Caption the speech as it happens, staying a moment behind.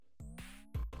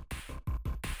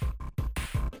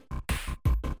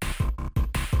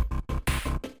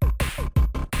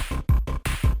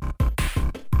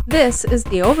This is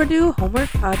the Overdue Homework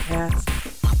Podcast.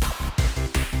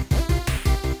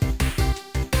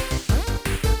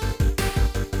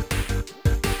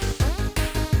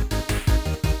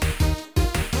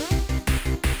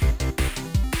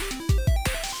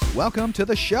 Welcome to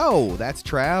the show. That's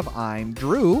Trav. I'm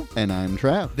Drew. And I'm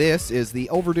Trav. This is the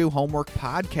Overdue Homework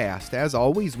Podcast. As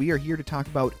always, we are here to talk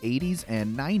about 80s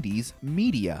and 90s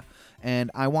media.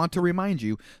 And I want to remind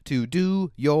you to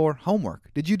do your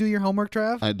homework. Did you do your homework,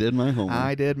 Trav? I did my homework.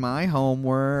 I did my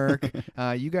homework.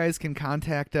 You guys can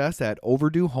contact us at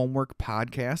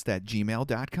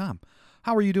overduehomeworkpodcast@gmail.com.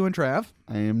 How are you doing, Trav?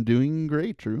 I am doing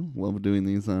great, Drew. Love doing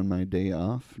these on my day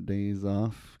off. Days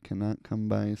off cannot come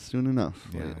by soon enough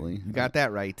lately. You got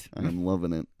that right. I'm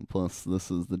loving it. Plus, this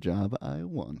is the job I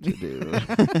want to do.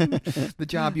 The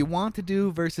job you want to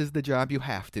do versus the job you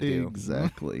have to do.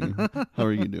 Exactly. How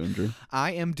are you doing, Drew?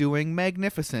 I am doing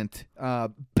magnificent.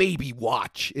 Baby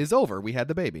watch is over. We had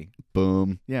the baby.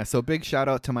 Boom. Yeah, so big shout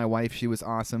out to my wife. She was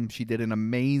awesome. She did an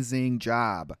amazing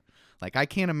job. Like, I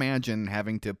can't imagine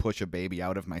having to push a baby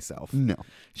out of myself. No.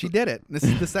 She did it. This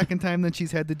is the second time that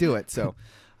she's had to do it. So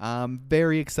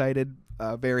very excited,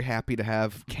 very happy to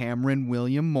have Cameron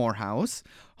William Morehouse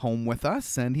home with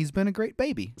us, and he's been a great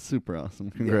baby. Super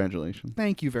awesome. Congratulations. Yeah.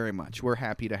 Thank you very much. We're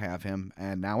happy to have him,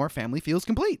 and now our family feels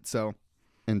complete. So,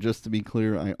 and just to be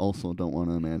clear, I also don't want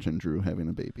to imagine Drew having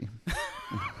a baby.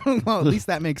 Well, at least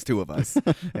that makes two of us.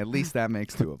 At least that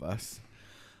makes two of us.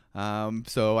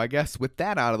 So I guess with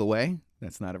that out of the way,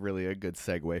 that's not really a good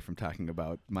segue from talking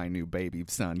about my new baby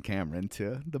son, Cameron,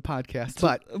 to the podcast.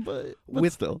 But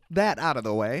with still. that out of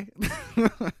the way,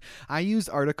 I used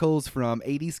articles from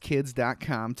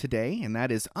 80skids.com today, and that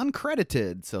is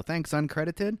uncredited. So thanks,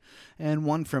 uncredited. And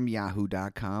one from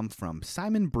yahoo.com from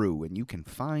Simon Brew. And you can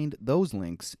find those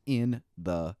links in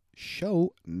the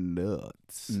show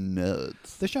notes.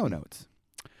 The show notes.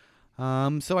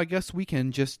 So I guess we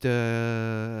can just get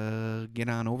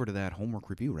on over to that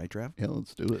homework review, right, Trav? Yeah,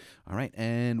 let's do it. All right,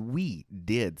 and we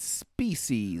did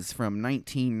Species from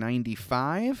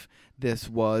 1995. This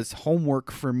was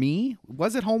homework for me.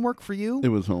 Was it homework for you? It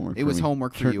was homework It was me.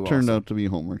 homework for you Turned also. out to be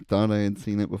homework. Thought I had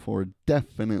seen it before.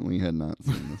 Definitely had not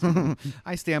seen this one.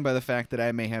 I stand by the fact that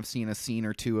I may have seen a scene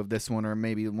or two of this one or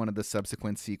maybe one of the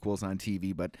subsequent sequels on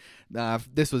TV, but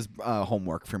this was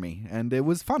homework for me, and it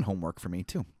was fun homework for me,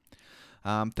 too.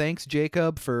 Thanks,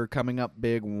 Jacob, for coming up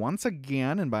big once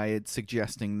again and by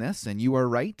suggesting this. And you are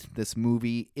right. This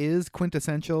movie is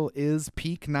quintessential, is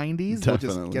peak 90s. Definitely.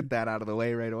 We'll just get that out of the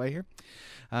way right away here.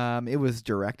 It was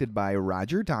directed by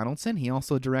Roger Donaldson. He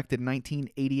also directed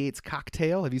 1988's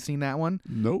Cocktail. Have you seen that one?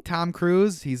 Nope. Tom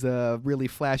Cruise. He's a really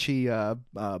flashy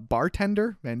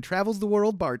bartender and travels the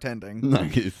world bartending.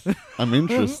 Nice. I'm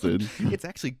interested. It's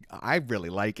actually, I really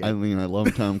like it. I mean, I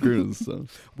love Tom Cruise, so.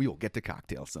 We will get to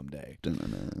Cocktail someday.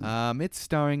 Dun-dun-dun. It's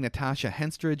starring Natasha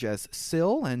Henstridge as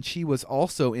Syl, and she was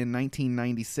also in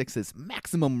 1996's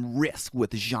Maximum Risk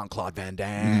with Jean-Claude Van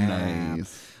Damme.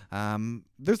 Nice.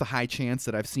 There's a high chance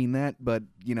that I've seen that, but,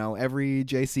 you know, every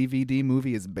JCVD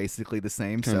movie is basically the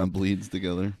same, Kind so of bleeds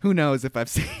together. who knows if I've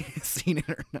seen it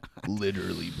or not.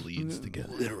 Literally bleeds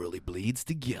together. Literally bleeds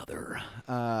together.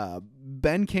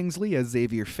 Ben Kingsley as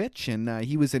Xavier Fitch, and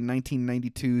he was in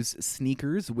 1992's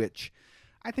Sneakers, which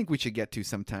I think we should get to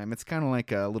sometime. It's kind of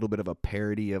like a little bit of a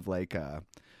parody of like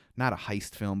not a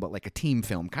heist film, but like a team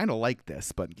film, kind of like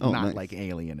this, but not nice. like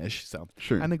Alien-ish. So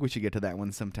Sure. I think we should get to that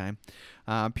one sometime.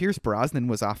 Pierce Brosnan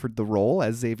was offered the role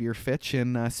as Xavier Fitch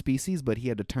in Species, but he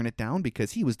had to turn it down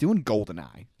because he was doing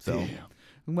GoldenEye. So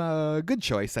good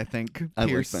choice, I think. I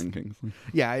Pierce. like Ben Kingsley.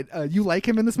 Yeah, you like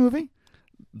him in this movie?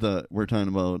 We're talking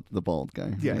about the bald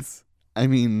guy. Yes. I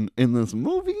mean, in this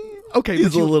movie, Okay,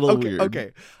 he's a little weird.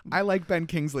 Okay, I like Ben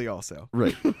Kingsley also.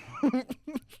 Right.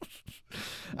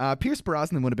 Pierce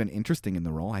Brosnan would have been interesting in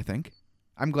the role, I think.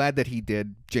 I'm glad that he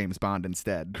did James Bond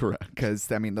instead. Correct.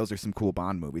 Because, I mean, those are some cool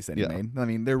Bond movies that he Yeah. made. I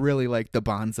mean, they're really like the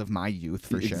Bonds of my youth,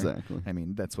 for sure. Exactly. I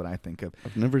mean, that's what I think of.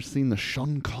 I've never seen the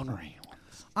Sean Connery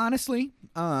ones. Honestly,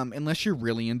 unless you're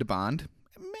really into Bond,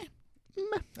 meh.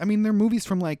 I mean, they're movies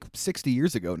from like 60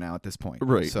 years ago now at this point.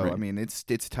 Right, So, right. I mean, it's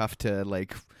tough to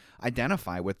like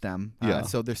identify with them. Yeah.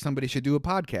 So there's somebody should do a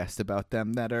podcast about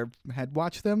them that had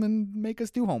watched them and make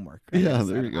us do homework. I Yeah, guess.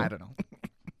 there you go. I don't know.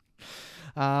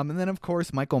 And then, of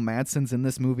course, Michael Madsen's in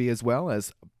this movie as well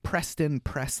as Preston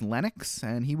Press Lennox,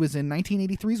 and he was in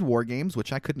 1983's War Games,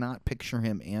 which I could not picture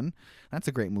him in. That's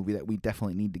a great movie that we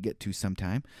definitely need to get to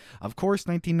sometime. Of course,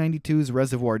 1992's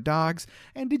Reservoir Dogs,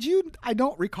 and I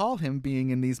don't recall him being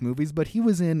in these movies, but he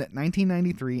was in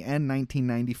 1993 and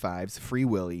 1995's Free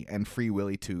Willy and Free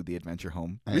Willy 2, The Adventure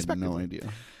Home, I had respectively. no idea.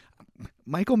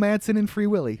 Michael Madsen and Free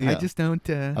Willy. I Yeah. just don't.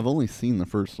 I've only seen the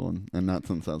first one, and not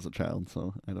since I was a child,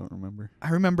 so I don't remember. I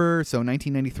remember. So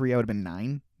 1993, I would have been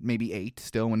 9, maybe 8,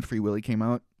 still when Free Willy came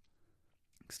out.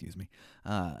 Excuse me.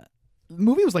 The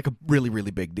movie was like a really,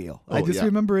 really big deal. I just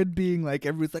remember it being like,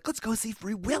 everyone's like, let's go see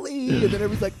Free Willy. And then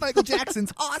everyone's like, Michael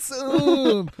Jackson's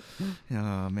awesome.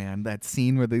 Oh, man, that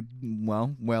scene where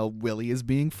Willie is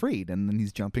being freed and then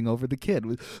he's jumping over the kid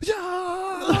with,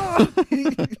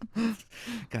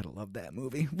 gotta love that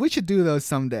movie. We should do those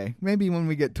someday. Maybe when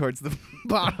we get towards the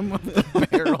bottom of the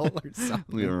barrel or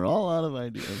something. We are all out of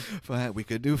ideas. But we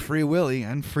could do Free Willy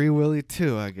and Free Willy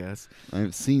 2, I guess.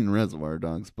 I've seen Reservoir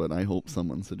Dogs, but I hope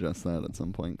someone suggests that at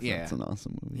some point. 'Cause that's an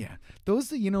awesome movie. Yeah, those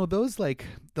those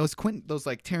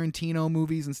Tarantino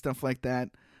movies and stuff like that.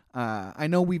 I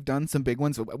know we've done some big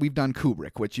ones. We've done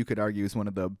Kubrick, which you could argue is one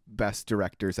of the best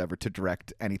directors ever to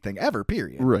direct anything ever.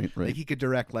 Period. Right. Like he could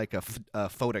direct like a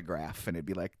photograph, and it'd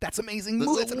be like, "That's amazing.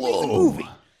 That's an amazing movie."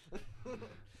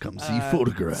 Come see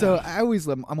Photograph. So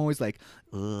I'm always like,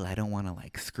 I don't want to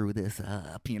like screw this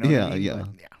up, you know? What I mean? Yeah.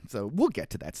 But, yeah. So we'll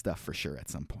get to that stuff for sure at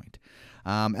some point.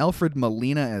 Alfred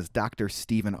Molina as Dr.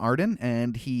 Stephen Arden,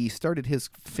 and he started his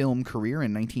film career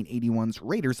in 1981's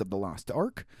Raiders of the Lost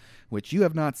Ark, which you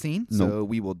have not seen, so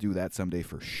we will do that someday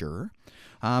for sure.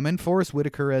 And Forrest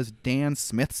Whitaker as Dan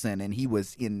Smithson, and he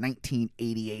was in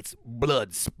 1988's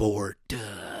Bloodsport.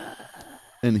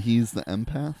 And he's the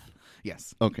empath?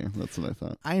 Yes. Okay, that's what I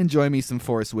thought. I enjoy me some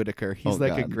Forrest Whitaker. He's a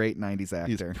God. great 90s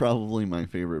actor. He's probably my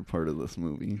favorite part of this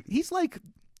movie. He's like,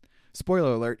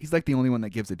 spoiler alert, he's like the only one that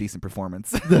gives a decent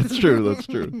performance. That's true.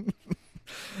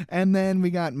 And then we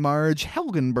got Marge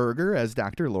Helgenberger as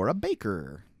Dr. Laura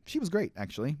Baker. She was great,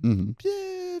 actually. Mm-hmm.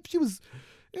 Yeah,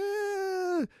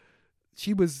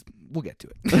 she was, we'll get to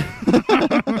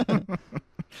it.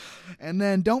 And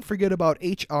then don't forget about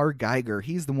H.R. Geiger.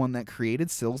 He's the one that created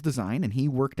Sill's design, and he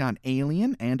worked on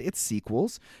Alien and its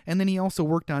sequels. And then he also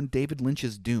worked on David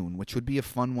Lynch's Dune, which would be a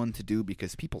fun one to do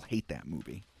because people hate that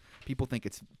movie. People think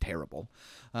it's terrible.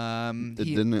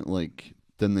 Didn't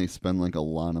they spend like a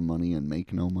lot of money and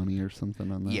make no money or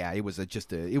something on that? Yeah, it was a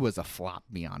flop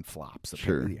beyond flops.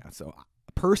 Sure. Yeah. So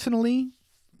personally,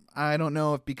 I don't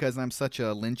know if because I'm such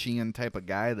a Lynchian type of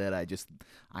guy that I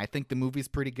think the movie's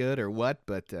pretty good or what,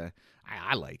 but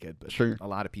I like it. But sure. A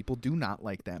lot of people do not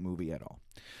like that movie at all.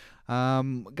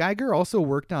 Geiger also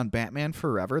worked on Batman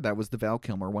Forever. That was the Val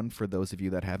Kilmer one for those of you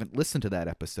that haven't listened to that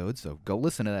episode. So go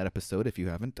listen to that episode if you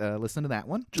haven't listened to that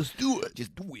one. Just do it.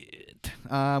 Just do it.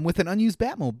 With an unused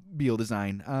Batmobile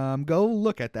design. Go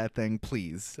look at that thing,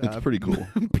 please. It's pretty cool.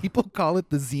 People call it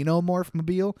the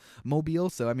Xenomorph Mobile.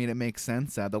 So, I mean, it makes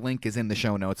sense. The link is in the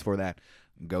show notes for that.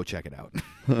 Go check it out.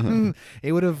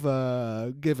 It would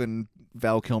have given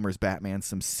Val Kilmer's Batman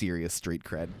some serious street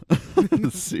cred.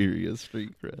 Serious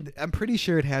street cred. I'm pretty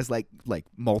sure it has like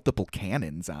multiple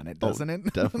cannons on it, doesn't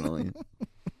it? Definitely.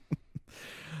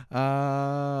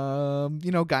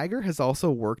 Geiger has also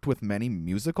worked with many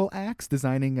musical acts,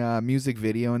 designing music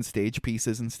video and stage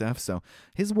pieces and stuff. So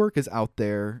his work is out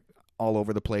there all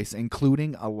over the place,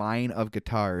 including a line of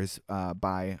guitars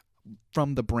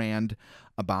from the brand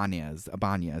Ibanez. I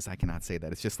cannot say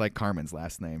that. It's just like Carmen's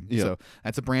last name. Yeah. So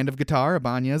that's a brand of guitar,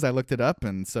 Ibanez. I looked it up,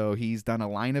 and so he's done a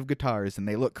line of guitars, and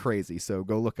they look crazy. So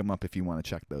go look them up if you want to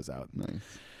check those out. Nice.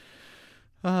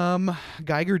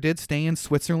 Geiger did stay in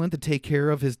Switzerland to take care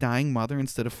of his dying mother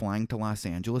instead of flying to Los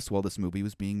Angeles while this movie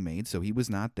was being made, so he was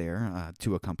not there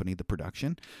to accompany the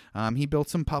production. He built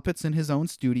some puppets in his own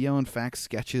studio and faxed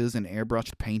sketches and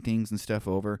airbrushed paintings and stuff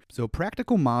over. So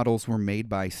practical models were made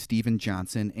by Steven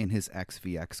Johnson in his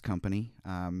XVX company.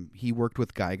 He worked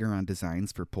with Geiger on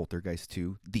designs for Poltergeist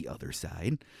 2, The Other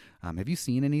Side. Have you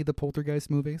seen any of the Poltergeist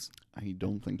movies? I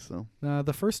don't think so.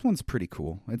 The first one's pretty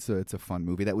cool. It's a fun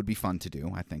movie. That would be fun to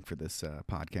do, I think, for this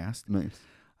podcast. Nice.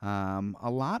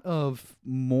 A lot of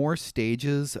more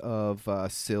stages of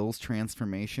Sill's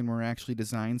transformation were actually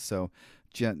designed. So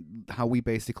how we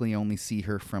basically only see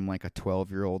her from like a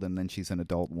 12-year-old and then she's an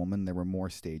adult woman. There were more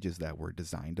stages that were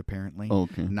designed, apparently,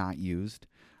 not used.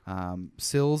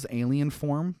 Sill's alien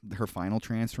form, her final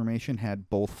transformation, had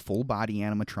both full-body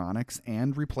animatronics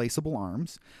and replaceable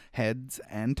arms, heads,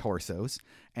 and torsos,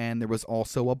 and there was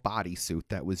also a bodysuit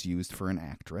that was used for an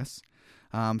actress.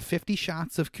 50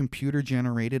 shots of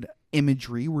computer-generated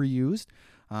imagery were used.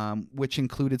 which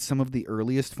included some of the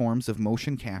earliest forms of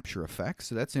motion capture effects.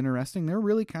 So that's interesting. They're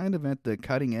really kind of at the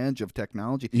cutting edge of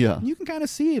technology. Yeah. And you can kind of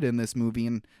see it in this movie.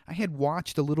 And I had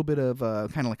watched a little bit of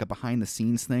kind of like a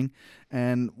behind-the-scenes thing,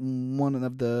 and one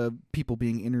of the people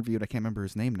being interviewed, I can't remember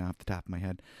his name now off the top of my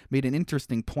head, made an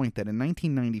interesting point that in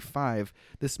 1995,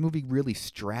 this movie really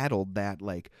straddled that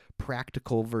like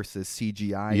practical versus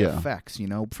CGI effects,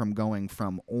 from going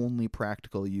from only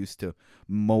practical use to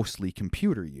mostly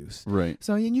computer use. Right.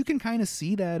 So and you can kind of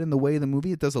see that in the way the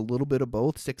movie, it does a little bit of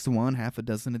both, 6 of one, half a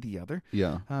dozen of the other.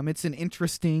 Yeah. It's an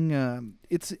interesting,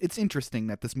 it's interesting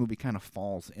that this movie kind of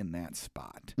falls in that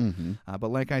spot. Mm-hmm. But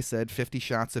like I said, 50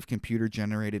 shots of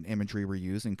computer-generated imagery were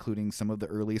used, including some of the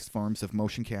earliest forms of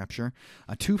motion capture,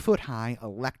 a 2-foot-high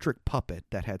electric puppet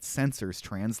that had sensors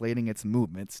translating its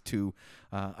movements to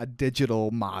a digital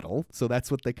model. So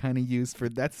that's what they kind of use for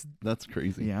that's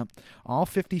crazy. Yeah. All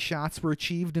 50 shots were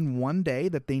achieved in one day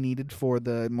that they needed for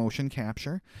the motion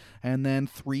capture, and then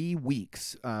 3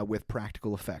 weeks with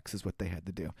practical effects is what they had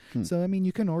to do. So I mean,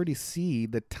 you can already see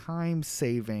the time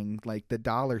saving, like the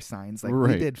dollar signs. Like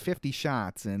we did 50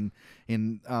 shots in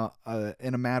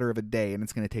a matter of a day, and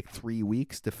it's going to take 3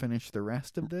 weeks to finish the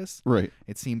rest of this. Right.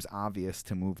 It seems obvious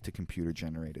to move to computer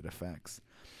generated effects.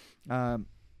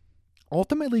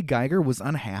 Ultimately, Geiger was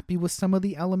unhappy with some of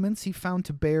the elements he found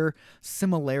to bear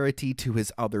similarity to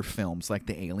his other films, like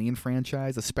the Alien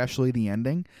franchise, especially the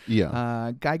ending.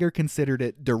 Yeah. Geiger considered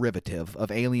it derivative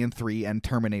of Alien 3 and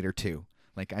Terminator 2.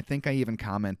 Like, I think I even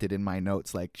commented in my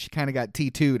notes, like, she kind of got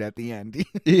T2'd at the end.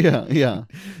 Yeah.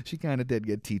 She kind of did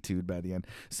get T2'd by the end.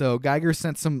 So Geiger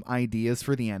sent some ideas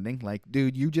for the ending. Like,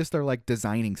 dude, you just are, like,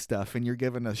 designing stuff, and you're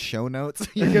giving us show notes.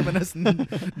 You're giving us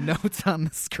notes on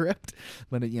the script.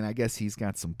 But, I guess he's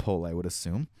got some pull, I would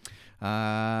assume.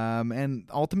 And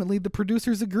ultimately, the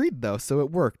producers agreed, though, so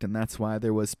it worked. And that's why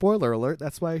there was, spoiler alert,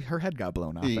 that's why her head got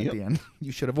blown off at the end.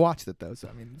 You should have watched it, though. So,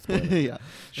 I mean, spoiler. Yeah.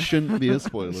 Shouldn't be a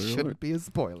spoiler Shouldn't be a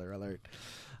spoiler alert.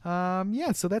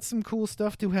 So that's some cool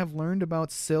stuff to have learned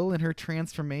about Syl and her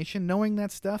transformation. Knowing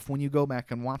that stuff, when you go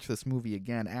back and watch this movie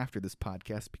again after this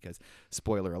podcast, because,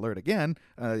 spoiler alert again,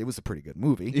 it was a pretty good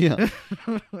movie. Yeah.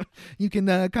 You can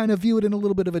kind of view it in a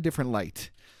little bit of a different light.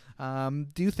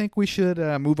 Do you think we should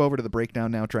move over to the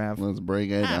breakdown now, Trav? Let's break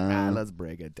it down. Let's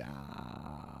break it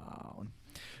down.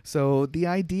 So the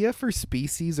idea for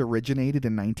Species originated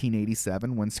in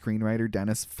 1987 when screenwriter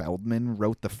Dennis Feldman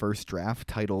wrote the first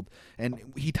draft and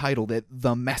he titled it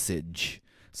The Message.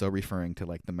 So referring to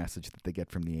like the message that they get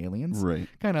from the aliens. Right.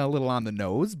 Kind of a little on the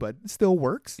nose, but still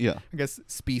works. Yeah. I guess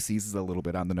Species is a little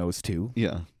bit on the nose too.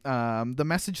 Yeah. The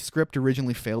message script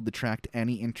originally failed to attract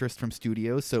any interest from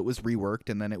studios, so it was reworked,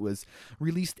 and then it was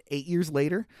released 8 years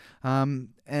later.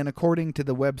 And according to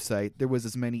the website, there was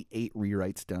as many as 8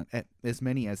 rewrites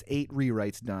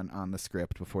done on the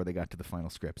script before they got to the final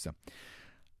script. So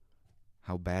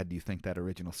how bad do you think that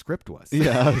original script was?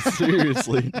 Yeah,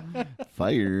 seriously.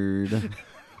 Fired.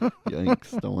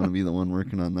 Yikes. Don't want to be the one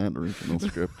working on that original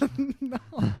script. No.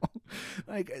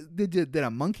 Like, did a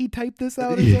monkey type this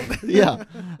out or something? Yeah.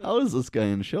 How is this guy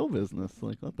in show business?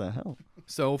 Like, what the hell?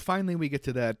 So finally we get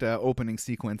to that opening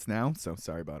sequence now. So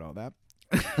sorry about all that.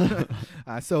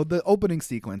 So the opening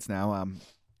sequence now,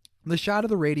 the shot of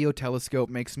the radio telescope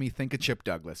makes me think of Chip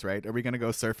Douglas, right? Are we going to go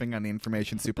surfing on the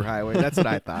information superhighway? That's what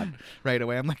I thought right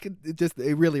away. I'm like,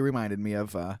 it really reminded me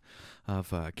of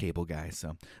Cable Guy.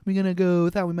 So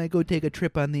thought we might go take a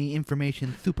trip on the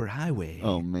information superhighway.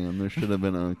 Oh, man, there should have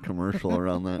been a commercial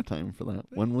around that time for that.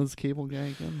 When was Cable Guy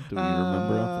again? Do we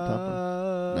remember off the top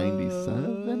of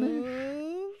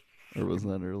 97-ish? Or was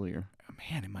that earlier?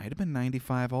 Man, it might have been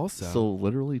 95 also. So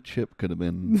literally Chip could have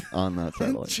been on that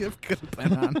satellite. Chip could have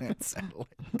been on that satellite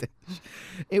dish.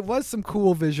 It was some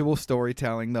cool visual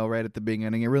storytelling, though, right at the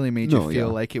beginning. It really made you feel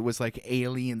like it was like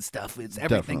alien stuff.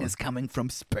 Everything is coming from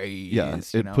space. Yeah,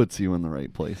 it puts you in the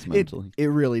right place mentally. It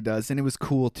really does. And it was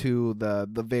cool, too,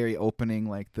 the very opening,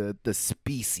 like the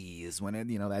species, when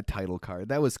that title card.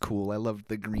 That was cool. I loved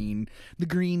the green. The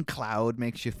green cloud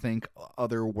makes you think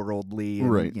otherworldly.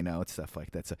 And, right. It's stuff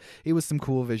like that. So it was some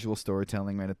cool visual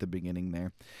storytelling right at the beginning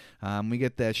there. We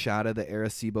get that shot of the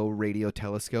Arecibo radio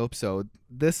telescope. So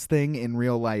this thing in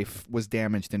real life was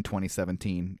damaged in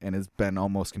 2017 and has been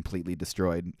almost completely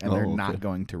destroyed, and they're not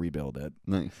going to rebuild it.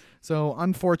 Nice. So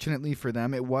unfortunately for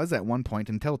them, it was at one point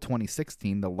until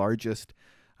 2016 the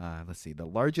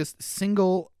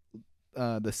single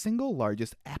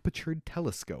largest apertured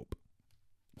telescope.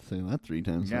 Say that 3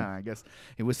 times. Yeah, I guess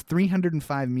it was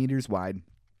 305 meters wide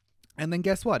And then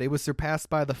guess what? It was surpassed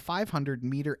by the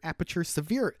 500-meter aperture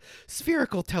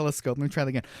spherical telescope. Let me try that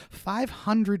again.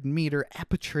 500-meter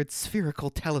aperture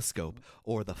spherical telescope,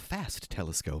 or the FAST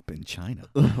telescope in China.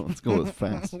 Let's go with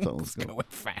fast Let's telescope. go with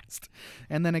FAST.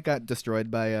 And then it got destroyed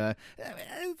by a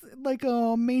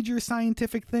major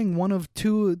scientific thing, one of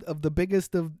two of the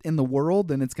biggest in the world,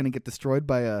 and it's going to get destroyed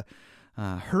by a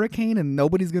hurricane, and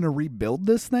nobody's going to rebuild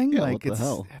this thing. Yeah, like what the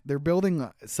hell? They're building.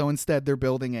 So instead, they're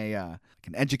building an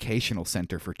educational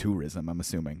center for tourism. I'm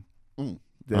assuming. All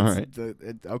right.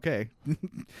 Okay.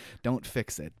 Don't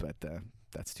fix it, but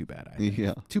that's too bad. I think.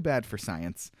 Yeah. Too bad for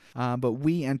science. But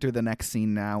we enter the next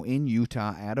scene now in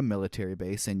Utah at a military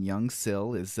base, and young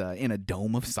Syl is in a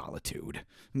dome of solitude.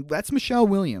 That's Michelle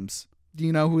Williams. Do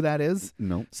you know who that is?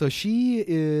 No. So she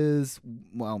is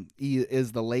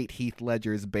the late Heath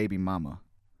Ledger's baby mama.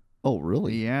 Oh,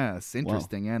 really? Yes,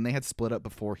 interesting. And they had split up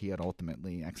before he had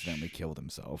ultimately accidentally killed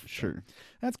himself. So Sure.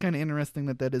 that's kind of interesting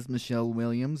that is Michelle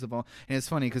Williams of all. And it's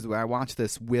funny because I watched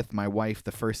this with my wife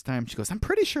the first time. She goes, "I'm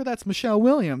pretty sure that's Michelle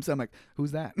Williams." I'm like,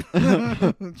 "Who's that?"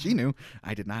 She knew.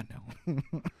 I did not know.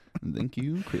 Thank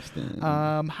you, Kristen.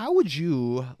 How would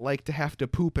you like to have to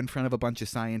poop in front of a bunch of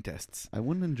scientists? I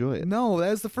wouldn't enjoy it. No,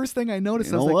 that was the first thing I noticed.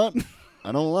 You know I was what?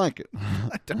 I don't like it.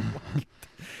 I don't like it.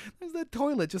 There's that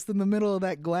toilet just in the middle of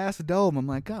that glass dome. I'm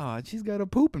like, oh, she's got to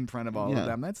poop in front of all of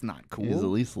them. That's not cool. Please at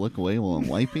least look away while I'm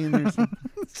wiping or something.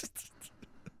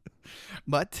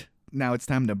 But now it's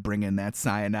time to bring in that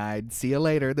cyanide. See you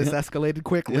later. This escalated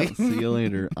quickly. Yeah, see you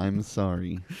later. I'm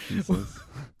sorry. He says.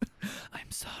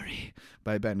 I'm sorry.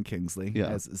 By Ben Kingsley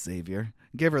as Xavier.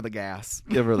 Give her the gas.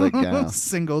 Give her the gas.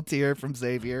 Single tear from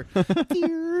Xavier.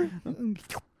 Tear. And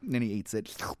then he eats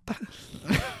it.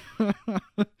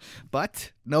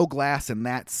 But no glass in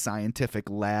that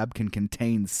scientific lab can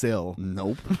contain Syl.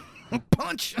 Nope.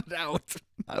 Punch it out.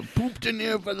 I pooped in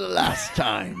here for the last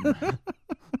time.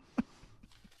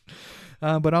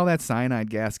 But all that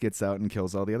cyanide gas gets out and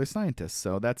kills all the other scientists.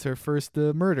 So that's her first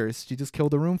murders. She just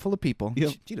killed a room full of people.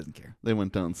 Yep. She doesn't care. They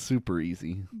went down super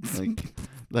easy. Like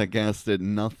that gas did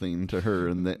nothing to her,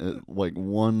 and like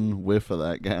one whiff of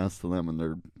that gas to them,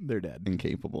 and they're dead.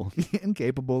 Incapable.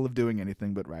 Incapable of doing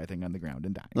anything but writhing on the ground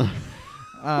and dying.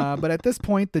 But at this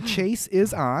point, the chase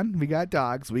is on. We got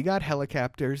dogs. We got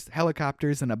helicopters,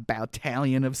 and a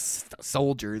battalion of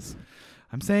soldiers.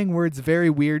 I'm saying words very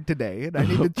weird today, and I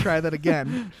need to try that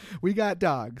again. We got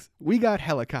dogs, we got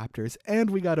helicopters, and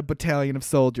we got a battalion of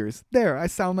soldiers. There, I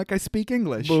sound like I speak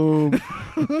English. Boom.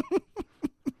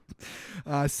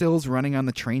 Syl's running on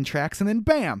the train tracks, and then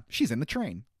bam, she's in the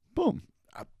train. Boom.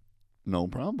 No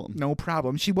problem. No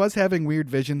problem. She was having weird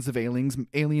visions of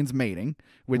aliens mating,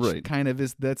 which kind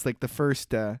of that's like the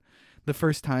first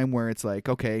time where it's like,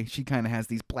 okay, she kind of has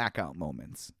these blackout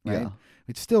moments, right? Yeah.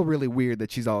 It's still really weird that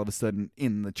she's all of a sudden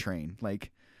in the train.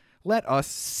 Like, let us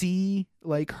see,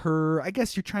 like, her. I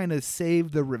guess you're trying to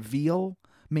save the reveal,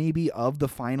 maybe, of the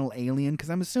final alien, because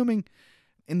I'm assuming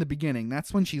in the beginning,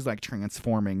 that's when she's, like,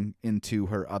 transforming into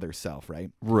her other self,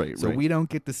 right? Right, So we don't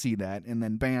get to see that, and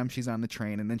then, bam, she's on the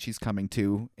train, and then she's coming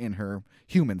to in her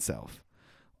human self.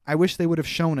 I wish they would have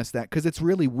shown us that, because it's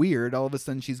really weird. All of a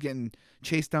sudden, she's getting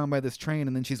chased down by this train,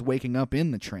 and then she's waking up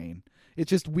in the train. It's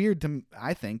just weird,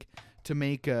 I think, to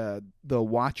make the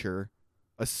watcher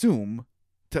assume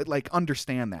to, like,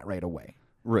 understand that right away.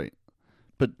 Right.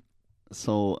 But,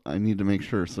 so, I need to make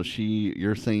sure. So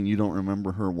you're saying you don't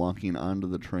remember her walking onto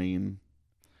the train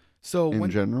in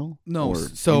general? No. Or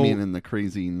So, you mean in the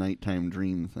crazy nighttime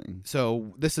dream thing?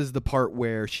 So this is the part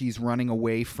where she's running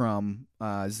away from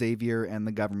Xavier and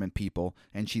the government people,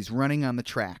 and she's running on the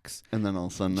tracks. And then all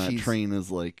of a sudden that train is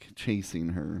like chasing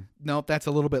her. Nope, that's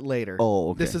a little bit later.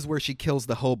 Oh, okay. This is where she kills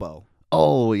the hobo.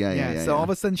 Oh, yeah. So all of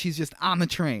a sudden she's just on the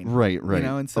train. Right. You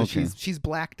know, and so she's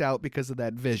blacked out because of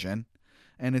that vision.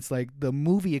 And it's like the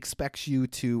movie expects you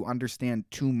to understand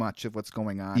too much of what's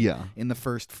going on in the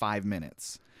first 5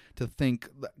 minutes. To think,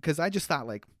 because I just thought,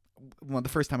 like, the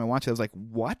first time I watched it, I was like,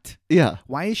 what? Yeah.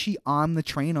 Why is she on the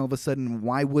train all of a sudden?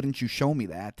 Why wouldn't you show me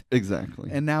that? Exactly.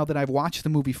 And now that I've watched the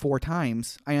movie 4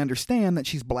 times, I understand that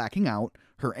she's blacking out,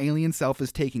 her alien self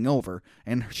is taking over,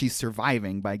 and she's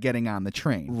surviving by getting on the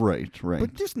train. Right.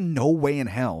 But there's no way in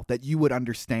hell that you would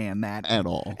understand that. At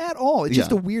all. It's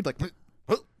just a weird, like,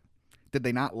 did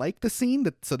they not like the scene,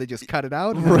 so they just cut it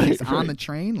out? And she's on the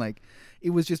train? Like,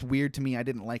 it was just weird to me. I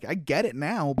didn't like it. I get it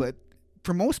now, but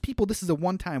for most people, this is a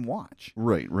one-time watch.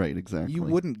 Right, exactly. You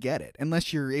wouldn't get it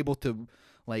unless you're able to,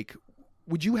 like,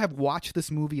 would you have watched this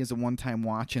movie as a one-time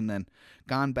watch and then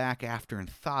gone back after and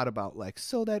thought about, like,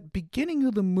 so that beginning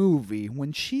of the movie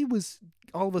when she was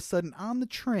all of a sudden on the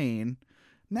train,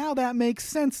 Now that makes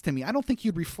sense to me. I don't think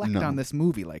you'd reflect on this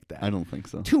movie like that. I don't think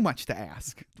so. Too much to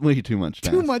ask. Way too much to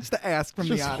ask. Too much to ask from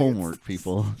the audience. Just homework,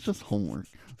 people. It's just homework.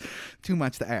 Too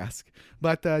much to ask.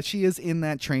 But she is in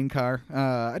that train car.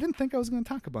 I didn't think I was going to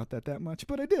talk about that much,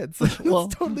 but I did. So well,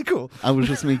 it's totally cool. I was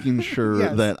just making sure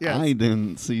Yes, that yes. I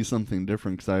didn't see something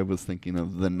different because I was thinking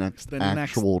of the next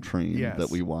actual train yes. that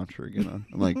we watch her get on.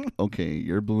 I'm like, okay,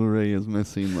 your Blu-ray is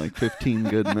missing like 15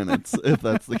 good minutes if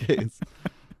that's the case.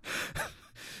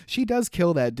 She does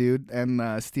kill that dude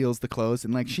and steals the clothes,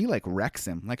 and she wrecks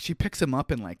him. She picks him up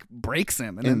and breaks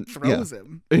him and then throws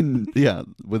him. And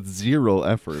with zero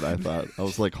effort. I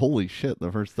was like, holy shit! The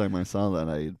first time I saw that,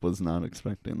 I was not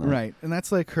expecting that. Right, and that's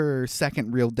her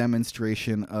second real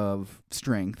demonstration of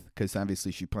strength, because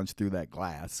obviously she punched through that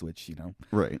glass, which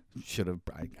right should have.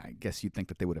 I guess you'd think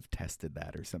that they would have tested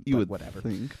that or something. You would whatever.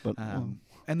 think, but.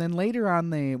 And then later on,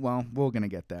 we're going to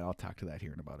get that. I'll talk to that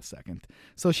here in about a second.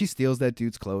 So she steals that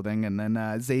dude's clothing, and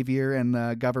then Xavier and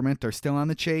the government are still on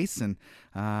the chase, and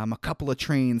a couple of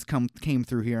trains came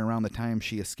through here around the time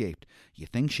she escaped. You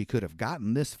think she could have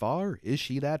gotten this far? Is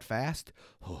she that fast?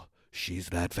 Oh, she's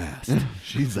that fast.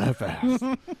 She's that fast.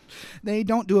 They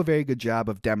don't do a very good job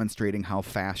of demonstrating how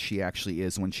fast she actually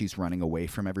is when she's running away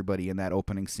from everybody in that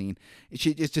opening scene. It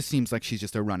just seems like she's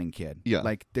just a running kid.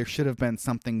 Yeah. There should have been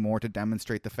something more to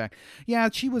demonstrate the fact. Yeah,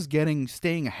 she was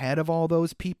staying ahead of all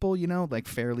those people,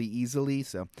 fairly easily.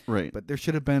 So, right. But there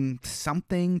should have been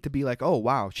something to be like, oh,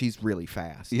 wow, she's really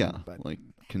fast. Yeah. But,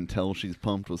 can tell she's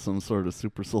pumped with some sort of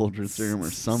super soldier serum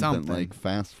or something. Like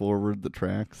fast forward the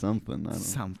track, something. I don't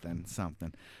know.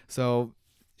 Something. So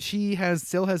she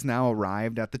still has now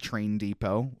arrived at the train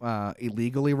depot,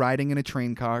 illegally riding in a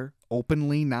train car,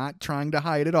 openly not trying to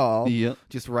hide at all. Yep.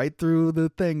 Just right through the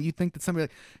thing. You think that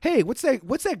somebody hey, what's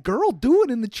that girl doing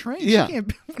in the train? Yeah. She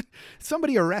can't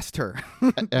somebody arrest her.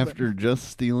 After just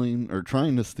stealing or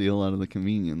trying to steal out of the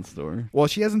convenience store. Well,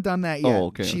 she hasn't done that yet. Oh,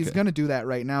 okay. She's going to do that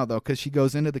right now, though, because she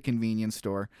goes into the convenience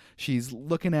store. She's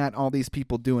looking at all these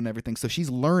people doing everything. So she's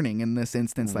learning in this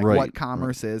instance, what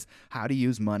commerce is, how to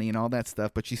use money and all that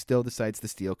stuff. But she still decides to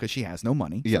steal because she has no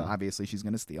money. Yeah. So obviously she's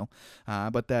going to steal.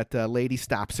 But that lady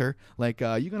stops her. You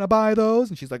going to buy those?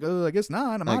 And she's like, oh, I guess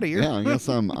not. I'm out of here. Yeah, I guess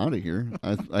I'm out of here.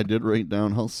 I did write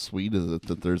down how sweet is it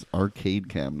that there's arcade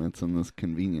cabinets in this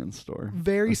convenience store.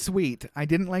 Very sweet. I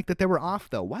didn't like that they were off,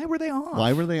 though. Why were they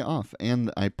off?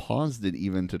 And I paused it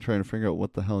even to try to figure out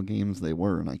what the hell games they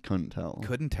were, and I couldn't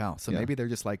tell. So maybe they're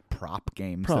just prop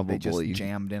games Probably. that they just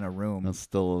jammed in a room. I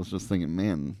was just thinking,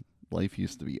 man, life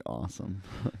used to be awesome.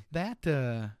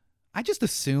 I just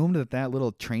assumed that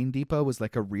little train depot was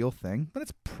a real thing, but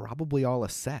it's probably all a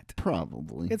set.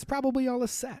 Probably. It's probably all a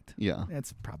set. Yeah.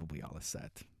 It's probably all a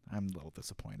set. I'm a little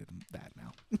disappointed in that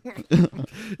now.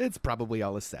 It's probably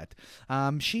all a set.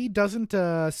 She doesn't,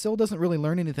 Syl doesn't really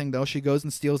learn anything, though. She goes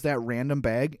and steals that random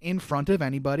bag in front of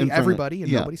everybody, and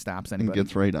nobody stops anybody. And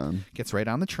gets right on. Gets right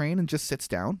on the train and just sits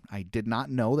down. I did not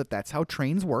know that that's how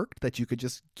trains worked, that you could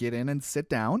just get in and sit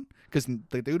down, because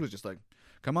the dude was just like,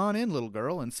 come on in, little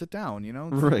girl, and sit down,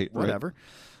 Right. Whatever.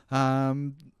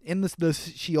 In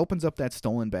this, she opens up that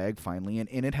stolen bag finally, and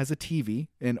in it has a TV,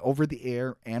 an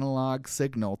over-the-air analog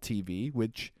signal TV,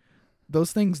 which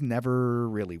those things never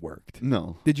really worked.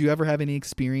 No. Did you ever have any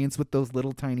experience with those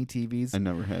little tiny TVs? I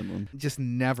never had one. It just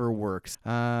never works.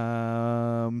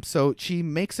 So she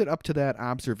makes it up to that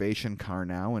observation car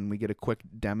now, and we get a quick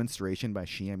demonstration by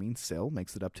Syl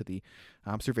makes it up to the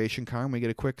observation car, and we get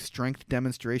a quick strength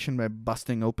demonstration by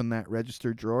busting open that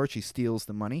register drawer. She steals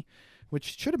the money,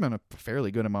 which should have been a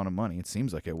fairly good amount of money. It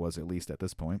seems like it was, at least at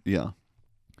this point. Yeah.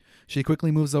 She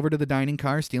quickly moves over to the dining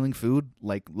car, stealing food,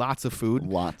 lots of food.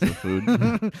 Lots of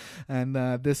food. And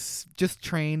this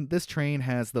train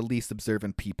has the least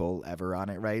observant people ever on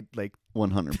it, right?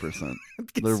 100%.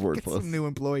 They're worthless. Get some new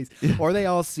employees, or they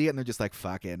all see it and they're just like,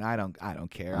 "Fuck it, I don't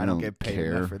care. I don't get paid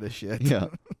enough for this shit." Yeah.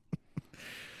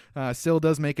 Syl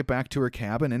does make it back to her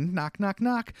cabin and knock, knock,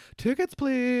 knock. Tickets,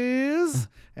 please.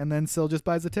 And then Syl just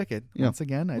buys a ticket. Yeah. Once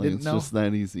again, I didn't know. It's just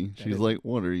that easy. She's like,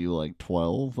 what are you,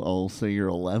 12? I'll say you're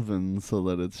 11 so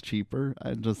that it's cheaper.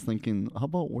 I'm just thinking, how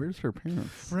about where's her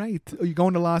parents? Right. Are you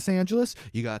going to Los Angeles?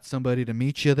 You got somebody to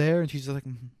meet you there? And she's just like,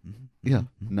 yeah.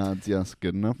 Nods yes.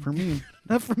 Good enough for me.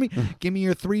 Enough for me. Give me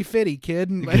your $350, kid.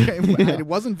 It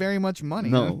wasn't very much money.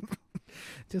 No.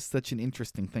 Just such an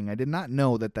interesting thing. I did not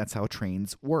know that that's how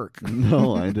trains work.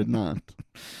 No, I did not.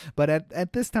 But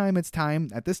at this time, it's time.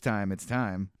 At this time, it's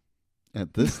time.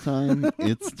 At this time,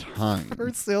 it's time.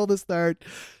 For Syl to start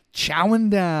chowing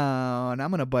down. I'm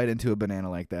going to bite into a banana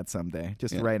like that someday.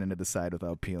 Just right into the side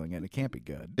without peeling it. It can't be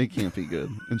good. It can't be good.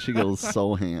 And she goes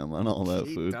so ham on all that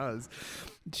food.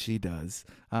 She does.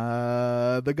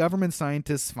 The government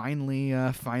scientists finally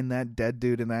find that dead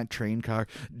dude in that train car.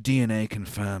 DNA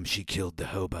confirmed she killed the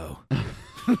hobo.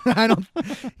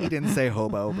 He didn't say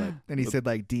hobo, but then he said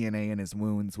like DNA in his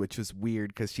wounds, which was weird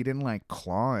because she didn't like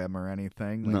claw him or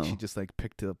anything. Like she just like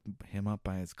picked him up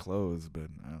by his clothes, but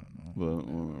I don't know. Well,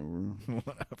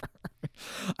 whatever.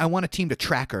 I want a team to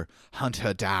track her, hunt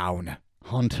her down.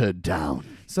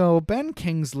 So Ben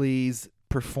Kingsley's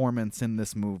performance in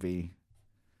this movie,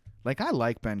 like I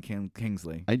like Ben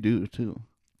Kingsley. I do too.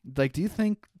 Like, do you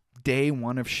think day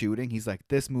one of shooting, he's like,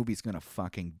 this movie's gonna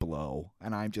fucking blow,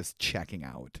 and I'm just checking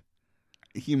out?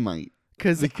 He might.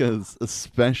 Because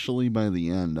especially by the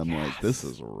end, I'm like, this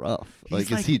is rough.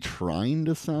 Like, is he trying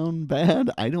to sound bad?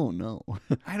 I don't know.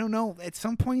 I don't know. At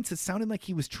some points, it sounded like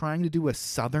he was trying to do a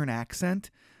southern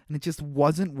accent, and it just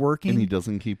wasn't working. And he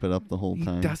doesn't keep it up the whole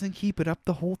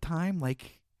time.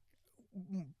 Like,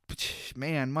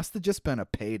 man, must have just been a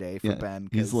payday for Ben.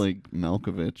 He's like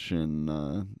Malkovich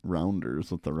in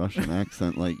Rounders with the Russian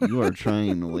accent. Like, you are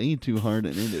trying way too hard,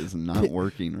 and it is not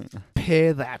working right now.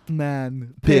 Pay that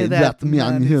man. Pay that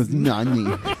man his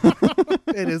money.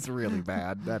 It is really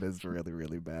bad. That is really,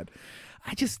 really bad.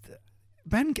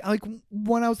 Ben, like,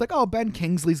 when I was like, oh, Ben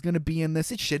Kingsley's going to be in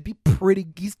this, it should be pretty,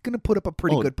 he's going to put up a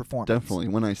pretty good performance. Definitely.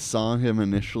 When I saw him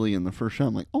initially in the first shot,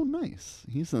 I'm like, oh, nice.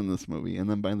 He's in this movie. And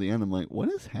then by the end, I'm like, what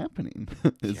is happening?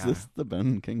 Is this the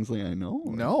Ben Kingsley I know?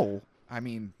 No. I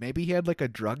mean, maybe he had like a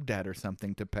drug debt or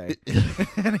something to pay.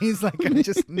 And he's like,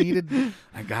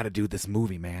 I got to do this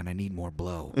movie, man. I need more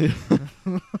blow.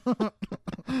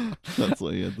 That's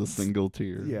why he had the single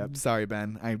tear. Yeah, sorry,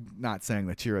 Ben. I'm not saying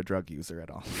that you're a drug user at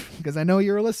all. Because I know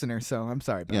you're a listener, so I'm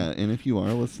sorry, Ben. Yeah, and if you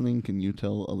are listening, can you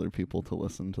tell other people to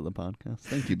listen to the podcast?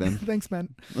 Thank you, Ben. Thanks,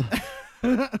 Ben.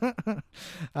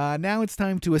 Now it's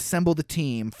time to assemble the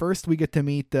team. First, we get to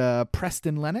meet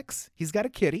Preston Lennox. He's got a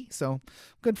kitty, so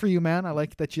good for you, man. I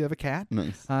like that you have a cat.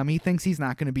 Nice. He thinks he's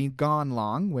not going to be gone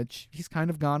long, which he's kind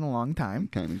of gone a long time.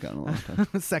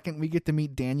 Second, we get to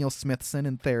meet Daniel Smithson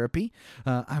in therapy.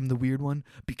 I'm the weird one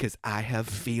because I have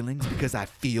feelings, because I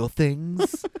feel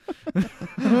things.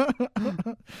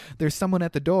 There's someone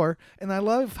at the door, and I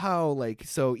love how, like,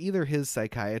 so either his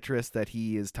psychiatrist that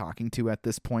he is talking to at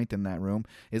this point in that room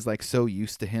is like so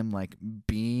used to him like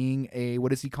being a, what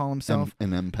does he call himself?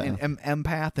 An empath. An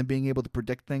empath, and being able to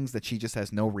predict things that she just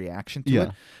has no reaction to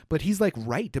it. But he's like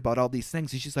right about all these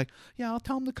things. He's just like, yeah, I'll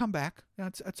tell him to come back. Yeah,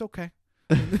 it's okay.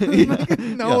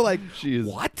 She is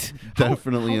what?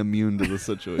 Definitely immune to the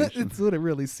situation. It's what it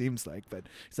really seems like. But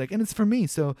he's like, and it's for me,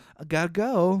 so I gotta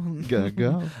go.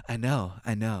 I know.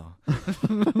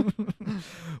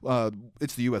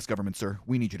 It's the U.S. government, sir.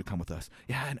 We need you to come with us.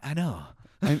 Yeah, I know.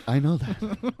 I know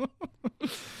that.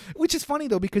 Which is funny,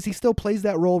 though, because he still plays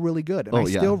that role really good. And I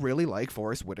still really like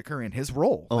Forrest Whitaker in his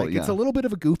role. It's a little bit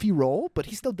of a goofy role, but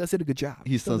he still does it a good job.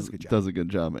 He does a good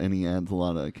job, and he adds a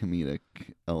lot of comedic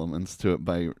elements to it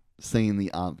by saying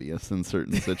the obvious in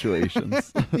certain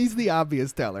situations. He's the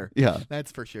obvious teller. Yeah.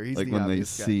 That's for sure. He's like the when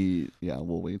obvious they guy. see,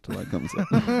 we'll wait till that comes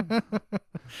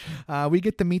up. We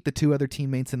get to meet the two other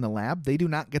teammates in the lab. They do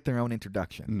not get their own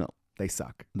introduction. No. They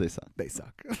suck. They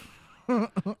suck.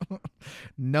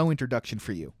 No introduction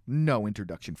for you. Now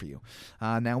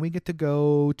we get to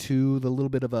go to the little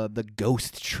bit of the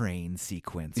ghost train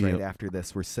sequence right after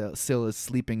this, where Syl is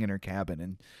sleeping in her cabin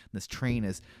and this train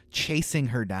is chasing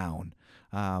her down.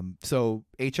 So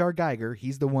H.R. Geiger,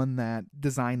 he's the one that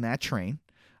designed that train.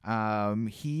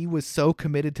 He was so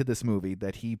committed to this movie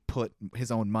that he put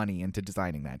his own money into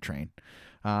designing that train.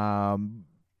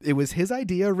 It was his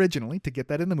idea originally to get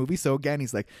that in the movie. So again,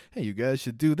 he's like, hey, you guys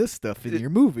should do this stuff in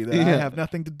your movie that I have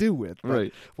nothing to do with. But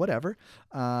right. Whatever.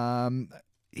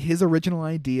 His original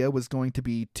idea was going to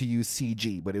be to use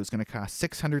CG, but it was going to cost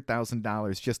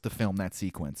 $600,000 just to film that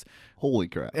sequence. Holy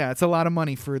crap. Yeah, it's a lot of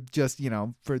money for just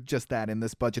that in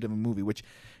this budget of a movie, which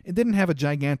it didn't have a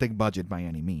gigantic budget by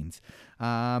any means.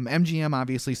 MGM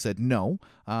obviously said no,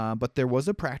 but there was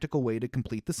a practical way to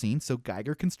complete the scene, so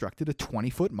Geiger constructed a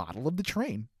 20-foot model of the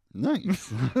train. Nice.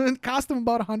 It cost him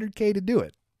about $100K to do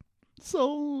it.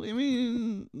 So, I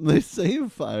mean, they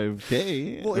saved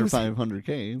 $5K or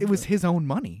 $500K. It was his own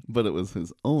money. But it was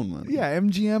his own money. Yeah,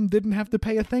 MGM didn't have to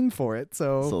pay a thing for it.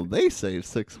 So they saved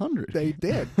 $600. They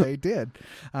did.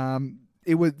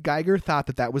 It was Geiger thought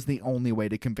that was the only way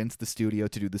to convince the studio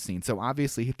to do the scene. So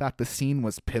obviously he thought the scene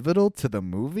was pivotal to the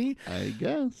movie. I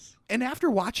guess. And after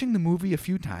watching the movie a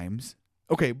few times,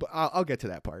 Okay, but I'll get to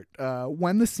that part.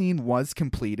 When the scene was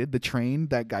completed, the train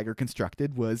that Geiger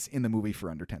constructed was in the movie for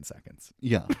under 10 seconds.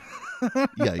 Yeah.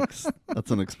 Yikes. That's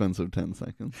an expensive 10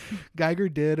 seconds. Geiger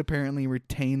did apparently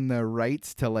retain the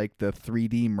rights to like the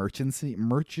 3D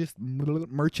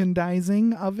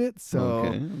merchandising of it,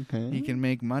 so he can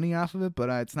make money off of it, but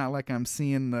it's not like I'm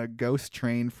seeing the ghost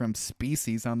train from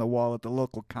Species on the wall at the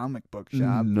local comic book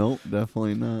shop. Nope,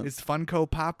 definitely not. Is Funko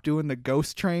Pop doing the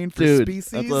ghost train for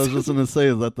Species? That's what I was just going to say.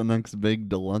 Is that the next big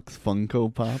deluxe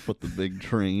Funko Pop with the big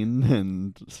train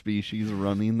and Species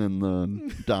running and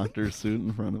the doctor suit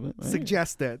in front of it?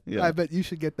 Suggest it. Yeah. I bet you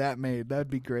should get that made. That'd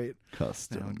be great.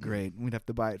 Custom. Great. We'd have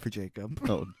to buy it for Jacob.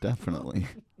 Oh, definitely.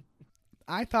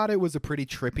 I thought it was a pretty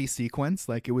trippy sequence.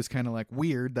 Like, it was kind of like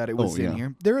weird that it was in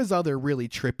here. There is other really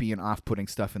trippy and off-putting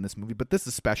stuff in this movie, but this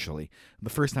especially. The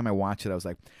first time I watched it, I was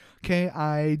like, okay,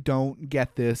 I don't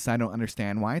get this. I don't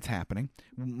understand why it's happening.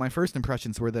 My first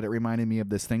impressions were that it reminded me of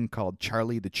this thing called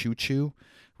Charlie the Choo Choo,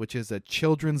 which is a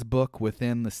children's book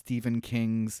within the Stephen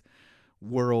King's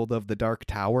world of the Dark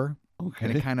Tower. Okay.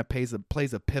 And it kind of plays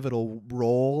a pivotal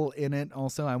role in it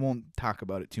also. I won't talk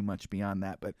about it too much beyond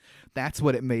that, but that's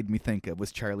what it made me think of,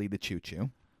 was Charlie the Choo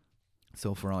Choo.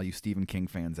 So for all you Stephen King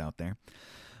fans out there.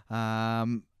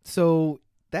 So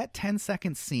that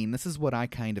 10-second scene, this is what I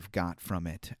kind of got from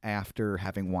it after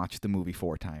having watched the movie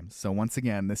 4 times. So once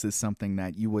again, this is something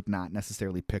that you would not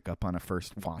necessarily pick up on a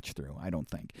first watch through, I don't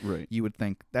think. Right. You would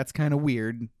think, that's kind of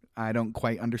weird. I don't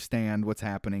quite understand what's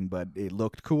happening, but it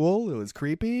looked cool. It was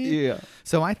creepy. Yeah.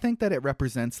 So I think that it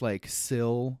represents like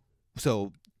Syl.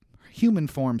 So human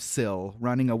form Syl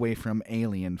running away from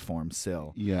alien form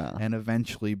Syl. Yeah. And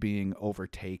eventually being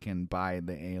overtaken by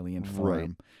the alien form.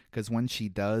 Right. Because when she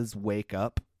does wake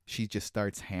up, she just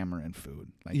starts hammering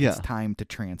food. Like, yeah. It's time to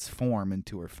transform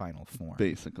into her final form.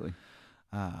 Basically.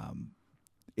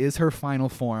 Is her final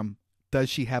form, does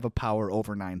she have a power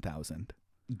over 9,000?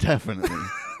 Definitely.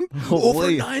 Over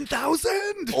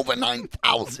 9,000? Over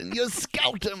 9,000. Your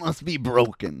scouter must be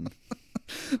broken.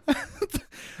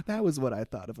 That was what I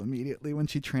thought of immediately when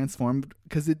she transformed,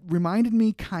 because it reminded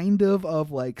me kind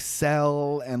of like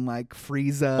Cell and like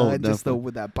Frieza, just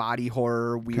with that body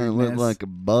horror weirdness. Kind of look like a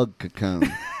bug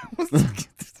cocoon.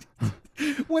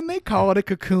 When they call it a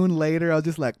cocoon later, I was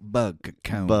just like, bug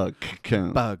cocoon. Bug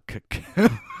cocoon. Bug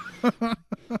cocoon.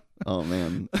 Oh,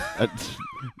 man.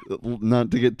 Not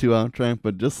to get too off track,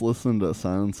 but just listen to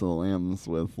Silence of the Lambs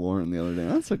with Lauren the other day.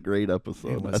 That's a great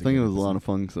episode. I think it was a lot of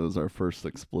fun because it was our first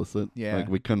explicit. Yeah. Like,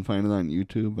 we couldn't find it on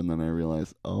YouTube, and then I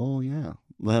realized, oh, yeah,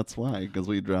 that's why, because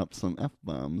we dropped some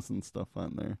F-bombs and stuff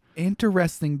on there.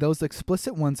 Interesting. Those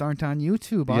explicit ones aren't on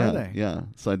YouTube, are they? Yeah.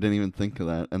 So I didn't even think of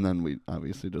that. And then we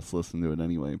obviously just listened to it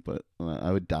anyway, but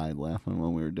I would die laughing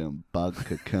when we were doing Bug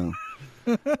Cocoon.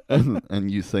 and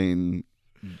you saying...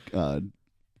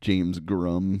 James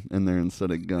Grum in there instead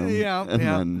of Gum. Yeah. And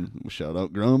then shout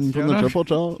out Grum from the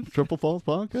Triple Falls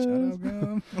podcast. Shout out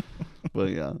Grum. But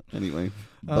yeah, anyway.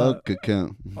 Bug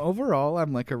Cocoon. Overall,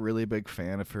 I'm like a really big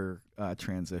fan of her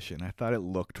transition. I thought it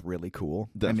looked really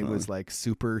cool. Definitely. And it was like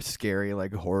super scary,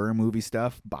 like horror movie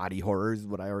stuff. Body horror is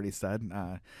what I already said.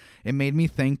 It made me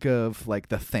think of like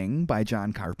The Thing by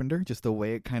John Carpenter, just the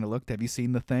way it kind of looked. Have you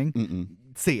seen The Thing? Mm-mm.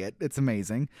 See it. It's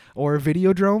amazing. Or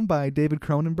Videodrome by David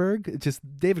Cronenberg.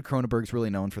 David Cronenberg's really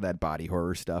known for that body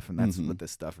horror stuff, and that's what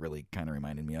this stuff really kind of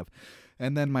reminded me of.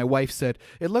 And then my wife said,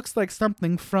 it looks like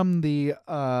something from the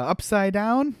Upside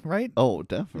Down, right? Oh,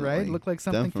 definitely. Right? Look like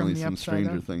something definitely from the some Upside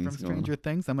Stranger Down. Things. From Stranger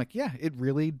Things. I'm like, yeah, it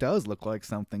really does look like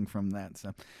something from that.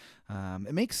 So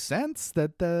it makes sense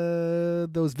that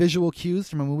those visual cues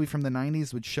from a movie from the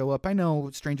 90s would show up. I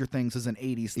know Stranger Things is an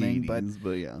 80s thing,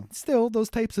 but yeah. still, those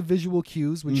types of visual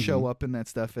cues would show up in that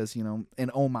stuff as,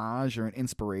 an homage or an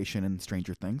inspiration in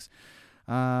Stranger Things.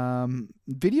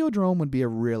 Videodrome would be a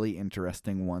really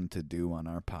interesting one to do on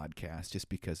our podcast, just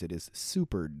because it is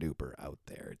super duper out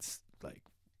there. It's like,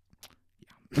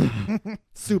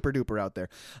 super duper out there.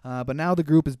 But now the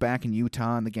group is back in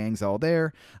Utah and the gang's all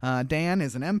there. Dan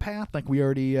is an empath, like we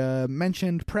already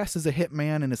mentioned. Press is a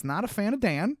hitman and is not a fan of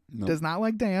Dan. Nope. Does not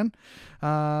like Dan.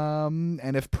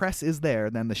 And if Press is there,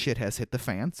 then the shit has hit the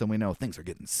fan, so we know things are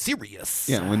getting serious.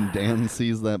 Yeah, when Dan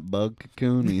sees that bug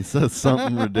cocoon, he says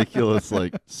something ridiculous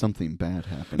like, something bad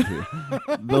happened here.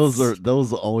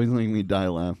 Those always make me die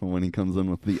laughing when he comes in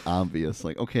with the obvious,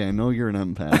 like, okay, I know you're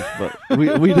an empath, but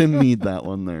we didn't need that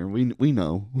one there. We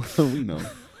know. We know.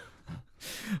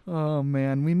 Oh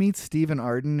man, we meet Stephen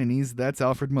Arden, and that's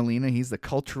Alfred Molina. He's the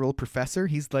cultural professor.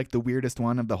 He's like the weirdest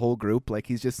one of the whole group. Like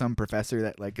he's just some professor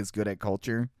that like is good at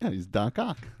culture. Yeah, he's Doc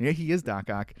Ock. Yeah, he is Doc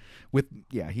Ock.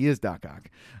 He is Doc Ock.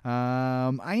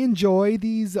 I enjoy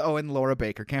these. Oh, and Laura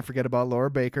Baker. Can't forget about Laura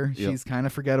Baker. Yep. She's kind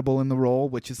of forgettable in the role,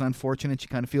 which is unfortunate. She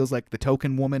kind of feels like the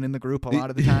token woman in the group a lot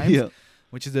of the times. Yeah.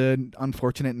 Which is an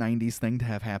unfortunate 90s thing to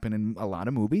have happen in a lot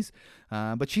of movies.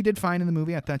 But she did fine in the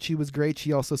movie. I thought she was great.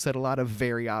 She also said a lot of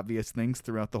very obvious things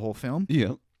throughout the whole film.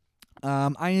 Yeah.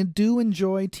 I do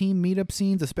enjoy team meetup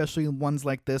scenes, especially ones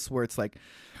like this where it's like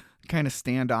kind of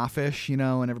standoffish, and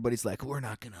everybody's like, we're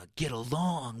not going to get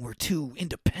along. We're too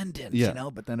independent,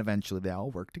 But then eventually they all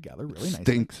work together really nicely.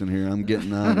 Stinks in here. I'm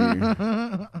getting out of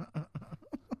here.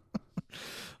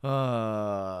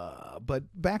 But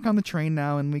back on the train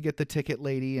now, and we get the ticket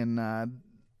lady, and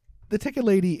the ticket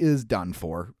lady is done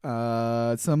for.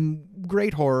 Some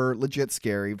great horror, legit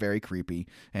scary, very creepy,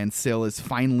 and Syl is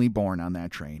finally born on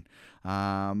that train.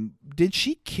 Did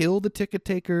she kill the ticket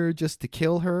taker just to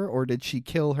kill her, or did she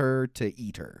kill her to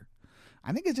eat her?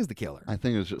 I think it's just to kill her. I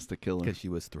think it was just to kill her. Because she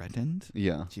was threatened?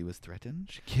 Yeah. She was threatened?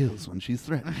 She kills when she's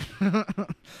threatened.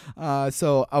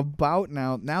 So about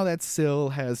now that Syl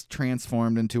has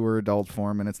transformed into her adult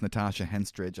form, and it's Natasha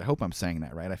Henstridge. I hope I'm saying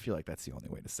that right. I feel like that's the only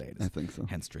way to say it. I think so.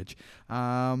 Henstridge.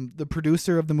 The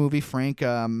producer of the movie, Frank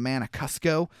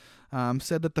Manacusco,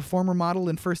 said that the former model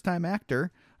and first-time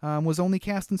actor was only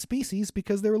cast in Species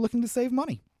because they were looking to save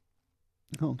money.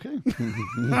 Okay.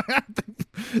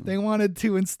 They wanted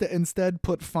to instead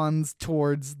put funds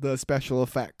towards the special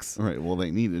effects. Right. Well,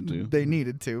 they needed to. They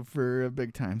needed to for a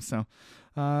big time. So,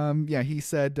 he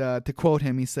said, to quote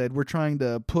him, he said, we're trying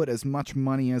to put as much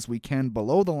money as we can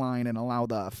below the line and allow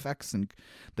the effects and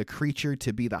the creature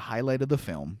to be the highlight of the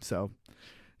film. So,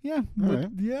 yeah, right.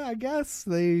 Yeah, I guess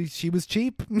she was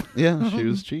cheap. Yeah, she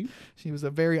was cheap. She was a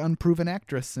very unproven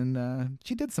actress, and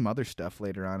she did some other stuff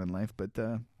later on in life, but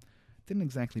didn't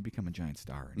exactly become a giant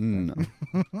star. No.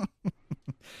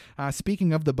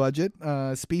 Speaking of the budget,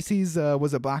 Species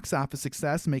was a box office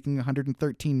success, making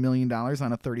 $113 million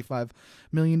on a $35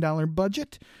 million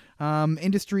budget.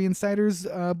 Industry insiders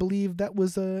believe that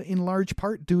was in large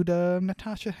part due to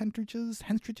Natasha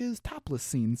Henstridge's topless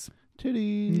scenes.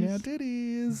 Titties. Yeah,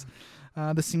 titties.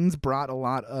 The scenes brought a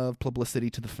lot of publicity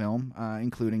to the film,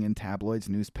 including in tabloids,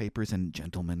 newspapers, and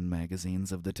gentleman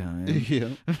magazines of the time. Yeah.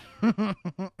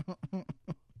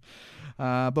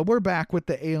 But we're back with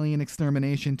the alien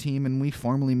extermination team, and we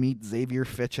formally meet Xavier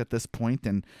Fitch at this point,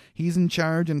 and he's in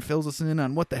charge and fills us in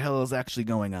on what the hell is actually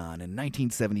going on. In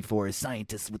 1974,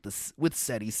 scientists with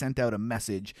SETI sent out a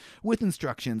message with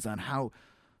instructions on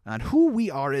who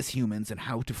we are as humans and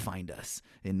how to find us.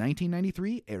 In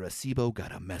 1993, Arecibo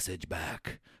got a message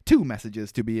back. 2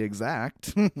 messages, to be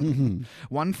exact.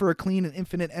 One for a clean and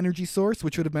infinite energy source,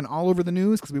 which would have been all over the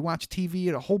news because we watch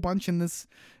TV a whole bunch in this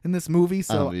movie.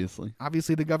 So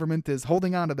obviously the government is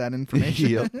holding on to that information.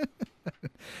 Yep.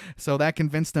 So that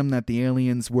convinced them that the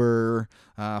aliens were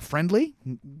friendly.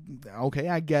 Okay,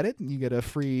 I get it. You get a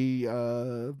free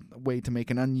way to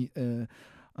make an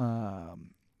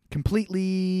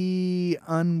completely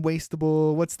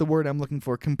unwastable. What's the word I'm looking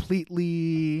for?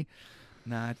 Completely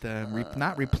not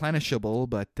replenishable,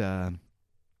 but God,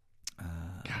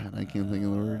 I can't think of the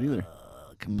word either.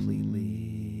 Completely.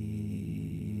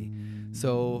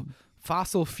 So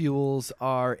fossil fuels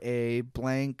are a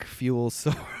blank fuel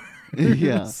source.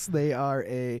 Yeah. They are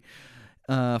a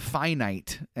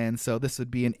finite, and so this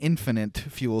would be an infinite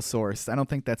fuel source. I don't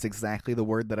think that's exactly the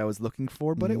word that I was looking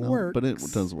for, but it works. But it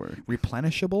does work.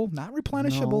 Replenishable? Not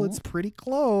replenishable. No. It's pretty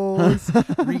close.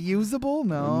 Reusable?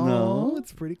 No.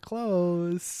 It's pretty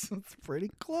close. It's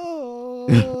pretty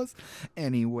close.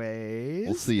 Anyways.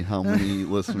 We'll see how many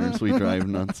listeners we drive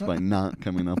nuts by not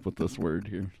coming up with this word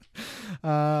here.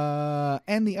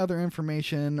 And the other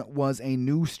information was a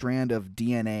new strand of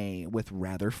DNA with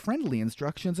rather friendly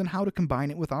instructions on how to combine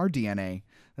it with our DNA.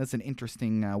 That's an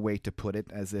interesting way to put it,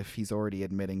 as if he's already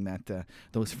admitting that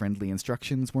those friendly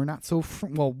instructions were not so...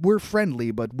 we're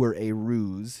friendly, but we're a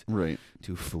ruse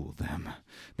to fool them.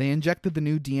 They injected the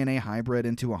new DNA hybrid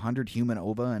into 100 human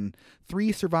ova, and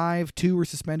 3 survived, 2 were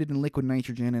suspended in liquid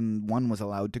nitrogen, and 1 was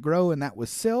allowed to grow, and that was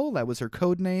Syl. That was her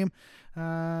code name.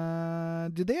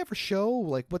 Did they ever show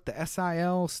what the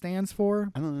SIL stands for?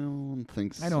 I don't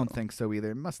think so. I don't think so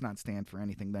either. It must not stand for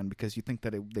anything then, because you think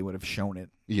that they would have shown it,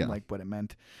 what it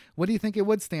meant. What do you think it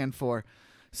would stand for?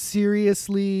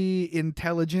 Seriously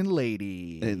intelligent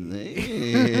lady.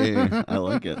 Hey, I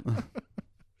like it.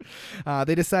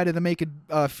 They decided to make it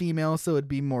female so it'd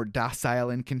be more docile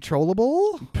and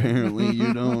controllable. Apparently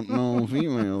you don't know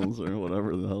females or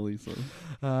whatever the hell he says.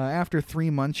 After 3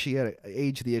 months, she had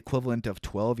aged the equivalent of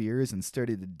 12 years and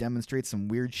started to demonstrate some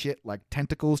weird shit like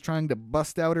tentacles trying to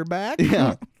bust out her back.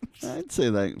 Yeah. I'd say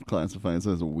that classifies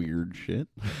as weird shit.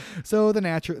 So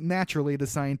naturally, the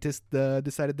scientists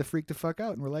decided to freak the fuck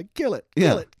out and were like, kill it, Yeah.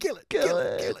 kill it, kill it, kill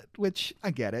it, kill it. Which,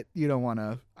 I get it. You don't want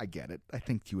to, I get it. I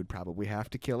think you would probably have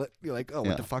to kill it. Be like, oh, Yeah.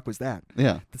 what the fuck was that?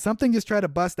 Yeah. Did something just try to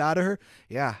bust out of her?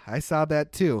 Yeah, I saw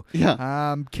that too.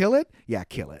 Yeah. Kill it? Yeah,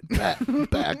 kill it.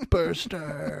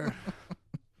 Backburster.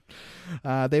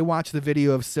 They watch the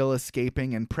video of Syl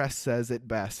escaping, and press says it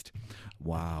best.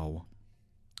 Wow.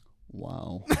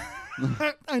 Wow.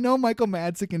 I know Michael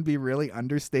Madsen can be really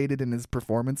understated in his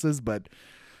performances, but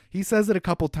he says it a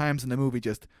couple times in the movie.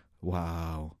 Just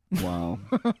wow. Wow.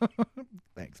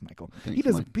 Thanks, Michael. Thanks, He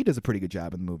does. Mike. He does a pretty good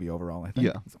job in the movie overall, I think.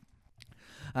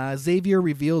 Yeah. Xavier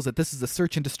reveals that this is a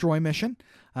search and destroy mission.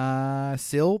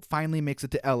 Syl finally makes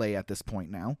it to L.A. at this point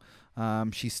now.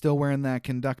 She's still wearing that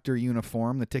conductor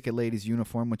uniform, the ticket lady's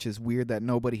uniform, which is weird that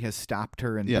nobody has stopped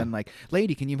her and been like,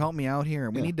 lady, can you help me out here?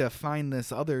 We need to find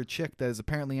this other chick that is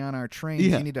apparently on our train.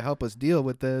 Yeah. You need to help us deal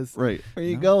with this. Right. Where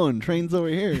you going? Train's over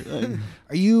here.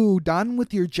 Are you done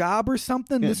with your job or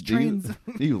something? Yeah, This train's...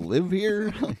 Do you live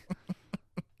here?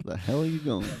 The hell are you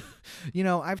going? You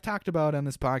know, I've talked about on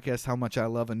this podcast how much I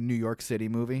love a New York City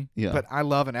movie. Yeah. But I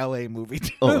love an LA movie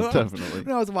too. Oh, definitely.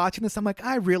 When I was watching this, I'm like,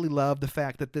 I really love the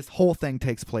fact that this whole thing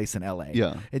takes place in LA.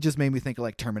 Yeah. It just made me think of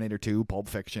like Terminator 2, Pulp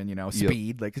Fiction,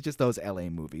 Speed. Like, it's just those LA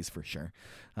movies for sure.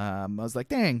 I was like,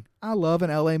 dang, I love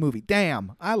an LA movie.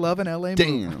 Damn, I love an LA movie.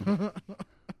 Damn.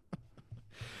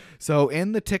 So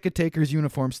in the ticket taker's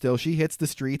uniform still, she hits the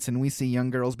streets and we see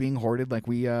young girls being hoarded like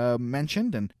we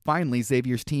mentioned. And finally,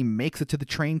 Xavier's team makes it to the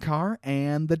train car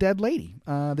and the dead lady.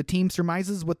 The team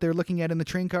surmises what they're looking at in the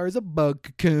train car is a bug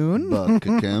cocoon. Bug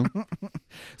cocoon.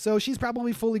 So she's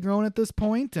probably fully grown at this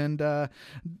point, and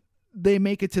they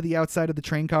make it to the outside of the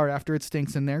train car after it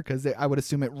stinks in there, because I would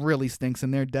assume it really stinks in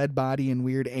there. Dead body and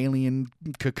weird alien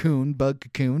cocoon, bug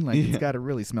cocoon. Like, it's got to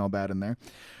really smell bad in there.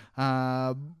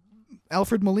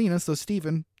 Alfred Molina, so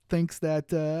Steven, thinks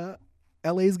that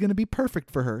LA is going to be perfect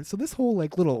for her. So this whole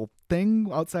like little thing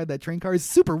outside that train car is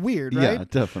super weird, right? Yeah,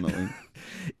 definitely.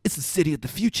 It's the city of the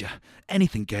future.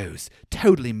 Anything goes.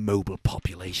 Totally mobile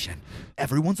population.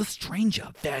 Everyone's a stranger.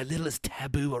 Very little is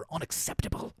taboo or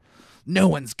unacceptable. No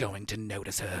one's going to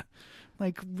notice her.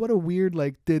 Like, what a weird,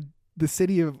 like, did the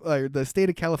city of, the state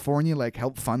of California, like,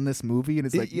 help fund this movie? And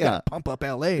it's like, you gotta pump up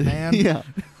LA, man. Yeah.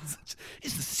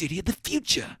 It's the city of the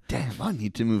future. Damn, I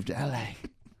need to move to LA.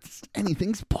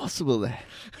 Anything's possible there.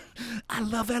 I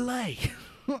love LA.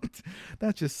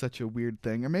 That's just such a weird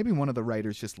thing. Or maybe one of the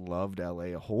writers just loved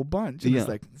LA a whole bunch. And it's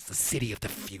like, it's the city of the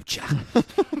future.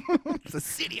 It's the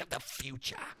city of the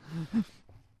future.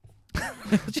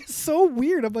 It's just so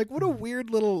weird. I'm like, what a weird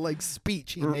little like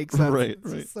speech he makes. Right.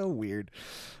 It's just so weird.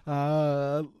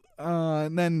 And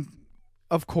then,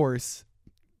 of course,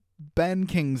 Ben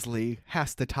Kingsley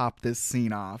has to top this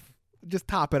scene off. Just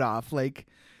top it off. Like,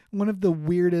 one of the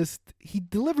weirdest. He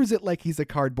delivers it like he's a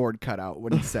cardboard cutout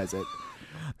when he says it.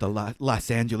 The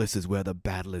Los Angeles is where the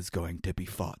battle is going to be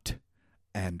fought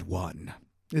and won.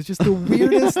 It's just the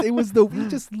weirdest. It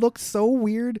just looks so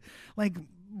weird. Like,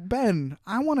 Ben,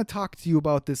 I want to talk to you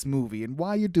about this movie and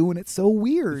why you're doing it so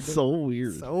weird. So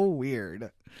weird. So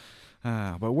weird.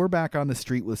 But we're back on the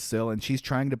street with Syl, and she's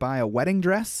trying to buy a wedding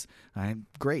dress.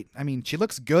 Great. I mean, she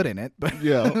looks good in it, but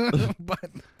but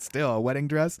still, a wedding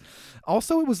dress.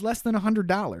 Also, it was less than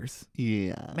 $100.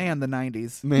 Yeah. Man, the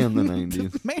 90s. Man, the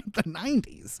 90s. Man, the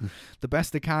 90s. The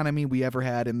best economy we ever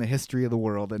had in the history of the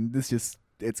world, and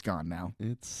it's gone now.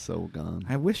 It's so gone.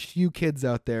 I wish you kids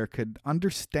out there could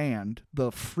understand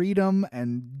the freedom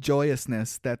and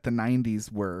joyousness that the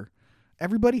 90s were.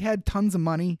 Everybody had tons of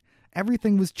money.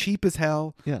 Everything was cheap as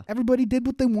hell. Yeah. Everybody did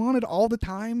what they wanted all the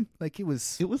time. Like, it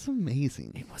was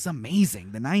amazing. It was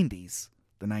amazing. The 90s.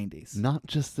 The 90s. Not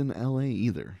just in LA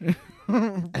either.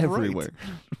 Everywhere.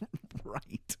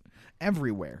 Right.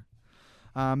 Everywhere.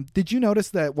 Did you notice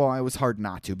that? Well, it was hard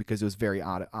not to, because it was very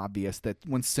obvious that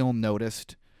when Syl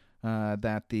noticed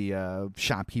that the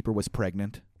shopkeeper was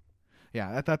pregnant.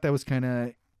 Yeah, I thought that was kind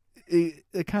of...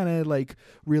 It kind of like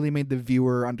really made the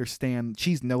viewer understand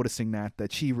she's noticing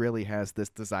that she really has this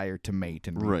desire to mate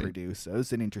and reproduce. So it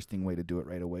was an interesting way to do it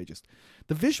right away. Just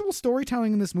the visual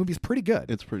storytelling in this movie is pretty good.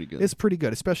 It's pretty good. It's pretty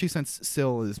good, especially since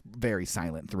Syl is very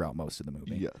silent throughout most of the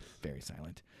movie. Yes. Very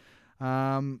silent.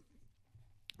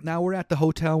 Now we're at the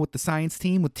hotel with the science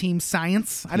team, with Team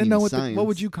Science. I didn't know what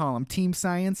would you call them? Team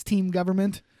Science, Team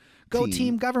Government, Go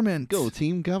team government. Go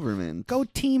team government. Go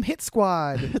team hit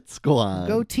squad. Hit squad.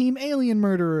 Go team alien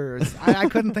murderers. I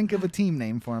couldn't think of a team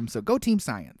name for them, so go team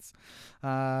science.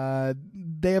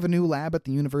 They have a new lab at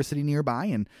the university nearby,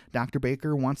 and Dr.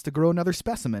 Baker wants to grow another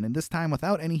specimen, and this time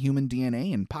without any human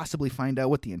DNA, and possibly find out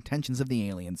what the intentions of the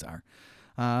aliens are.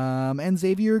 And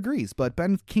Xavier agrees, but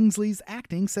Ben Kingsley's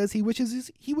acting says he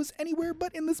wishes he was anywhere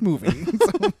but in this movie.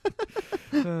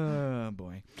 Oh,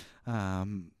 boy.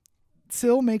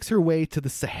 Syl makes her way to the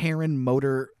Saharan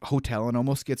Motor Hotel and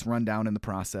almost gets run down in the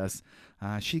process.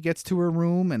 She gets to her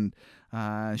room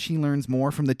and she learns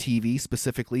more from the TV,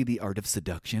 specifically the art of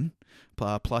seduction.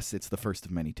 Plus, it's the first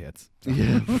of many tits.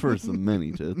 Yeah, first of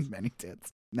many tits. Many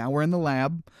tits. Now we're in the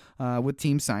lab with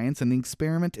Team Science, and the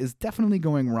experiment is definitely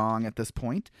going wrong at this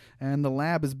point, and the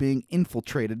lab is being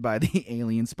infiltrated by the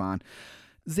alien spawn.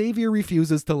 Xavier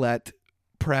refuses to let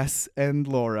Press and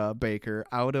Laura Baker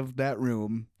out of that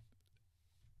room,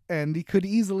 and he could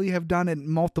easily have done it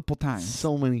multiple times.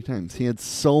 So many times. He had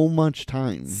so much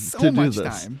time to do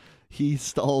this. He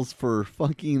stalls for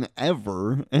fucking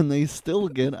ever, and they still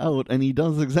get out, and he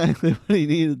does exactly what he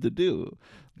needed to do.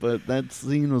 But that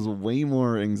scene was way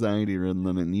more anxiety-ridden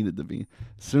than it needed to be.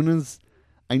 As soon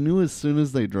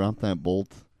as they dropped that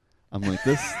bolt, I'm like,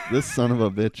 this son of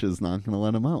a bitch is not going to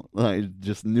let him out. I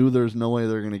just knew there's no way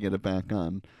they're going to get it back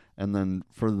on. And then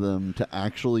for them to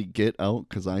actually get out,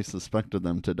 because I suspected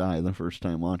them to die the first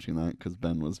time watching that, because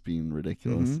Ben was being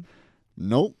ridiculous. Mm-hmm.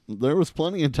 Nope, there was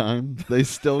plenty of time. They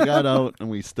still got out, and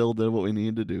we still did what we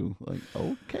needed to do. Like,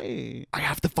 okay. I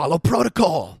have to follow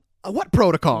protocol. What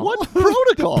protocol? What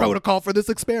protocol? The protocol for this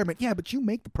experiment. Yeah, but you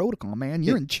make the protocol, man.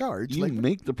 You're in charge. You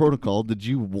make the protocol. Did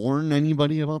you warn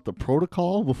anybody about the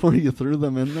protocol before you threw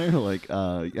them in there? Like,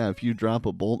 yeah, if you drop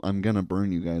a bolt, I'm going to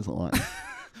burn you guys alive.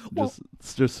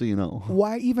 Just so you know.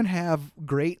 Why even have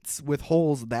grates with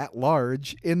holes that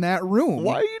large in that room?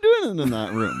 Why are you doing it in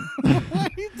that room? Why are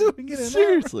you doing it in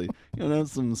Seriously. You don't have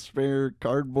some spare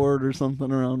cardboard or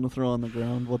something around to throw on the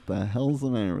ground? What the hell's the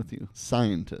matter with you?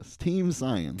 Scientists. Team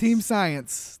science. Team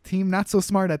science. Team not so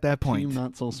smart at that point. Team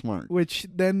not so smart. Which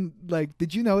then, like,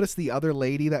 did you notice the other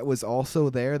lady that was also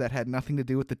there that had nothing to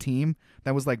do with the team,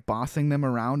 that was like bossing them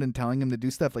around and telling them to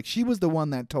do stuff? Like, she was the one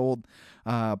that told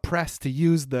Press to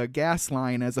use the gas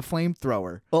line as a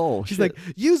flamethrower. Oh, she's shit.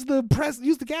 like, use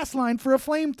the gas line for a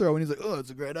flamethrower, and he's like, oh, that's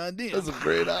a great idea. That's a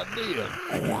great idea.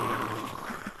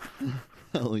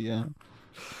 Hell yeah.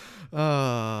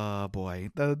 Oh boy,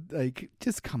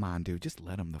 just come on, dude, just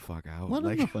let him the fuck out. Let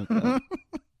him the fuck out.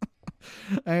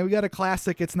 And we got a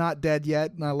classic, It's Not Dead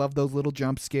Yet, and I love those little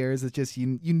jump scares. It's just,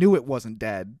 you knew it wasn't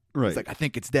dead. Right. It's like, I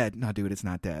think it's dead. No, dude, it's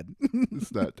not dead.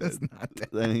 It's not dead. It's not dead.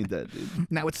 That ain't dead,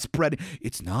 dude. Now it's spreading.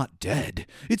 It's not dead.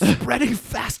 It's spreading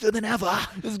faster than ever.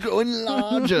 It's growing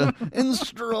larger and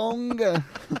stronger.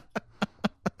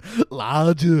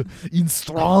 Larger and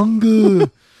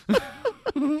stronger.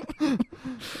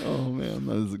 Oh man,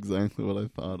 that is exactly what I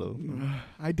thought of.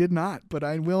 I did not, but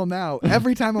I will now.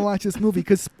 Every time I watch this movie,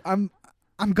 because I'm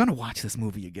gonna watch this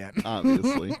movie again.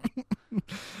 Obviously.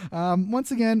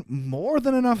 Once again, more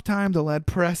than enough time to let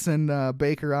Press and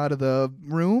Baker out of the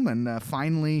room, and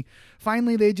finally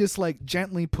they just like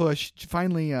gently push.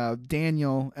 Finally,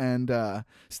 Daniel and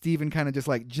Steven kind of just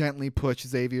like gently push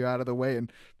Xavier out of the way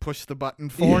and push the button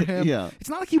for him. Yeah. It's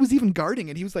not like he was even guarding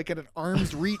it. He was like at an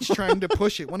arm's reach trying to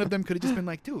push it. One of them could have just been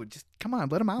like, dude, just come on,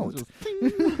 let him out.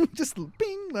 Just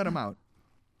bing, let him out.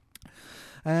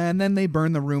 And then they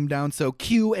burn the room down, so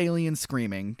cue alien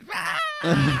screaming.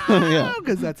 Yeah.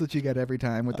 Because that's what you get every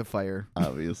time with the fire.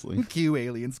 Obviously. Cue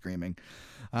alien screaming.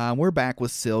 We're back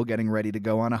with Syl getting ready to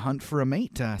go on a hunt for a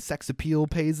mate. Sex appeal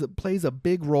plays a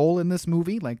big role in this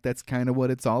movie. Like, that's kind of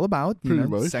what it's all about. Pretty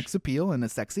much. Sex appeal and a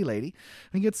sexy lady.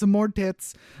 And get some more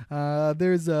tits.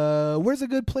 Where's a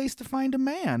good place to find a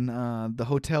man? The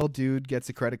hotel dude gets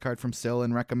a credit card from Syl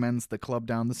and recommends the club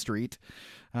down the street.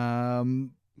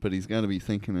 But he's got to be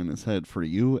thinking in his head, for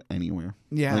you, anywhere.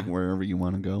 Yeah. Like wherever you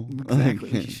want to go.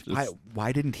 Exactly.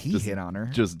 Why didn't he hit on her?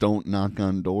 Just don't knock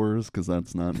on doors, because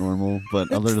that's not normal.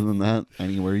 But other than that,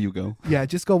 anywhere you go. Yeah,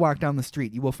 just go walk down the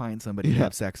street. You will find somebody to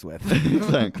have sex with.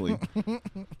 Exactly.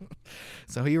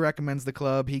 So he recommends the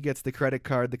club. He gets the credit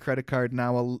card. The credit card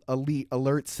now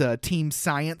alerts Team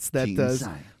Science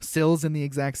that Syl's in the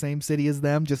exact same city as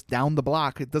them, just down the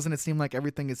block. Doesn't it seem like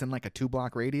everything is in like a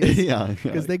 2-block radius? Yeah.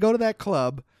 Because they go to that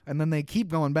club, and then they keep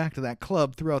going back to that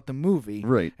club throughout the movie.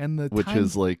 Right. And which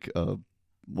is like a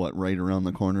right around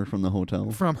the corner from the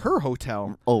hotel? From her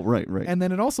hotel. Oh, right. And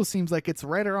then it also seems like it's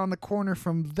right around the corner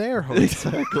from their hotel.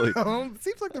 Exactly. It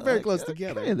seems like they're very close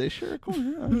together. Yeah, they share a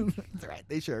corner. That's right.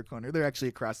 They share a corner. They're actually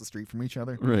across the street from each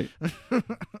other. Right.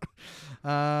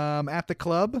 At the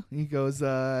club, he goes,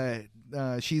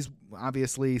 she's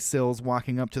obviously Sill's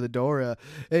walking up to the door.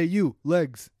 Hey, you,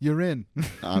 Legs, you're in.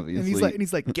 Obviously. and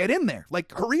he's like, get in there.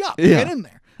 Like, hurry up. Yeah. Get in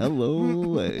there. Hello,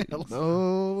 Legs.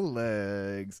 Hello,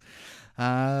 Legs.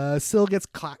 Sill gets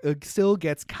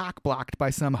cock blocked by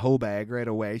some hoe bag right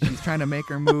away. She's trying to make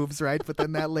her moves, right? But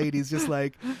then that lady's just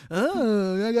like,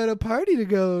 oh, I got a party to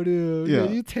go to. Yeah.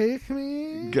 Will you take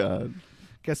me? God.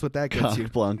 Guess what that gets you?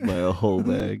 Cock blocked by a whole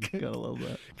bag. Gotta love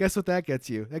that. Guess what that gets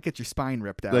you? That gets your spine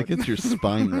ripped out. That gets your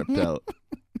spine ripped out.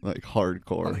 Like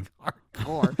hardcore. Like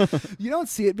hardcore. You don't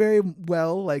see it very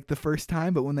well like the first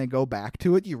time, but when they go back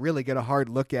to it, you really get a hard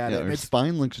look at it. Her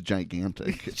spine looks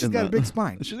gigantic. She's got a big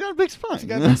spine. She's got a big spine. She's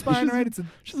got a big spine, right?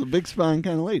 She's a big spine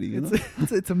kind of lady. You know?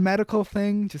 It's a medical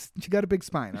thing. Just she got a big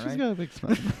spine, all right? She's got a big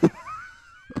spine.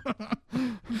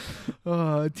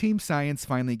 Team Science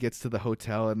finally gets to the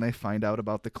hotel, and they find out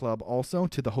about the club also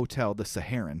to the hotel, the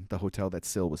Saharan, the hotel that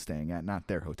Sill was staying at, not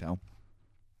their hotel.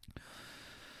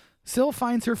 Sill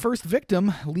finds her first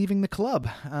victim leaving the club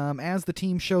as the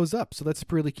team shows up, so that's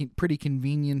pretty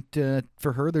convenient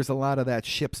for her. There's a lot of that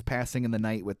ships passing in the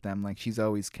night with them, like she's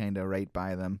always kind of right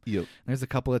by them. Yep. There's a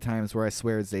couple of times where I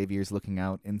swear Xavier's looking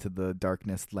out into the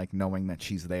darkness, like knowing that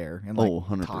she's there and like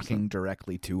 100%. talking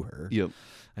directly to her. Yep.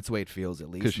 That's the way it feels,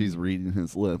 at least. Because she's reading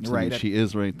his lips. Right. I mean, she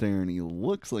is right there, and he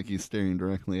looks like he's staring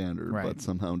directly at her, Right. but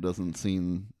somehow doesn't see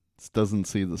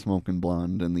the smoking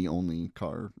blonde and the only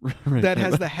car that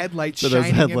has the headlights that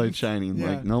shining. has headlights shining. Yeah.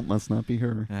 Like, nope, must not be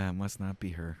her. Must not be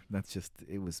her. That's just,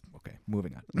 it was, okay,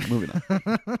 moving on. Moving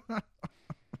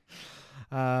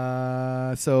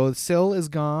on. So Sill is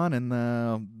gone, and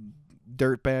the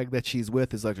dirtbag that she's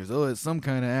with is like, there's some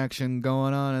kind of action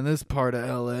going on in this part of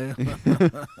L.A.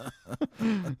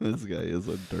 This guy is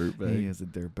a dirtbag. He is a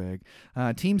dirtbag.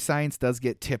 Team Science does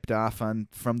get tipped off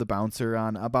from the bouncer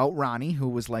about Ronnie, who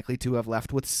was likely to have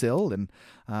left with Sill, and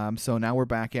so now we're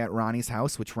back at Ronnie's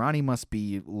house, which Ronnie must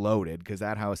be loaded because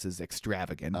that house is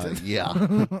extravagant.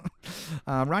 Yeah.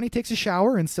 Ronnie takes a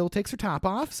shower, and Sill takes her top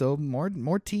off, so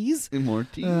more tease. More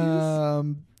tease.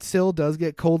 Sill does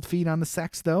get cold feet on the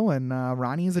sex, though, and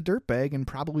Ronnie is a dirtbag and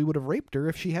probably would have raped her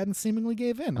if she hadn't seemingly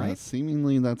gave in, right?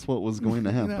 Seemingly that's what was going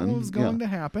to happen. That was going to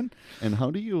happen. And how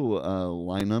do you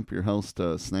line up your house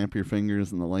to snap your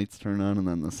fingers and the lights turn on, and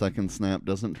then the second snap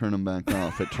doesn't turn them back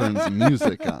off? It turns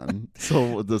music on.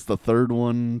 So does the third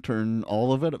one turn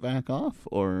all of it back off?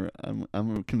 Or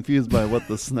I'm confused by what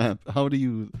the snap... How do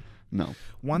you... No.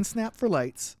 One snap for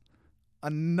lights.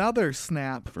 Another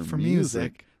snap for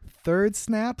music. Third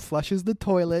snap flushes the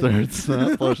toilet. Third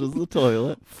snap flushes the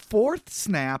toilet. Fourth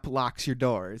snap locks your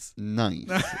doors. Nice.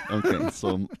 Okay,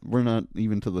 so we're not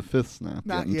even to the fifth snap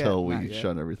Not yet yet, until not we yet.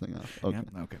 shut everything off. Okay. Yep,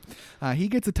 okay. He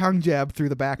gets a tongue jab through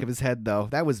the back of his head, though.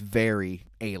 That was very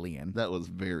alien. That was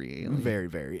very alien. Very,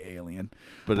 very alien.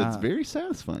 But it's very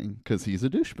satisfying because he's a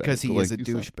douchebag. Because he like is a you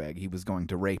said. douchebag. He was going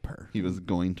to rape her. He was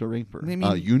going to rape her. I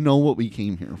mean- You know what we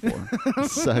came here for.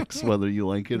 Sex, whether you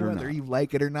like it or Whether not. you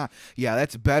like it or not. Yeah,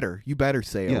 that's better. You better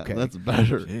say Yeah, okay. that's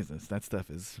better. Jesus, that stuff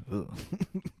is... Ugh.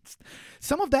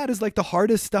 Some of that is like the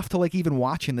hardest stuff to like even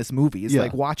watch in this movie. Is Yeah.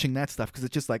 like watching that stuff because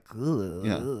it's just like... Ugh.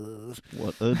 Yeah.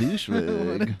 What a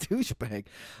douchebag. What a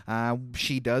douchebag.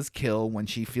 She does kill when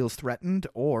she feels threatened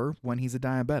or when he's a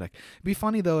diabetic. It'd be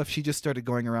funny, though, if she just started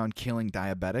going around killing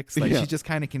diabetics. Like, Yeah. she's just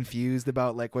kind of confused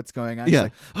about, like, what's going on. Yeah.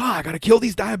 She's like, I gotta kill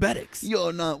these diabetics.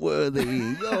 You're not worthy.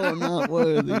 You're not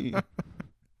worthy.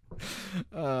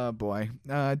 Oh, boy.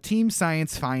 Team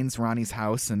Science finds Ronnie's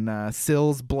house and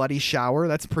Sill's bloody shower.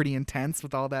 That's pretty intense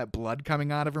with all that blood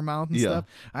coming out of her mouth and Yeah. stuff.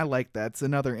 I like that. It's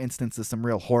another instance of some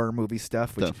real horror movie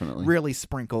stuff, which Definitely. really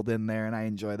sprinkled in there, and I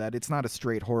enjoy that. It's not a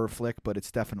straight horror flick, but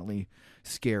it's definitely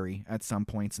scary at some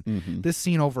points. Mhm. This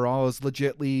scene overall is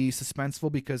legitly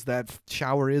suspenseful because that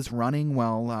shower is running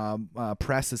while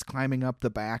Press is climbing up the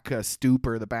back stoop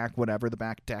or the back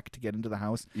deck to get into the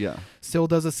house. Yeah. Sill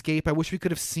does escape. I wish we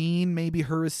could have seen maybe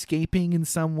her escaping in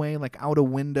some way, like out a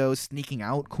window, sneaking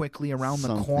out quickly around the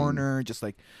Something. corner, just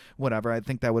like whatever. I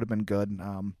think that would have been good.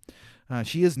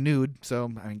 She is nude,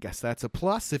 so I guess that's a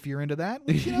plus if you're into that.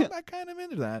 Which, you know, I'm kind of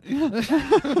into that.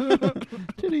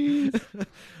 Titties.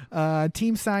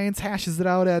 Team Science hashes it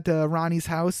out at Ronnie's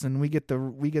house, and we get the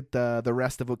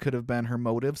rest of what could have been her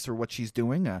motives for what she's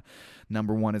doing.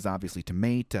 Number one is obviously to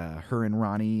mate. Her and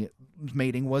Ronnie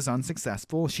mating was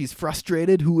unsuccessful. She's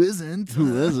frustrated. Who isn't?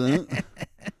 Who isn't?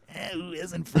 Who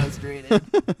isn't frustrated?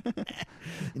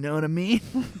 You know what I mean?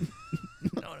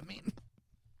 You know what I mean?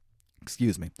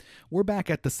 Excuse me. We're back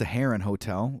at the Saharan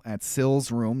Hotel at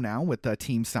Sill's room now with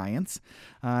Team Science.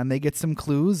 And they get some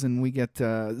clues, and we get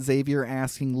Xavier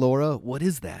asking Laura, what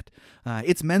is that?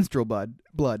 It's menstrual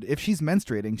blood. If she's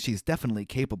menstruating, she's definitely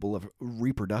capable of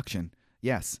reproduction.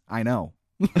 Yes, I know.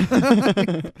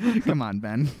 Come on,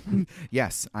 Ben.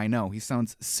 Yes, I know. He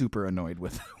sounds super annoyed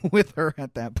with her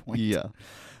at that point. Yeah.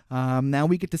 Now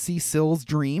we get to see Sill's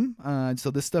dream.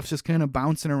 So this stuff's just kind of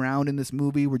bouncing around in this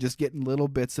movie. We're just getting little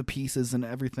bits of pieces and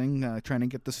everything, trying to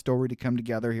get the story to come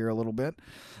together here a little bit.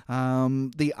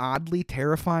 The oddly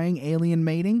terrifying alien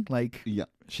mating, like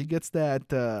she gets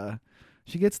that.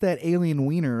 She gets that alien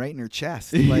wiener right in her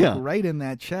chest, right in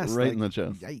that chest, right in the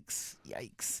chest.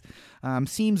 Yikes!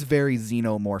 Seems very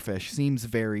xenomorphish. Seems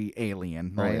very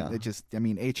alien, right? Oh, yeah. It just, I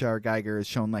mean, H.R. Geiger has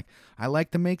shown like I like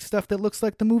to make stuff that looks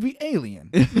like the movie Alien.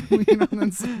 You know,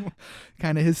 that's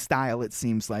kind of his style. It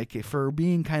seems like for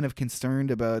being kind of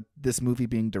concerned about this movie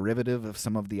being derivative of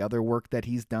some of the other work that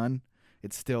he's done.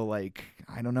 It's still like,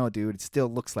 I don't know, dude. It still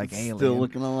looks like Alien. Still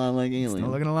looking a lot like Alien. Still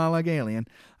looking a lot like Alien.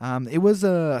 It was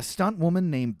a stunt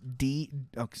woman named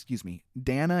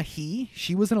Dana He.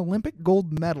 She was an Olympic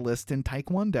gold medalist in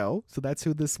Taekwondo. So that's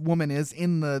who this woman is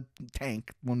in the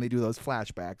tank when they do those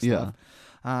flashbacks. Yeah.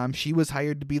 She was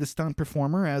hired to be the stunt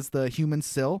performer as the human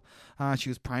Sill. She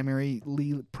was primarily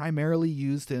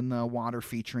used in the water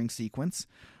featuring sequence.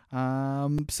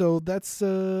 So that's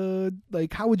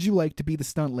like, how would you like to be the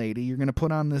stunt lady? You're gonna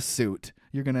put on this suit,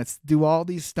 you're gonna do all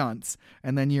these stunts,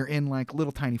 and then you're in like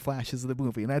little tiny flashes of the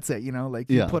movie, and that's it. You know, like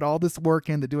you put all this work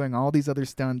into doing all these other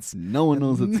stunts. No one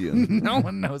knows it's you. No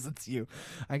one knows it's you.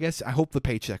 I guess I hope the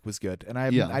paycheck was good, and I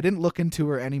didn't look into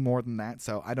her any more than that,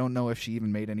 so I don't know if she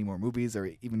even made any more movies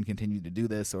or even continued to do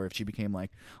this, or if she became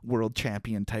like world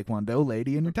champion Taekwondo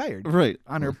lady and retired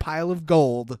on her pile of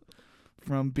gold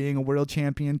from being a world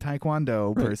champion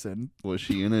Taekwondo person. Was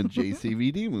she in a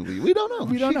JCVD movie? We don't know.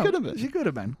 We don't know. Could have been. She could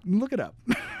have been. Look it up.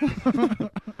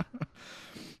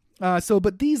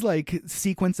 But these like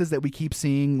sequences that we keep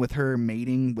seeing with her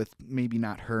mating with maybe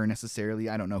not her necessarily.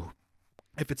 I don't know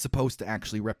if it's supposed to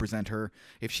actually represent her,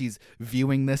 if she's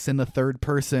viewing this in the third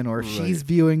person, or if she's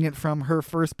viewing it from her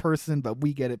first person, but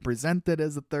we get it presented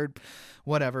as a third,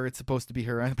 whatever. It's supposed to be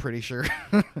her, I'm pretty sure.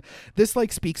 This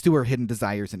like speaks to her hidden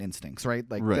desires and instincts, right?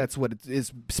 Like that's what it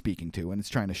is speaking to, and it's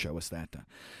trying to show us that.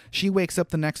 She wakes up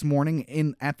the next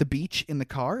morning at the beach in the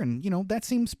car, and you know, that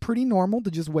seems pretty normal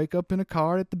to just wake up in a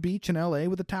car at the beach in LA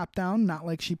with the top down. Not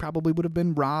like she probably would have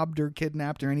been robbed or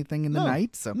kidnapped or anything in the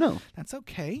night, so that's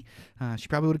okay. She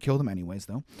probably would have killed him anyways,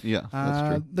 though. Yeah, that's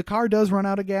true. The car does run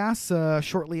out of gas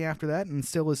shortly after that, and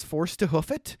Sill is forced to hoof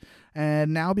it.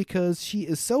 And now, because she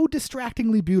is so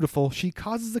distractingly beautiful, she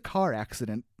causes a car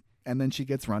accident, and then she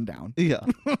gets run down. Yeah.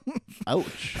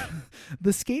 Ouch.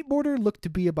 The skateboarder looked to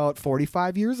be about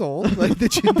 45 years old. Like,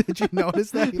 did you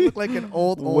notice that? He looked like an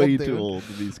old Way dude. too old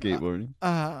to be skateboarding.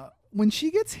 When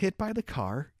she gets hit by the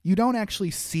car, you don't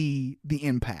actually see the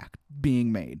impact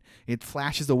being made. It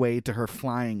flashes away to her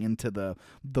flying into the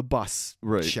bus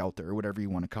shelter, or whatever you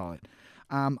want to call it.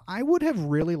 I would have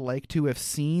really liked to have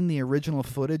seen the original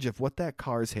footage of what that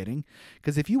car's hitting,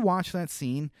 because if you watch that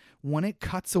scene, when it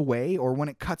cuts away or when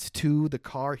it cuts to the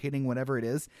car hitting whatever it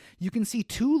is, you can see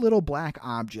two little black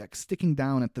objects sticking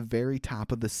down at the very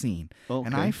top of the scene. Okay.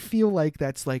 And I feel like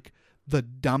that's like the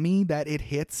dummy that it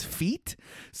hits feet.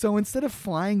 So instead of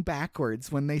flying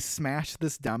backwards when they smash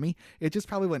this dummy, it just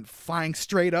probably went flying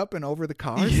straight up and over the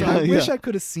car. So I wish I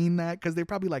could have seen that, because they're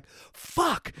probably like,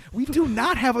 fuck, we do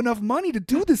not have enough money to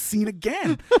do this scene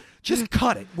again. Just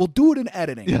cut it. We'll do it in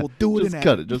editing. Yeah, we'll do it in editing. Just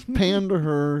cut it. Just pan to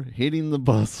her hitting the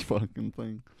bus fucking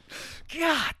thing.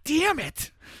 God damn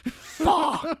it.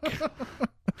 Fuck.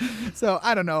 So,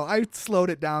 I don't know. I slowed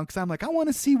it down because I'm like, I want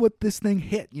to see what this thing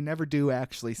hit. You never do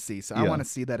actually see. So I want to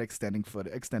see that extended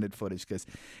footage, because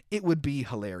it would be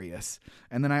hilarious.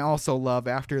 And then I also love,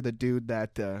 after the dude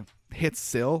that hits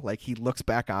Sill, like, he looks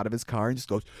back out of his car and just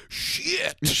goes,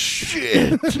 shit.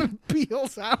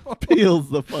 Peels out. Peels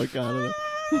the fuck out of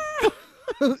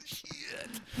it.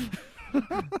 Shit.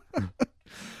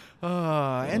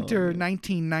 Enter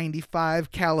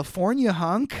 1995 California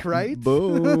hunk, right?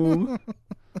 Boom.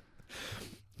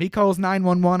 He calls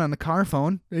 911 on the car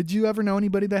phone. Did you ever know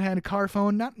anybody that had a car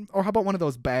phone? Or how about one of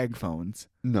those bag phones?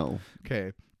 No.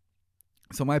 Okay.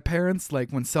 So my parents,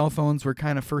 like, when cell phones were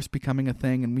kind of first becoming a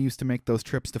thing, and we used to make those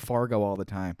trips to Fargo all the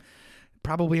time,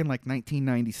 probably in like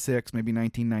 1996, maybe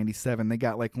 1997, they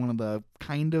got like one of the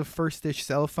kind of first-ish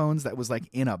cell phones that was like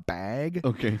in a bag.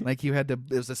 Okay. Like you had to,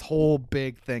 it was this whole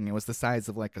big thing. It was the size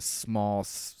of like a small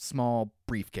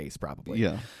briefcase probably.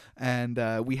 Yeah.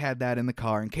 And we had that in the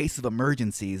car in case of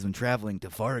emergencies when traveling to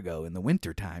Fargo in the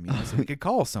wintertime, so we could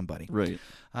call somebody. Right.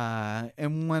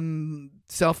 And when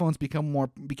cell phones became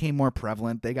more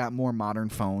prevalent, they got more modern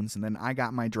phones. And then I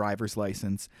got my driver's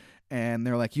license. And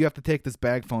they're like, you have to take this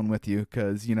bag phone with you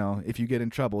because, if you get in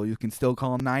trouble, you can still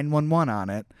call 911 on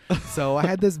it. So I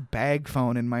had this bag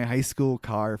phone in my high school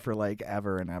car for like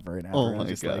ever and ever and ever. Oh,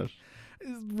 my gosh.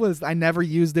 I never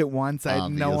used it once. I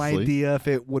had no Obviously. idea if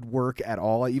it would work at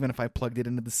all, even if I plugged it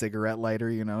into the cigarette lighter,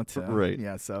 Right.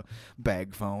 Yeah, so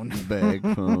bag phone. Bag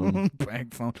phone.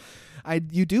 Bag phone.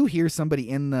 You do hear somebody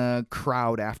in the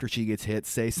crowd after she gets hit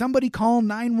say, somebody call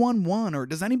 911, or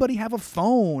does anybody have a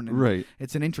phone? And Right.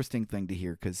 it's an interesting thing to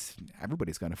hear because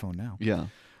everybody's got a phone now. Yeah.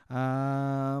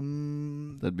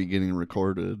 That'd be getting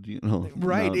recorded,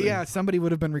 Right, nowadays. yeah. Somebody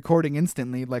would have been recording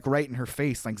instantly, like right in her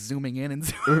face, like zooming in and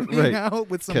zooming Right. out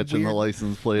with some Catching weird... the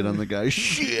license plate on the guy.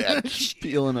 Shit!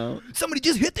 Peeling out. Somebody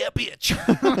just hit that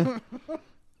bitch.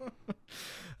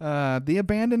 The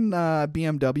abandoned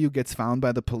BMW gets found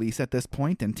by the police at this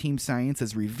point, and Team Science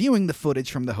is reviewing the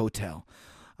footage from the hotel.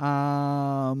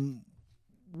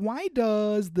 Why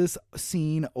does this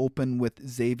scene open with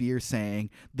Xavier saying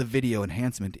the video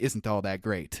enhancement isn't all that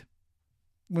great?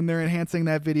 When they're enhancing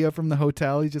that video from the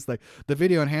hotel, he's just like, the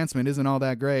video enhancement isn't all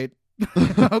that great.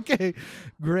 Okay,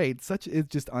 great. It's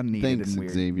just unneeded Thanks, and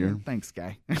weird. Xavier. Thanks,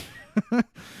 guy.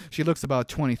 She looks about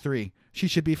 23. She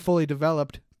should be fully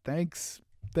developed. Thanks,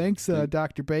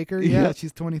 Dr. Baker. Yeah,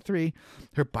 she's 23.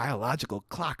 Her biological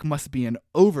clock must be in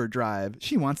overdrive.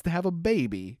 She wants to have a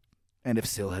baby. And if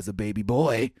Syl has a baby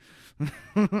boy,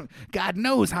 God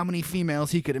knows how many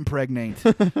females he could impregnate.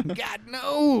 God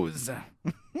knows.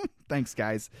 Thanks,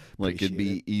 guys. Like, it'd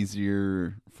Appreciate be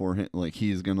easier for him. Like,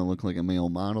 he's going to look like a male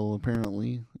model,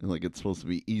 apparently. Like, it's supposed to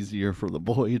be easier for the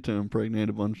boy to impregnate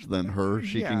a bunch than her.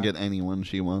 She can get anyone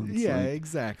she wants. Yeah, like,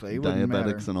 exactly. It wouldn't diabetics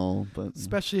matter. and all. But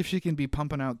Especially if she can be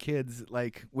pumping out kids,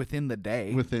 like, within the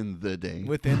day. within the day.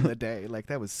 Within the day. Like,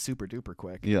 that was super duper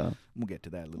quick. Yeah. We'll get to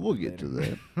that a little We'll bit get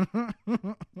later. to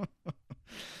that.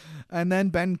 And then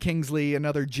Ben Kingsley,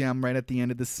 another gem right at the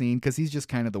end of the scene, because he's just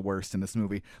kind of the worst in this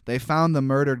movie. They found the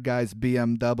murdered guy's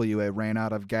BMW. It ran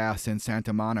out of gas in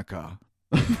Santa Monica.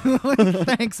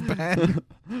 Thanks, Ben.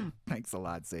 Thanks a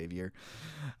lot, Xavier.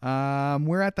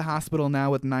 We're at the hospital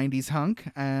now with 90s Hunk,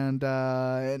 and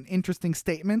an interesting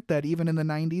statement that even in the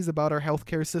 90s about our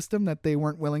healthcare system, that they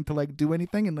weren't willing to like do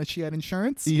anything unless she had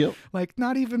insurance. Yep. Like,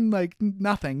 not even like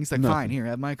nothing. He's like, Nothing. fine, here,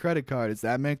 have my credit card. Does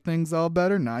that make things all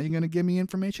better? Now you're going to give me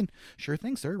information? Sure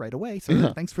thing, sir. Right away, sir.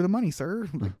 Yeah. Thanks for the money, sir.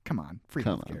 Like, come on. Free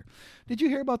Come healthcare. Did you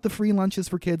hear about the free lunches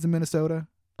for kids in Minnesota?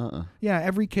 Yeah,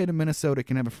 every kid in Minnesota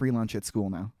can have a free lunch at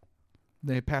school now.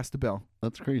 They passed a bill.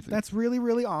 That's crazy. That's really,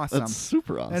 really awesome. That's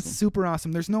super awesome. That's super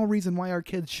awesome. There's no reason why our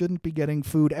kids shouldn't be getting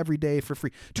food every day for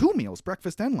free. 2 meals,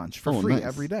 breakfast and lunch, for free nice.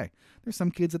 every day. There's some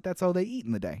kids that's all they eat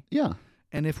in the day. Yeah.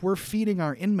 And if we're feeding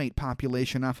our inmate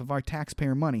population off of our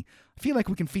taxpayer money, I feel like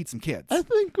we can feed some kids. I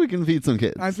think we can feed some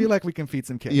kids. I feel like we can feed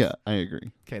some kids. Yeah, I agree.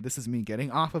 Okay, this is me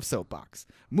getting off of soapbox.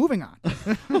 Moving on.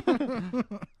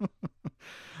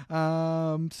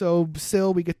 So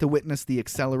Syl, we get to witness the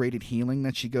accelerated healing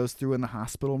that she goes through in the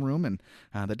hospital room, and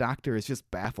the doctor is just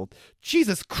baffled.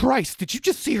 Jesus Christ, did you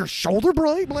just see her shoulder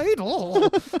blade? Oh,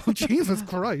 Jesus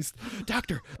Christ.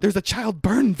 Doctor, there's a child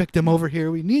burn victim over here.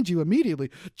 We need you immediately.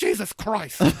 Jesus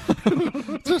Christ.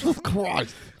 Jesus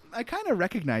Christ. I kind of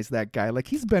recognize that guy. Like,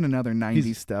 he's been in other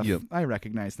 90s stuff. Yep. I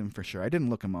recognized him for sure. I didn't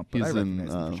look him up, but I He's in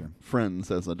recognized him for sure. Friends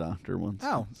as a doctor once.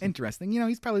 Oh, interesting.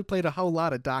 He's probably played a whole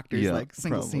lot of doctors, Yeah, like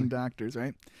single-scene probably. doctors,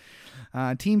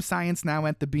 right? Team Science now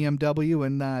at the BMW,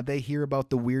 and they hear about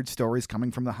the weird stories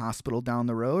coming from the hospital down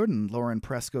the road, and Laura and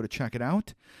Press go to check it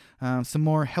out. Some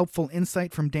more helpful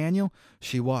insight from Daniel.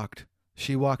 She walked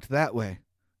that way.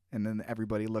 And then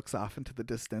everybody looks off into the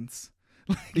distance.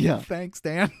 Yeah. Thanks,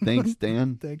 Dan. Thanks,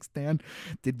 Dan. Thanks, Dan.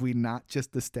 Did we not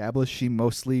just establish she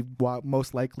most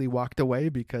likely walked away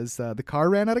because the car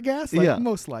ran out of gas? Yeah.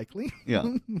 Most likely. Yeah.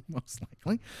 Most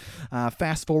likely.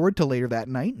 Fast forward to later that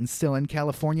night, and still in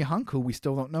California, Hunk, who we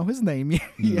still don't know his name yet,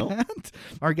 Nope.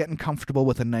 are getting comfortable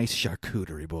with a nice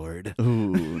charcuterie board.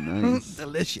 Ooh, nice.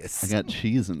 Delicious. I got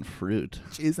cheese and fruit.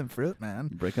 Cheese and fruit, man.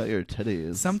 Break out your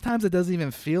titties. Sometimes it doesn't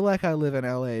even feel like I live in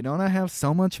L.A. Don't I have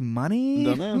so much money?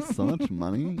 Don't I have so much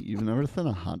money? You've never seen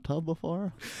a hot tub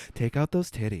before? Take out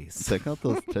those titties. Check out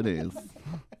those titties.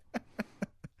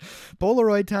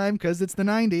 Polaroid time, because it's the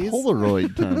 90s.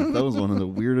 Polaroid time. That was one of the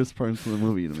weirdest parts of the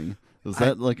movie to me. Is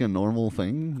that like a normal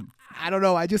thing? I don't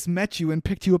know. I just met you and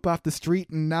picked you up off the street,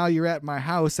 and now you're at my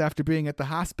house after being at the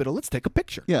hospital. Let's take a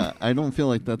picture. Yeah, I don't feel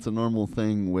like that's a normal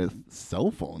thing with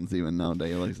cell phones even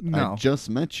nowadays. Like, No. I just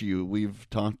met you. We've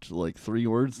talked like 3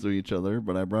 words to each other,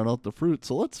 but I brought out the fruit,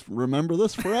 so let's remember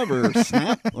this forever.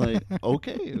 Snap. Like,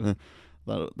 okay.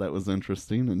 That was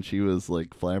interesting, and she was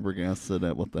like flabbergasted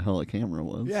at what the hell a camera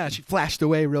was. Yeah, she flashed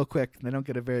away real quick. They don't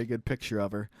get a very good picture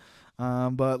of her.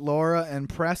 But Laura and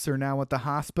Press are now at the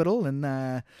hospital,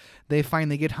 and they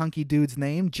finally get Hunky Dude's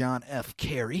name, John F.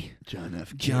 Kerry. John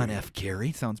F.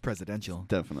 Kerry. Sounds presidential.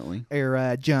 Definitely.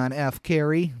 John F.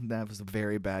 Kerry. That was a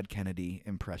very bad Kennedy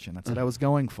impression. That's what I was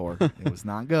going for. It was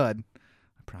not good.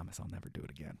 I promise I'll never do it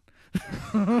again.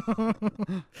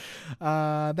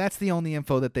 That's the only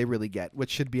info that they really get,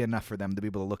 which should be enough for them to be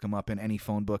able to look him up in any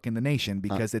phone book in the nation,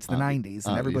 because it's the 90s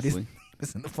and everybody's name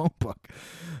is in the phone book.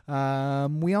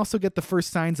 We also get the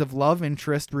first signs of love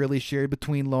interest really shared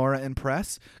between Laura and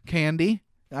Press. Candy.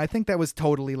 I think that was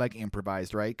totally like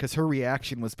improvised, right? Because her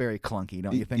reaction was very clunky,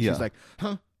 don't you think? Yeah. She's like,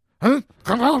 huh?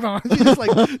 Come on. She just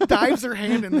like dives her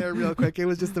hand in there real quick. It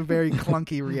was just a very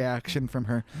clunky reaction from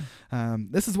her.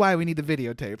 This is why we need the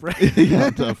videotape, right? Yeah,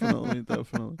 definitely.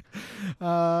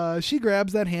 She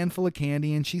grabs that handful of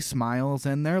candy and she smiles,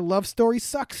 and their love story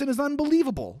sucks and is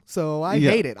unbelievable. So I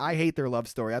hate it. I hate their love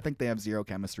story. I think they have zero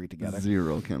chemistry together.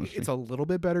 Zero chemistry. It's a little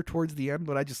bit better towards the end,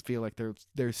 but I just feel like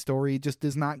their story just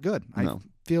is not good. No.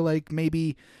 I feel like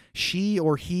maybe she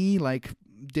or he like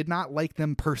did not like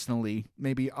them personally,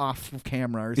 maybe off of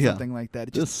camera or something like that.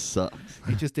 It just sucks.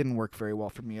 It just didn't work very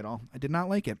well for me at all. I did not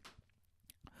like it.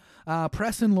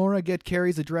 Press and Laura get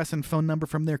Carrie's address and phone number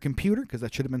from their computer, because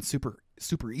that should have been super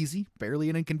easy, barely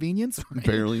an inconvenience. Right?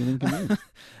 Barely an inconvenience.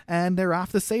 And they're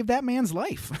off to save that man's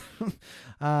life.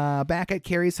 Back at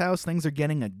Carrie's house, things are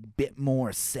getting a bit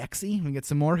more sexy. We get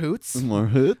some more hoots. More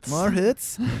hoots.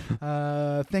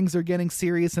 Things are getting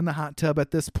serious in the hot tub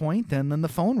at this point, and then the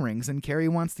phone rings, and Carrie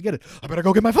wants to get it. I better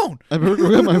go get my phone.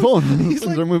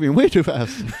 Things are moving way too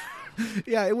fast.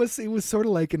 Yeah, it was sort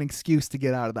of like an excuse to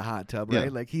get out of the hot tub, right? Yeah.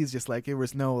 Like he's just like, it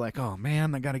was no like, oh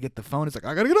man, I gotta get the phone. It's like,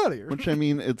 I gotta get out of here. Which, I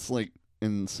mean, it's like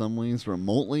in some ways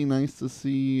remotely nice to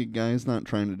see. Guys not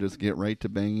trying to just get right to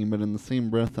banging, but in the same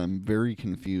breath, I'm very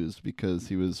confused, because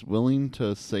he was willing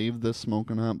to save this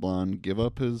smoking hot blonde, give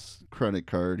up his credit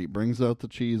card. He brings out the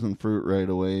cheese and fruit right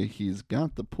away. He's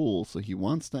got the pool, so he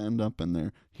wants to end up in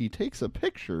there. He takes a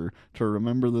picture to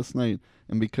remember this night,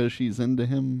 and because she's into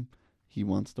him, he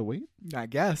wants to wait. I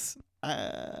guess.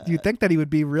 You'd think that he would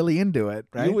be really into it,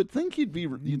 right? You would think you'd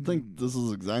think this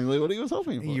is exactly what he was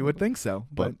hoping for. You would think so.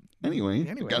 But anyway,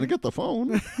 gotta get the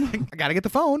phone. I gotta get the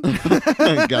phone.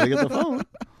 Gotta get the phone.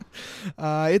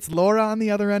 It's Laura on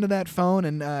the other end of that phone,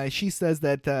 and she says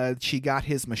that she got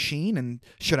his machine, and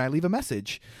should I leave a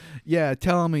message? Yeah,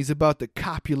 tell him he's about to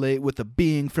copulate with a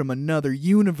being from another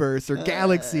universe or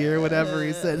galaxy or whatever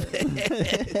he said.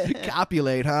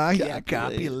 Copulate, huh? Yeah,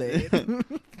 copulate.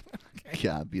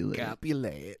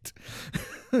 Copulate.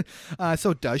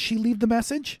 So does she leave the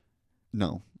message?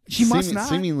 No. She must not.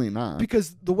 Seemingly not.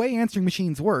 Because the way answering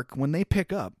machines work, when they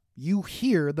pick up, you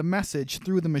hear the message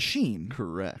through the machine.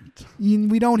 Correct.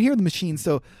 We don't hear the machine,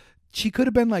 so she could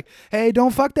have been like, hey,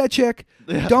 don't fuck that chick.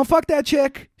 Yeah. Don't fuck that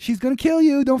chick. She's going to kill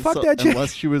you. Don't fuck that chick.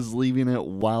 Unless she was leaving it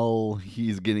while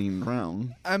he's getting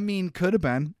drowned. I mean, could have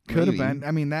been.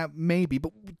 I mean, that maybe,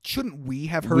 but shouldn't we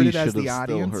have heard We it as the should have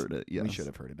still audience? heard it, yes. We should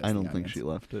have heard it as I the don't think audience. she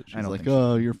left it. She's don't like, think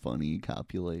oh, you're funny.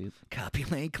 Copulate.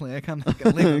 Copulate, click. I'm not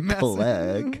going to leave a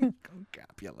message. Click.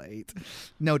 Copulate.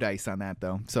 No dice on that,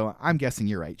 though. So I'm guessing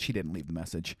you're right. She didn't leave the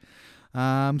message.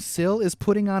 Syl is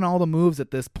putting on all the moves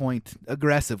at this point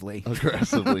aggressively.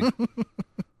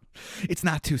 It's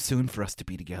not too soon for us to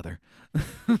be together.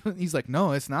 He's like,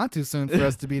 no, it's not too soon for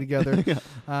us to be together. Yeah.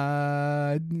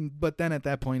 But then at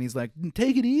that point, he's like,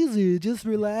 take it easy. Just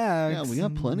relax. Yeah, we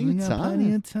got plenty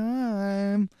of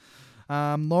time.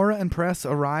 Laura and Press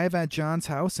arrive at John's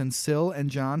house, and Syl and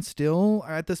John still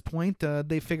are at this point.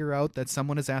 They figure out that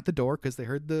someone is at the door because they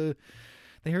heard the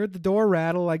door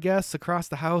rattle, I guess, across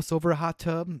the house over a hot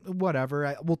tub.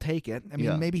 Whatever. We'll take it. I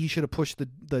mean, maybe he should have pushed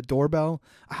the doorbell.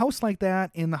 A house like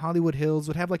that in the Hollywood Hills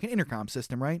would have like an intercom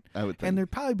system, right? I would think. And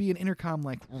there'd probably be an intercom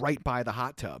like right by the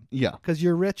hot tub. Yeah. Because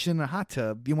you're rich in a hot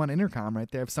tub. You want an intercom right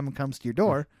there if someone comes to your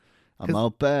door. I'm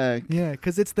out back. Yeah,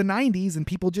 because it's the 90s and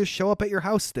people just show up at your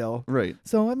house still. Right.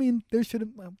 So, I mean, there should have...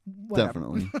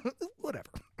 Definitely. Whatever.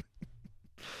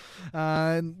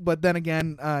 But then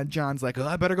again, John's like, oh,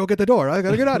 I better go get the door. I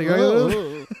gotta get out of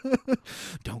here.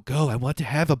 Don't go. I want to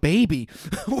have a baby.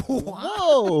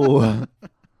 Whoa.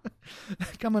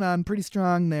 Coming on pretty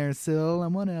strong there, Syl. I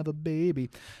want to have a baby.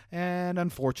 And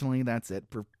unfortunately, that's it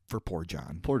for poor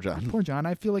John. Poor John. Poor John.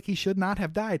 I feel like he should not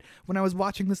have died. When I was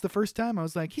watching this the first time, I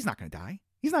was like, he's not going to die.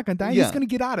 He's not going to die. Yeah. He's going to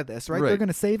get out of this, right? Right. They're going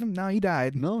to save him. No, he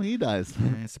died. No, he dies.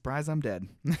 Surprise, I'm dead.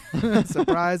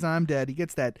 Surprise, I'm dead. He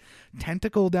gets that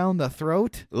tentacle down the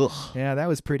throat. Ugh. Yeah, that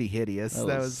was pretty hideous.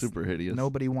 That was super hideous.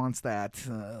 Nobody wants that.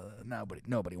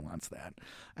 Nobody wants that.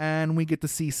 And we get to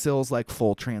see Syl's like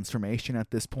full transformation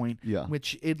at this point. Yeah.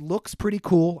 Which it looks pretty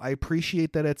cool. I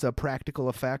appreciate that it's a practical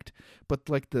effect, but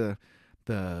like the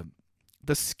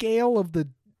scale of the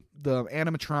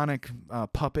animatronic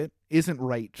puppet isn't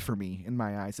right for me in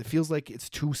my eyes. It feels like it's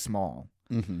too small.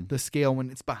 Mm-hmm. The scale when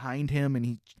it's behind him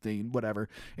and whatever,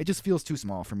 it just feels too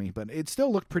small for me. But it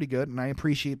still looked pretty good, and I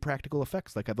appreciate practical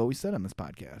effects, like I've always said on this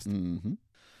podcast. Mm-hmm.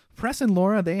 Press and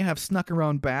Laura, they have snuck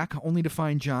around back, only to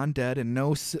find John dead and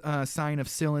no sign of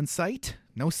Syl in sight.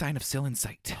 No sign of Syl in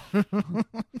sight.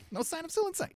 No sign of Syl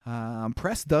in sight.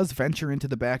 Press does venture into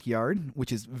the backyard,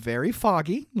 which is very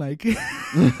foggy. Like,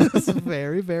 it's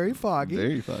very, very foggy.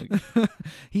 Very foggy.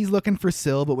 He's looking for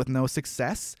Syl, but with no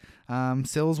success.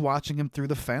 Syl's watching him through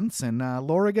the fence, and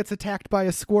Laura gets attacked by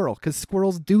a squirrel, because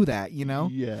squirrels do that, you know?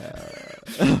 Yeah.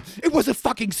 It was a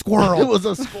fucking squirrel! It was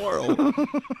a squirrel.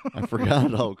 I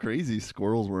forgot how crazy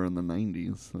squirrels were in the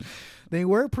 90s. They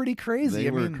were pretty crazy.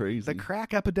 They were crazy. The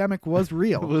crack epidemic was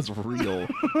real. It was real.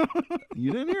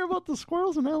 You didn't hear about the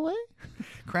squirrels in L.A.?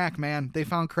 Crack, man. They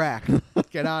found crack.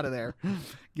 Get out of there.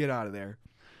 Get out of there.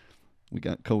 We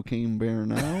got Cocaine Bear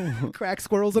now. Crack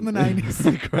squirrels in the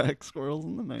 90s. Crack squirrels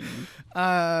in the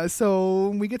 90s.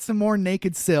 So we get some more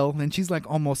naked Syl, and she's like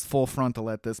almost full frontal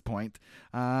at this point.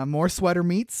 More sweater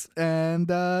meats, and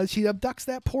she abducts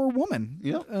that poor woman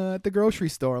at the grocery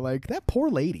store. Like, that poor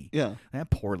lady. Yeah. That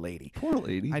poor lady. Poor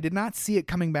lady. I did not see it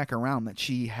coming back around that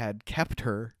she had kept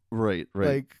her. Right.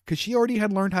 Like, because she already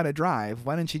had learned how to drive.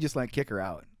 Why didn't she just, like, kick her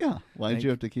out? Yeah. Why'd you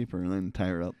have to keep her and then tie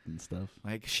her up and stuff?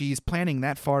 Like, she's planning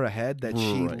that far ahead that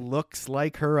she looks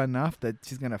like her enough that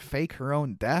she's going to fake her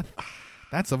own death.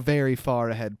 That's a very far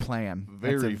ahead plan.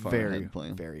 Very far ahead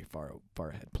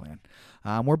plan.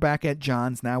 We're back at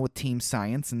John's now with Team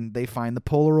Science, and they find the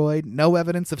Polaroid. No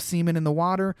evidence of semen in the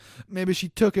water. Maybe she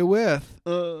took it with.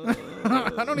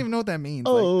 I don't even know what that means.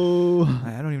 Oh.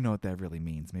 Like, I don't even know what that really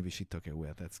means. Maybe she took it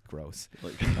with. That's gross.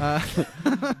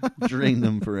 Drain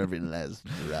them for every last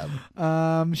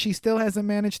drop. She still hasn't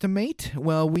managed to mate.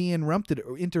 Well, we interrupted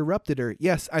her.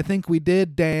 Yes, I think we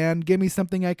did, Dan. Give me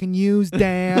something I can use,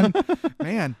 Dan.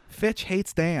 Man, Fitch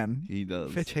hates Dan. He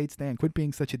does. Fitch hates Dan. Quit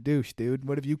being such a douche, dude.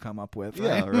 What have you come up with?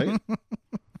 Yeah, right?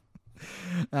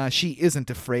 She isn't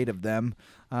afraid of them.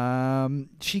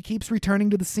 She keeps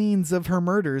returning to the scenes of her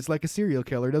murders like a serial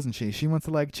killer, doesn't she? She wants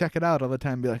to like check it out all the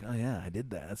time and be like, oh yeah, I did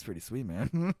that. That's pretty sweet,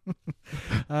 man.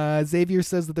 Xavier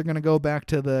says that they're going to go back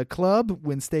to the club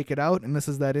when stake it out. And this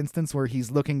is that instance where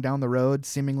he's looking down the road,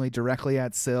 seemingly directly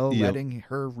at Syl, letting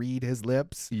her read his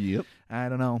lips. Yep. I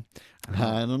don't know.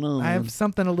 I don't know. I have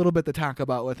something a little bit to talk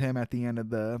about with him at the end of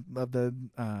the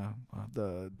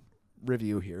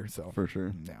review here. So for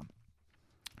sure. Yeah.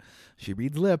 She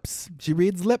reads lips. She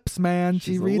reads lips, man.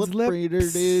 She's she reads a lip lips. reader,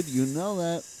 dude. You know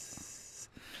that.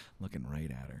 Looking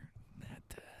right at her.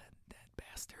 That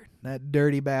bastard. That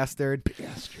dirty bastard.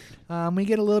 We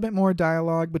get a little bit more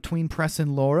dialogue between Press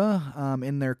and Laura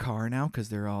in their car now because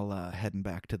they're all heading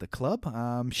back to the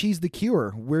club. She's the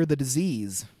cure. We're the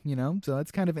disease, you know? So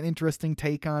that's kind of an interesting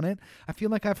take on it. I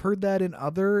feel like I've heard that in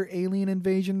other alien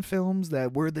invasion films,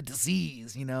 that we're the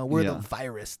disease, you know? We're the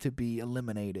virus to be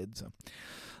eliminated. So.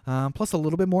 Plus a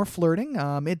little bit more flirting.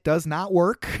 It does not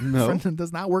work. No. It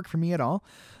does not work for me at all.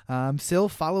 Syl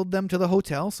followed them to the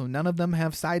hotel, so none of them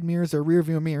have side mirrors or rear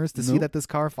view mirrors to see that this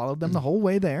car followed them the whole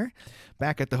way there.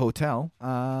 Back at the hotel,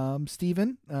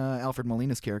 Steven, Alfred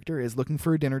Molina's character, is looking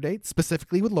for a dinner date,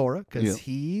 specifically with Laura, because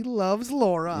he loves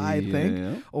Laura, I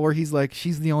think. Or he's like,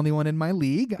 she's the only one in my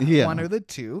league. One or the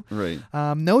two. Right.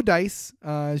 No dice.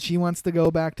 She wants to go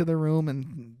back to the room,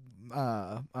 and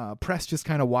Press just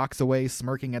kind of walks away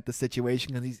smirking at the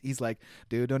situation, and he's like,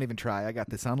 dude, don't even try. I got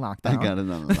this on lockdown. I got it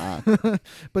on lock.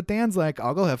 But Dan's like,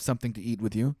 I'll go have something to eat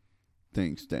with you.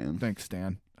 Thanks, Dan. Thanks,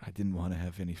 Dan. I didn't want to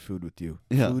have any food with you.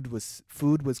 Yeah. Food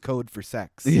was code for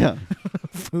sex. Yeah.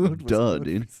 Food was Duh, code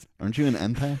dude. for sex. Aren't you an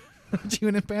empath? Aren't you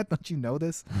an empath? Don't you know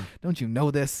this? Don't you know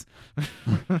this?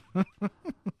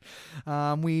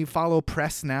 We follow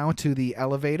Press now to the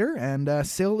elevator, and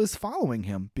Syl is following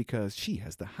him because she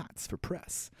has the hots for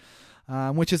Press,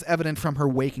 which is evident from her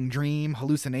waking dream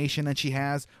hallucination that she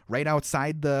has right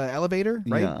outside the elevator,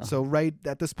 right? Yeah. So right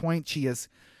at this point, she has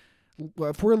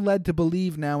if we're led to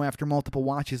believe now after multiple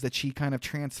watches that she kind of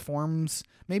transforms,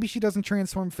 maybe she doesn't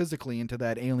transform physically into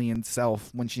that alien self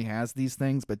when she has these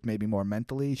things, but maybe more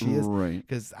mentally she is. Right.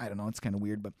 Because, I don't know, it's kind of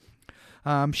weird, but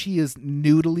she is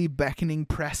noodly beckoning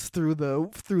Press through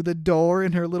the door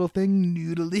in her little thing,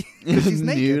 noodly. 'Cause she's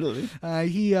naked. Noodly.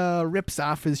 He rips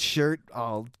off his shirt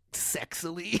all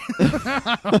sexily.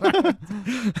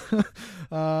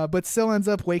 But still ends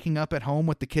up waking up at home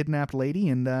with the kidnapped lady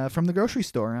and from the grocery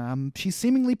store. She's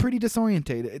seemingly pretty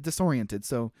disoriented,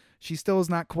 so she still is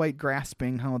not quite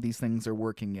grasping how these things are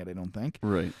working yet, I don't think.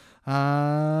 Right.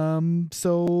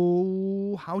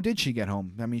 So how did she get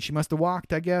home? I mean, she must have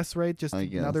walked, I guess, right? Just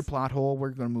another plot hole. We're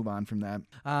going to move on from that.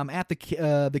 At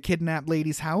the kidnapped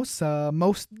lady's house,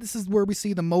 this is where we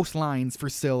see the most lines for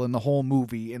Syl in the whole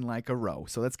movie in like a row.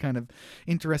 So that's kind of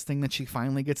interesting that she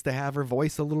finally gets to have her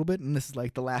voice a little bit, and this is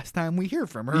like the last time we hear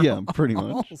from her. Yeah, pretty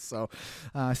much. So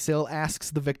Syl asks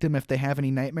the victim if they have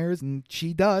any nightmares, and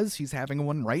she does. She's having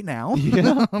one right now.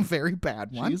 Yeah. A very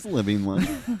bad one. She's living one.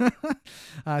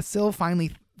 Syl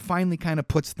finally kind of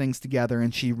puts things together,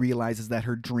 and she realizes that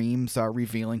her dreams are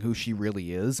revealing who she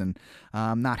really is, and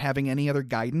not having any other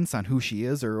guidance on who she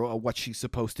is or what she's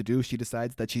supposed to do, she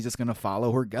decides that she's just going to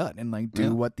follow her gut and like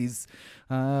do what these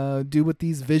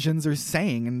visions are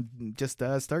saying, and just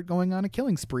start going on a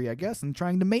killing spree, I guess, and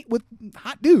trying to mate with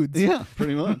hot dudes. Yeah,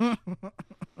 pretty much.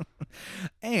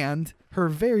 And her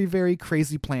very, very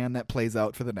crazy plan that plays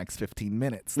out for the next 15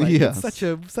 minutes. Like, yes.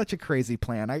 It's such a crazy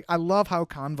plan. I love how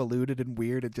convoluted and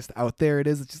weird and just out there it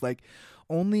is. It's just like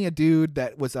only a dude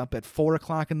that was up at 4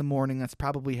 o'clock in the morning that's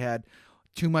probably had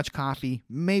too much coffee,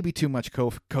 maybe too much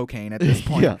cocaine at this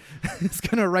point. Yeah. He's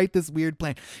going to write this weird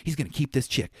plan. He's going to keep this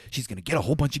chick. She's going to get a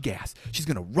whole bunch of gas. She's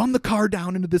going to run the car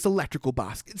down into this electrical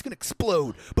box. It's going to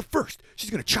explode. But first, she's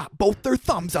going to chop both their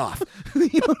thumbs off.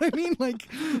 You know what I mean? Like,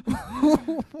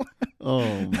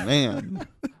 oh, man.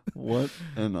 What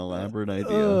an elaborate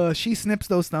idea. She snips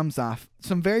those thumbs off.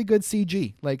 Some very good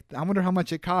CG. Like, I wonder how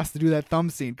much it cost to do that thumb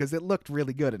scene, because it looked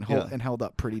really good and held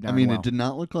up pretty darn well. It did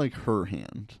not look like her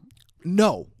hand.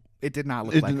 No, it did not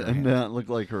look like her hand. It did not look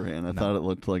like her hand. I thought it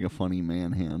looked like a funny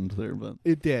man hand there, but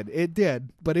it did.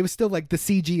 But it was still like the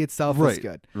CG itself was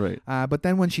good. Right. But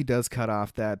then when she does cut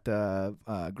off that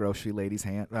grocery lady's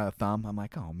hand thumb, I'm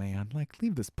like, oh man, like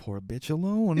leave this poor bitch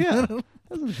alone. Yeah,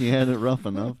 hasn't she had it rough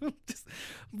enough?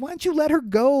 Why don't you let her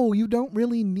go? You don't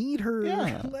really need her.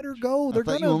 Yeah. Let her go. I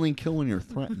thought you only kill when you're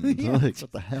threatened. Yeah. Like,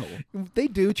 what the hell? They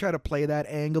do try to play that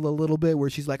angle a little bit where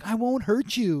she's like, I won't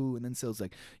hurt you. And then Syl's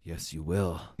like, yes, you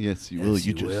will. Yes, you will.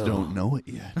 You just don't know it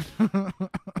yet. The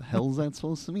hell's that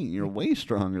supposed to mean? You're way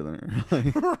stronger than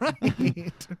her.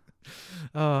 Right.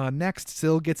 Next,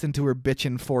 Syl gets into her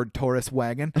bitchin' Ford Taurus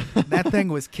wagon. That thing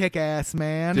was kick-ass,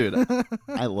 man. Dude,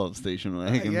 I love station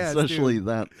wagons, Yes, especially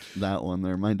that one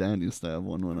there. My dad used to have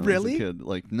one when I was a kid.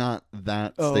 Like, not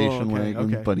that station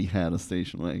wagon, but he had a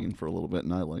station wagon for a little bit,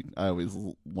 and I always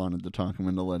wanted to talk him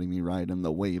into letting me ride him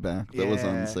the way back. That was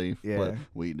unsafe, but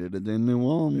we did it in New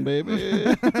Orleans,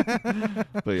 baby.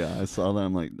 But yeah, I saw that.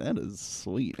 I'm like, that is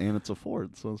sweet, and it's a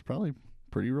Ford, so it's probably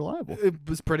pretty reliable. It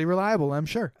was pretty reliable, I'm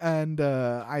sure. And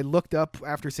I looked up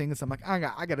after seeing this. I'm like, I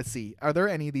got to see. Are there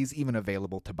any of these even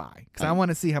available to buy? Because I want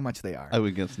to see how much they are. I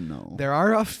would guess no. There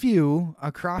are a few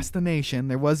across the nation.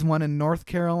 There was one in North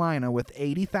Carolina with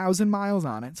 80,000 miles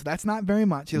on it. So that's not very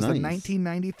much. It was a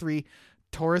 1993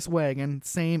 Taurus wagon,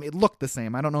 same. It looked the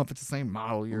same. I don't know if it's the same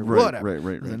model year, whatever.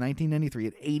 Right. It was a 1993.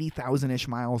 It had 80,000-ish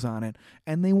miles on it,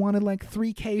 and they wanted like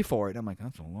 $3,000 for it. I'm like,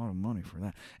 that's a lot of money for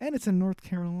that, and it's in North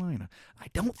Carolina. I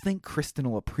don't think Kristen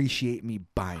will appreciate me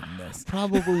buying this.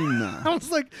 Probably not. I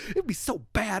was like, it'd be so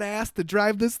badass to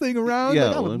drive this thing around. Yeah,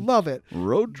 like, I would love it.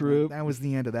 Road trip. That was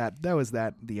the end of that. That was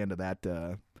the end of that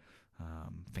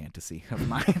fantasy of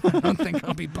mine. I don't think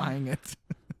I'll be buying it.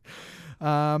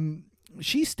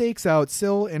 She stakes out,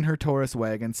 Syl in her Taurus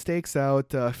wagon, stakes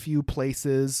out a few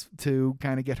places to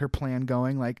kind of get her plan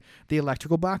going, like the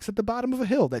electrical box at the bottom of a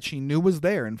hill that she knew was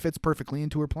there and fits perfectly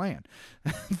into her plan.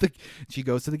 She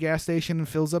goes to the gas station and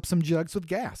fills up some jugs with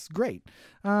gas. Great.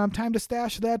 Time to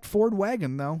stash that Ford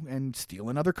wagon, though, and steal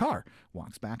another car.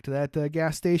 Walks back to that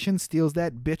gas station, steals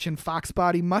that bitchin' Fox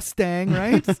body Mustang,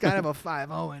 right? It's kind of a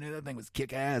 5.0 in it. That thing was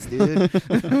kick-ass, dude.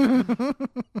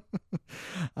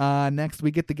 Next,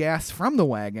 we get the gas from the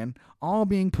wagon, all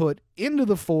being put into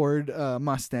the Ford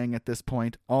Mustang at this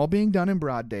point, all being done in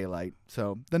broad daylight.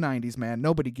 So, the 90s, man.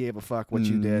 Nobody gave a fuck what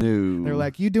you did. No. They're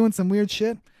like, you doing some weird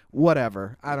shit?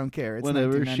 Whatever. I don't care. It's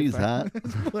whatever. She's hot.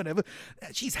 Whatever.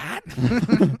 She's hot.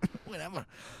 Whatever.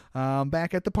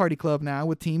 Back at the party club now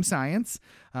with Team Science.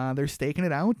 They're staking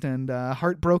it out, and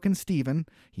heartbroken Steven,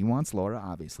 he wants Laura,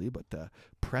 obviously, but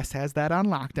Press has that on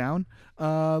lockdown,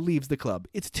 leaves the club.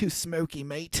 It's too smoky,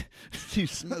 mate. Too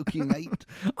smoky, mate.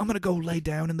 I'm going to go lay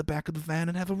down in the back of the van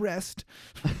and have a rest.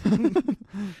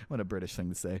 What a British thing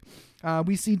to say.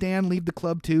 We see Dan leave the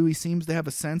club, too. He seems to have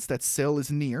a sense that Syl is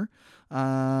near.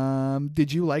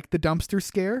 Did you like the dumpster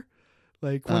scare?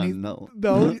 Like when no.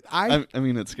 I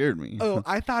mean, it scared me. Oh,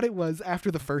 I thought it was after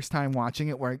the first time watching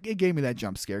it where it gave me that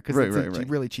jump scare because it's a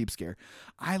really cheap scare.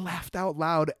 I laughed out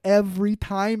loud every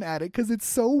time at it because it's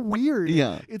so weird.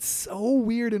 Yeah. It's so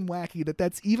weird and wacky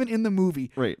that's even in the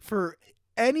movie. Right. For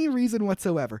any reason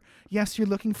whatsoever. Yes, you're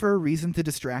looking for a reason to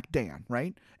distract Dan,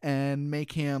 right? And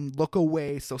make him look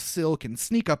away so Syl can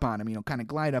sneak up on him, kind of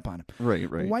glide up on him. Right.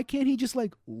 Why can't he just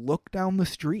look down the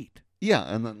street? Yeah,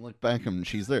 and then look back and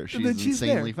she's there. She's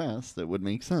insanely fast. It would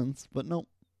make sense, but no.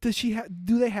 Do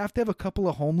they have to have a couple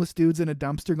of homeless dudes in a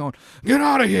dumpster going, "Get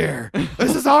out of here!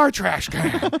 This is our trash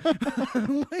can"?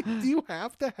 Do you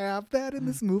have to have that in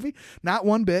this movie? Not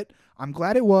one bit. I'm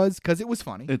glad it was because it was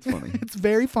funny. It's funny. It's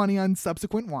very funny on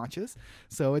subsequent watches,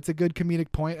 so it's a good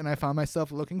comedic point, and I found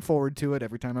myself looking forward to it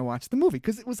every time I watched the movie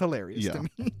because it was hilarious to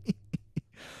me.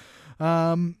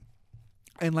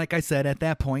 And like I said, at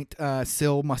that point,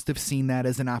 Syl must have seen that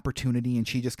as an opportunity, and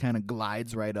she just kind of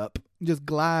glides right up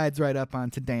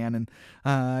onto Dan,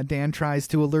 and Dan tries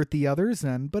to alert the others,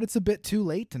 but it's a bit too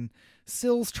late, and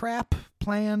Syl's trap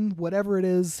plan, whatever it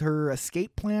is, her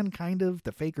escape plan, kind of,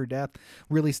 to fake her death,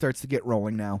 really starts to get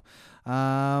rolling now.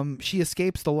 She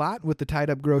escapes the lot with the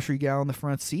tied-up grocery gal in the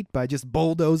front seat by just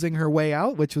bulldozing her way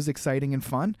out, which was exciting and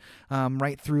fun,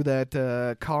 right through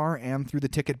that car and through the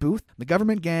ticket booth. The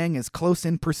government gang is close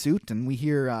in pursuit, and we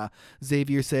hear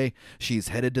Xavier say, "She's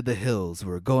headed to the hills.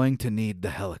 We're going to need the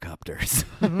helicopters."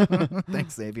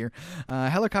 Thanks, Xavier.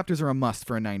 Helicopters are a must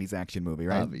for a 90s action movie,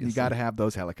 right? Obviously. You got to have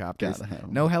those helicopters. Gotta have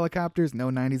 'em. No helicopters, no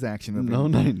 90s action movie. No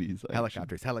 90s action.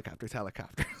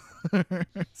 Helicopters.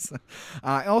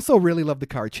 I also really love the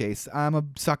car chase. I'm a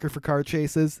sucker for car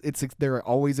chases. They're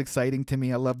always exciting to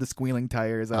me. I love the squealing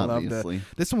tires. Obviously.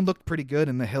 This one looked pretty good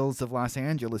in the hills of Los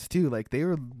Angeles too. Like they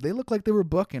look like they were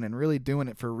booking and really doing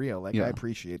it for real. I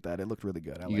appreciate that. It looked really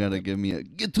good. You gotta give me a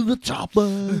get to the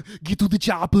chopper. Get to the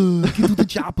chopper. Get to the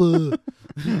chopper.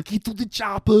 Get to the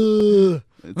chopper.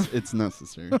 It's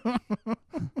necessary.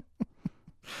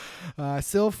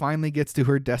 Syl finally gets to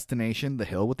her destination, the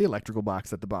hill with the electrical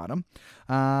box at the bottom.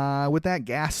 With that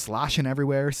gas sloshing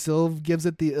everywhere, Syl gives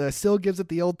it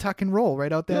the old tuck and roll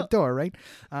right out that door, right?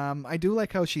 I do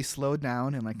like how she slowed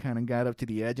down and kind of got up to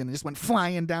the edge and just went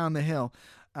flying down the hill.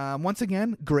 Once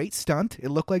again, great stunt. It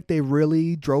looked like they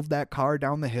really drove that car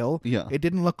down the hill. Yeah. It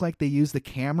didn't look like they used the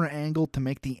camera angle to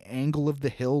make the angle of the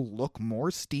hill look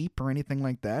more steep or anything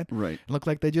like that. Right. It looked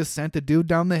like they just sent a dude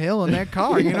down the hill in that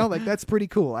car. That's pretty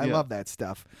cool. I love that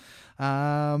stuff.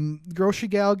 Grocery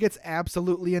gal gets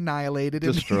absolutely annihilated.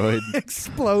 Destroyed. In the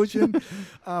explosion.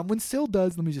 When Syl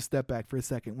does, let me just step back for a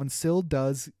second. When Syl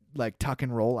does tuck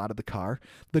and roll out of the car,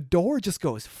 the door just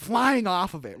goes flying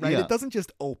off of it, right? Yeah. It doesn't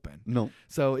just open. No.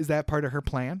 So is that part of her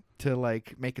plan to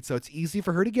make it so it's easy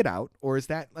for her to get out, or is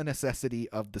that a necessity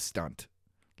of the stunt?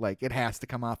 It has to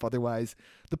come off, otherwise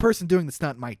the person doing the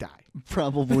stunt might die.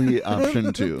 Probably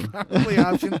option 2. Probably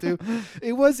option 2.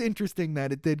 It was interesting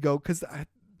that it did go, because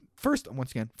first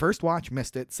watch,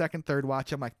 missed it. Second, third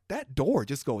watch, I'm like, that door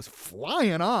just goes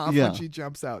flying off when she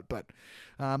jumps out. But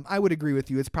I would agree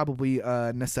with you. It's probably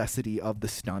a necessity of the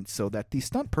stunt so that the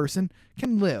stunt person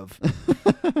can live.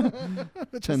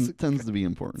 Tends to be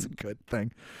important. It's a good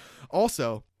thing.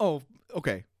 Also,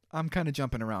 okay, I'm kind of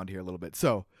jumping around here a little bit.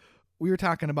 So we were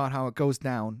talking about how it goes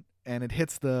down and it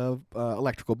hits the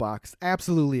electrical box,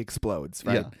 absolutely explodes,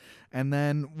 right? Yeah. And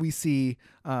then we see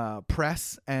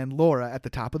Press and Laura at the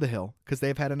top of the hill because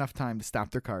they've had enough time to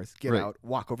stop their cars, get out,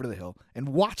 walk over to the hill, and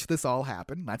watch this all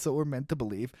happen. That's what we're meant to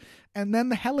believe. And then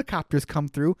the helicopters come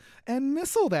through and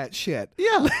missile that shit.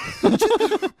 Yeah.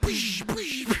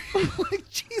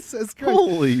 Jesus Christ.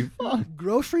 Holy fuck.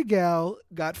 Grocery gal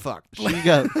got fucked. She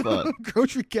got fucked.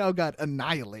 Grocery gal got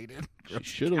annihilated. She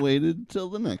should have waited till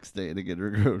the next day to get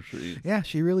her groceries. Yeah,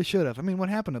 she really should have. I mean, what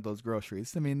happened to those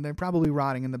groceries? I mean, they're probably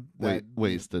rotting in the...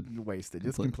 wasted. Wasted.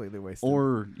 Just completely wasted.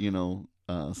 Or,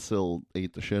 Syl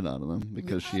ate the shit out of them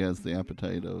because she has the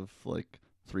appetite of,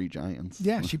 3 giants.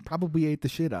 Yeah, she probably ate the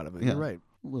shit out of it. Yeah. You're right.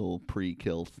 A little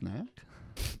pre-kill snack.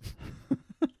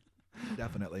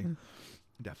 Definitely.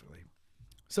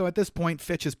 So at this point,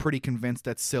 Fitch is pretty convinced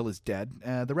that Syl is dead.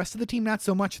 The rest of the team, not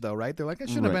so much, though, right? They're like, it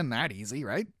shouldn't have been that easy,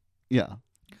 right? Yeah.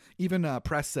 Even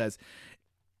Press says,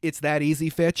 it's that easy,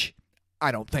 Fitch.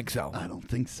 I don't think so. I don't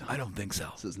think so. I don't think so.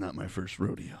 This is not my first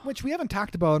rodeo. Which we haven't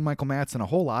talked about Michael Madsen a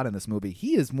whole lot in this movie.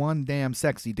 He is one damn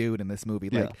sexy dude in this movie.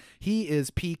 Yeah. Like, he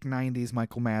is peak 90s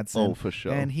Michael Madsen. Oh, for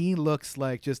sure. And he looks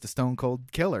like just a stone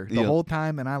cold killer the whole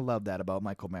time, and I love that about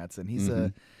Michael Madsen. He's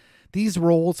these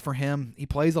roles for him, he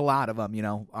plays a lot of them, you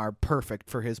know, are perfect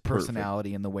for his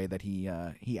personality and the way that he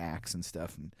acts and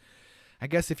stuff. And I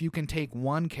guess if you can take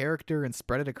one character and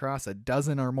spread it across a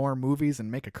dozen or more movies and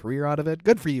make a career out of it,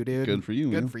 good for you, dude. Good for you,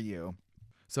 man. Good for you.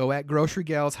 So at Grocery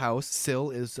Gal's house,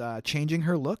 Syl is changing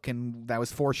her look, and that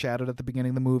was foreshadowed at the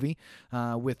beginning of the movie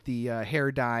with the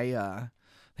hair dye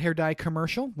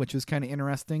commercial, which was kind of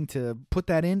interesting to put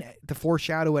that in to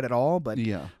foreshadow it at all. But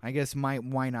Yeah. I guess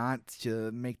why not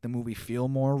to make the movie feel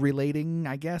more relating,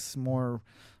 I guess, more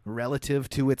relative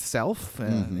to itself.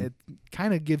 It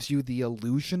kind of gives you the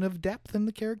illusion of depth in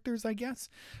the characters, I guess,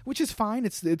 which is fine.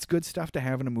 It's good stuff to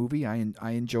have in a movie. I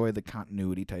enjoy the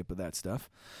continuity type of that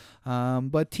stuff.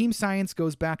 But Team Science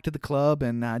goes back to the club,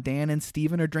 and Dan and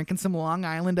Steven are drinking some Long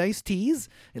Island iced teas.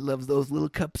 He loves those little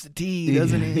cups of tea,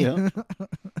 doesn't he? Yeah.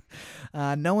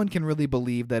 No one can really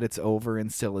believe that it's over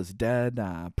and Syl is dead.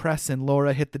 Press and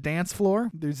Laura hit the dance floor.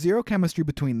 There's zero chemistry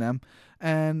between them,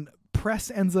 and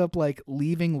Press ends up like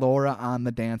leaving Laura on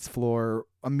the dance floor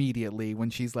immediately when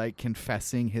she's like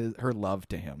confessing her love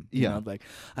to him. You know, like,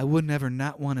 I would never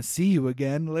not want to see you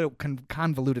again. A little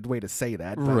convoluted way to say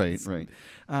that. Right.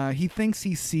 He thinks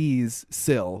he sees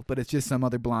Syl, but it's just some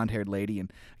other blonde-haired lady,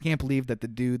 and I can't believe that the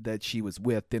dude that she was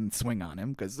with didn't swing on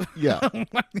him, because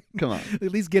Come on.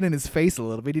 at least get in his face a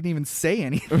little bit. He didn't even say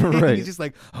anything. Right. He's just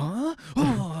like, huh?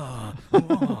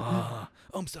 Oh,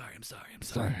 I'm sorry.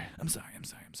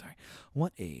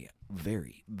 What a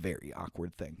very, very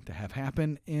awkward thing to have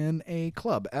happen in a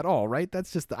club at all, right?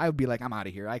 That's just, I would be like, I'm out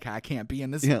of here. I can't be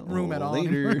in this room at all.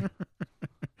 Later.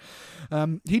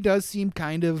 He does seem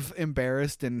kind of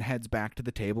embarrassed and heads back to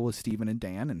the table with Steven and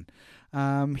Dan.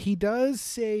 And he does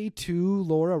say to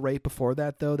Laura right before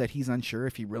that, though, that he's unsure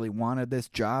if he really wanted this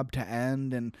job to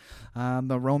end. And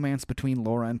the romance between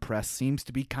Laura and Press seems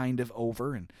to be kind of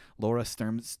over. And Laura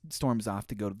storms off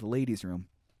to go to the ladies' room.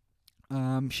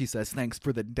 She says, thanks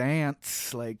for the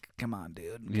dance. Like, come on,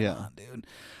 dude. Come on, dude.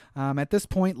 At this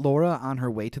point, Laura, on her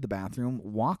way to the bathroom,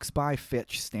 walks by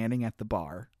Fitch standing at the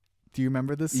bar. Do you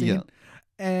remember this scene? Yeah.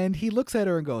 And he looks at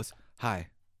her and goes, hi.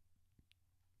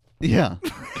 Yeah.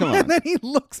 Come on. And then he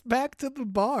looks back to the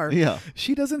bar. Yeah.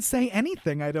 She doesn't say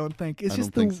anything, I don't think. It's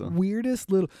just the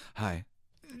weirdest little, hi.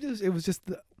 It was just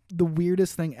the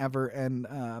weirdest thing ever, and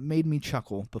made me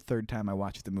chuckle the third time I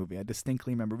watched the movie. I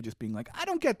distinctly remember just being like, I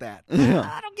don't get that.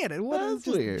 I don't get it. What is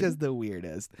just the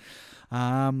weirdest.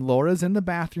 Laura's in the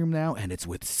bathroom now, and it's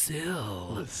with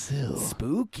Syl.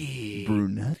 Spooky.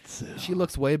 Brunette Syl. She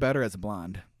looks way better as a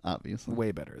blonde. Obviously.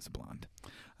 Way better as a blonde.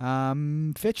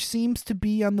 Fitch seems to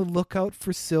be on the lookout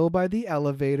for Syl by the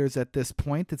elevators at this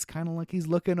point. It's kind of like he's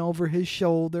looking over his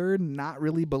shoulder, not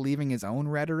really believing his own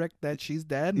rhetoric that she's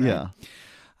dead. Yeah.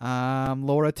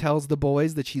 Laura tells the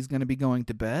boys that she's going to be going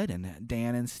to bed, and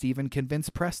Dan and Steven convince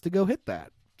Press to go hit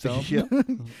that. So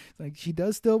it's like, she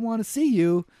does still want to see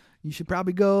you. You should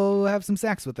probably go have some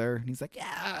sex with her. And he's like,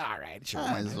 yeah, all right, sure.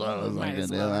 Might as well. Might as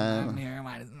well.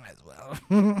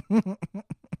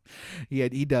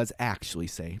 He does actually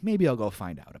say, maybe I'll go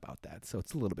find out about that. So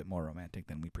it's a little bit more romantic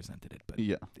than we presented it. But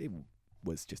it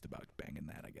was just about banging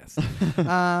that, I guess.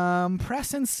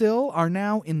 Press and Syl are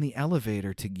now in the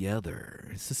elevator together.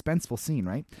 Suspenseful scene,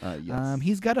 right? Yes.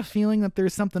 He's got a feeling that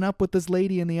there's something up with this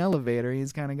lady in the elevator.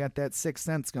 He's kind of got that sixth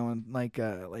sense going like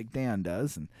Dan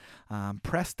does. And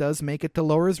Press does make it to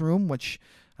Laura's room, which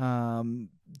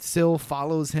Syl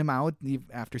follows him out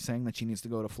after saying that she needs to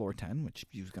go to floor 10, which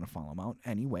he was going to follow him out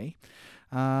anyway.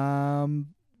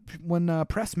 When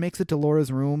Press makes it to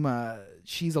Laura's room,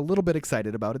 she's a little bit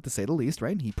excited about it, to say the least,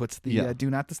 right? He puts the do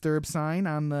not disturb sign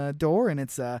on the door, and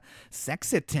it's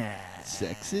sexy time.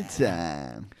 Sexy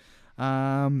time.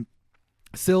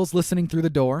 Syl's listening through the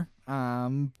door,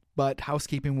 but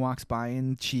housekeeping walks by,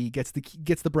 and she gets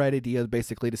the bright idea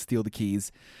basically to steal the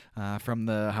keys from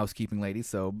the housekeeping lady.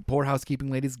 So poor housekeeping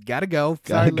lady's gotta go.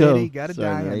 Sorry, lady, gotta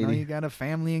die. Lady. I know you got a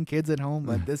family and kids at home,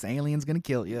 but this alien's gonna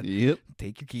kill you. Yep.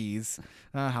 Take your keys.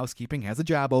 Housekeeping has a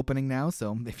job opening now,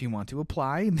 so if you want to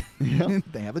apply,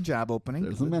 they have a job opening.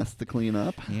 There's a mess to clean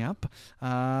up. Yep.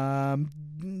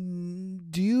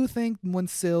 Do you think when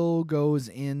Syl goes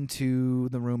into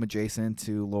the room adjacent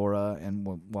to Laura,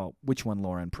 and which one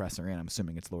Laura and Press are in? I'm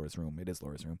assuming it's Laura's room. It is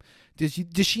Laura's room.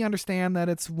 Does she understand that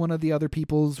it's one of the other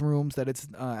people's rooms? That it's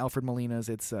Alfred Molina's?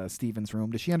 It's Steven's room.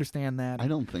 Does she understand that? I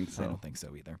don't think so. I don't think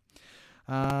so either.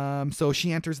 So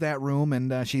she enters that room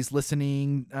and she's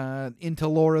listening into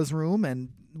Laura's room. And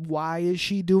why is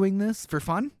she doing this? For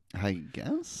fun? I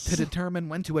guess. To determine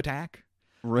when to attack.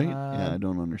 Right? Yeah, I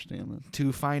don't understand that.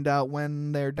 To find out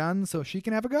when they're done so she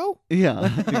can have a go? Yeah,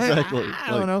 exactly.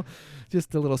 I don't know.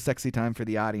 Just a little sexy time for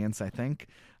the audience, I think.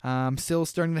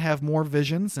 Syl's starting to have more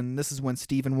visions, and this is when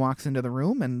Steven walks into the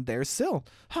room, and there's Syl.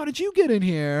 How did you get in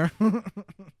here?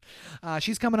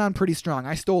 She's coming on pretty strong.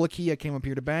 I stole a key. I came up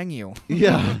here to bang you.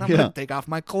 Yeah, I'm going to take off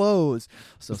my clothes.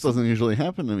 So this doesn't usually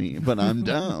happen to me, but I'm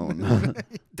down.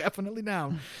 Definitely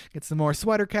down. Get some more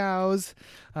sweater cows.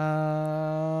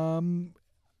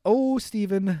 Oh,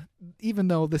 Steven, even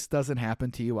though this doesn't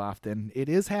happen to you often, it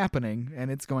is happening,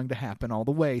 and it's going to happen all the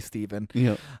way, Steven.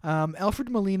 Yeah. Alfred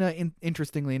Molina,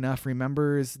 interestingly enough,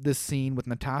 remembers this scene with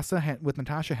Natasha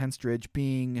Henstridge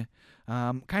being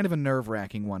kind of a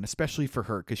nerve-wracking one, especially for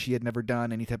her, because she had never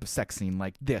done any type of sex scene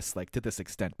like this, like to this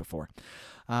extent before.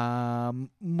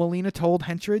 Molina told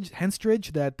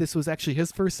Henstridge that this was actually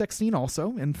his first sex scene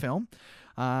also in film.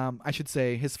 I should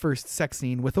say his first sex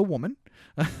scene with a woman.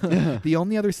 The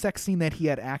only other sex scene that he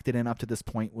had acted in up to this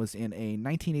point was in a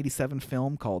 1987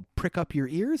 film called Prick Up Your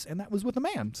Ears, and that was with a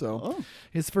man. So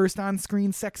his first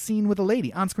on-screen sex scene with a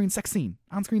lady. On-screen sex scene.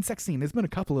 There's been a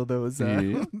couple of those.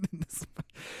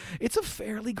 It's a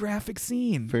fairly graphic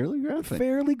scene.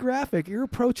 Fairly graphic. You're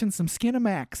approaching some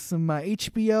Skinamax, some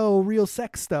HBO real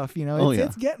sex stuff. You know,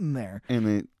 it's getting there. And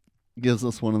it gives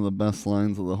us one of the best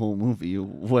lines of the whole movie.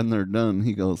 When they're done,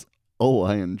 he goes, "Oh,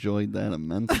 I enjoyed that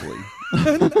immensely."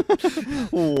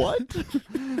 What?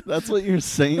 That's what you're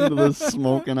saying to this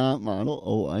smoking hot model?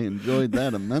 "Oh, I enjoyed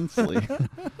that immensely."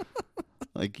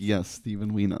 Like, yes,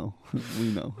 Steven, we know. We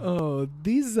know. Oh,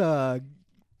 these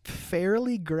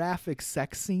fairly graphic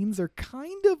sex scenes are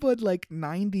kind of a like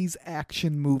 90s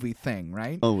action movie thing,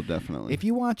 right? Oh, definitely. If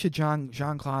you watch a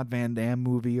Jean-Claude Van Damme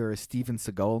movie or a Steven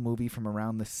Seagal movie from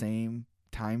around the same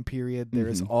time period, there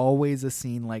is always a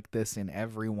scene like this in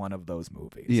every one of those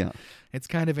movies. Yeah. It's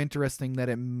kind of interesting that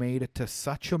it made it to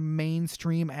such a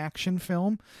mainstream action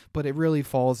film, but it really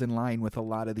falls in line with a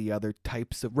lot of the other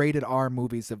types of rated R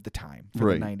movies of the time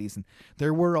for the 90s. And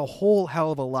there were a whole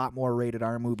hell of a lot more rated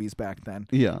R movies back then.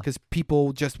 Yeah. Because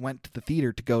people just went to the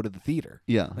theater to go to the theater.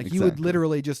 Yeah. Like you would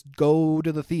literally just go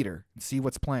to the theater and see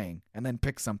what's playing and then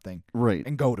pick something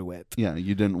and go to it. Yeah.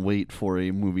 You didn't wait for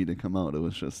a movie to come out. It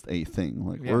was just a thing.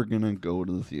 Like, we're going to go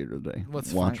to the theater today.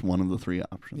 Watch one of the three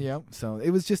options. Yeah. So it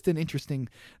was just an interesting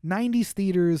 90s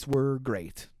theaters were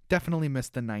great. Definitely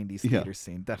missed the 90s theater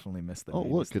scene. Definitely missed the 90s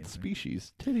look, theater. it's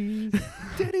Species. Titties.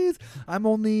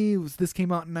 Titties. This came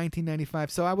out in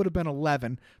 1995, so I would have been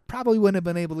 11. Probably wouldn't have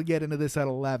been able to get into this at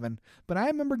 11. But I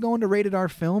remember going to rated R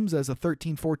films as a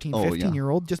 13, 14,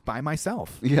 15-year-old just by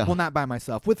myself. Yeah. Well, not by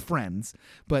myself, with friends,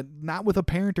 but not with a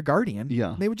parent or guardian.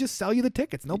 Yeah. They would just sell you the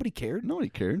tickets. Nobody cared.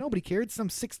 Nobody cared. Some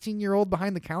 16-year-old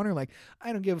behind the counter like,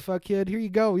 I don't give a fuck, kid. Here you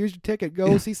go. Here's your ticket.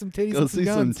 Go see some titties and some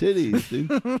guns. Go see some titties,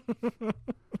 dude.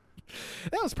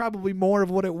 That was probably more of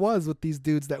what it was with these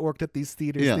dudes that worked at these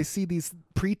theaters. Yeah. They see these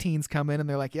preteens come in and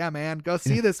they're like, yeah, man, go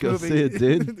see this movie. Go see it,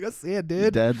 dude. Go see it,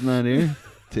 dude. Dad's not here.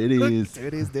 Titties.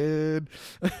 Titties, dude.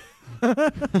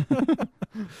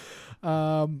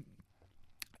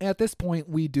 At this point,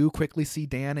 we do quickly see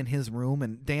Dan in his room,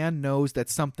 and Dan knows that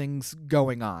something's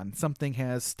going on. Something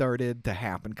has started to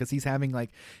happen because he's having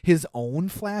like his own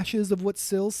flashes of what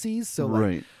Syl sees. So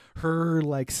like, her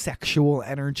like sexual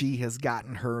energy has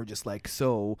gotten her just like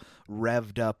so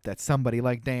revved up that somebody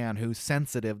like Dan, who's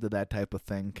sensitive to that type of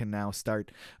thing, can now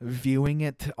start viewing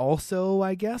it also,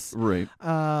 I guess. Right.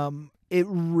 It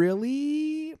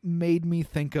really made me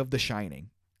think of The Shining.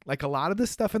 Like a lot of the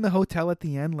stuff in the hotel at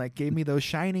the end like gave me those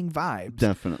Shining vibes.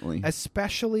 Definitely.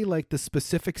 Especially like the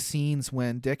specific scenes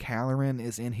when Dick Halloran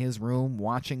is in his room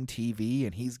watching TV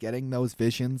and he's getting those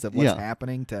visions of what's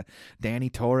happening to Danny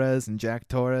Torres and Jack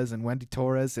Torres and Wendy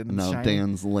Torres. And now Shining.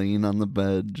 Dan's laying on the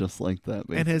bed just like that.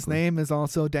 Basically. And his name is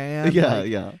also Dan.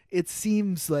 Yeah. It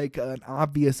seems like an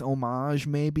obvious homage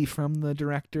maybe from the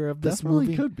director of this Definitely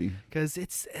movie. Could be. Because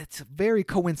it's very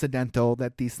coincidental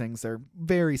that these things are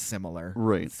very similar.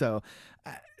 Right. So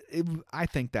I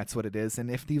think that's what it is.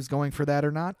 And if he was going for that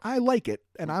or not, I like it.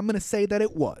 And I'm going to say that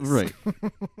it was. Right.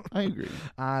 I agree.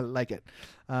 I like it.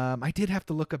 I did have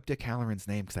to look up Dick Halloran's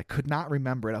name because I could not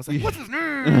remember it. I was like, what's his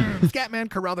name? Scatman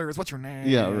Carruthers. What's your name?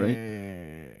 Yeah,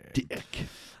 right. Dick.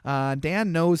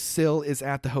 Dan knows Syl is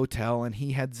at the hotel, and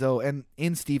he heads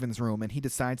in Steven's room, and he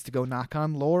decides to go knock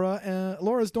on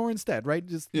Laura's door instead, right?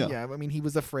 I mean, he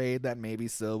was afraid that maybe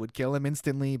Syl would kill him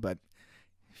instantly, but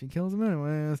she kills him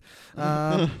anyways.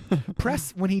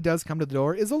 Press, when he does come to the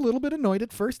door, is a little bit annoyed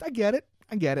at first. I get it.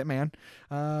 I get it, man.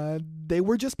 They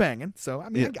were just banging, so I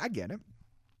mean, Yeah. I get it.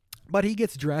 But he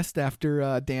gets dressed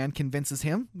after Dan convinces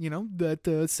him,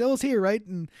 that Sill's here, right?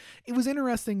 And it was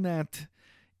interesting that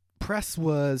Press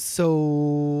was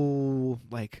so,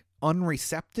 like,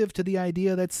 unreceptive to the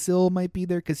idea that Sill might be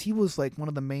there, because he was, like, one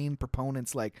of the main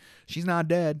proponents, like, she's not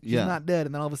dead. She's not dead.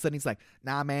 And then all of a sudden he's like,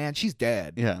 nah, man, she's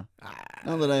dead. Yeah.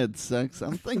 Now that I had sex,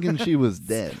 I'm thinking she was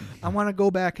dead. I want to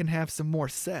go back and have some more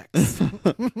sex.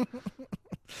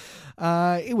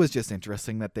 It was just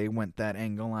interesting that they went that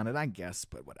angle on it, I guess,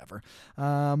 but whatever.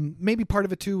 Maybe part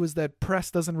of it, too, was that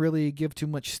Press doesn't really give too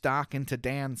much stock into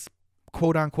Dan's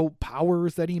quote-unquote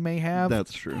powers that he may have.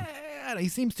 That's true. He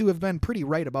seems to have been pretty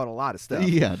right about a lot of stuff.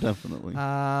 Yeah, definitely.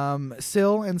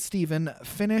 Sill and Steven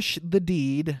finish the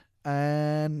deed,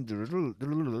 and I'm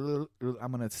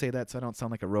going to say that so I don't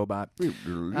sound like a robot.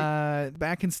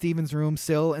 Back in Steven's room,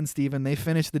 Sill and Steven, they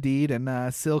finish the deed,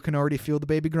 and Sill can already feel the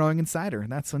baby growing inside her.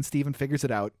 And that's when Steven figures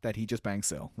it out that he just banged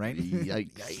Sill, right?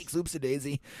 Yikes. Yikes,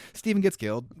 oopsie-daisy. Steven gets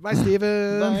killed. Bye,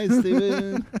 Steven. Bye,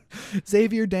 Steven.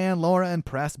 Xavier, Dan, Laura, and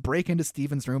Press break into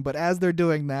Steven's room, but as they're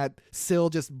doing that, Sill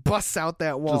just busts out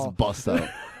that wall. Just bust out.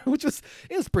 Which was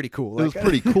pretty cool. It was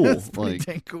pretty cool. It was pretty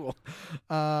dang cool.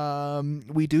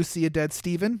 We do see a dead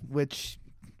Steven, which,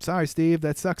 sorry, Steve,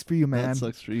 that sucks for you, man. That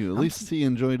sucks for you. At least he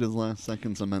enjoyed his last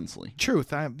seconds immensely.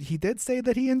 Truth. He did say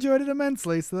that he enjoyed it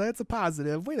immensely, so that's a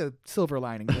positive. Way to silver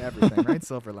lining to everything, right?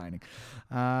 Silver lining.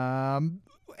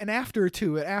 And after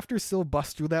Sill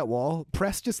busts through that wall,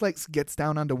 Press just like gets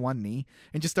down onto one knee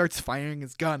and just starts firing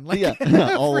his gun, like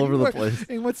all over the place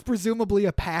in what's presumably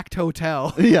a packed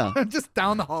hotel. Yeah, just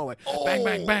down the hallway. Oh. Bang,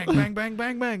 bang, bang, bang, bang,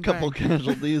 bang, bang. Couple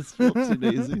casualties. Whoopsie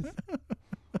daisies.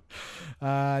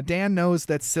 Dan knows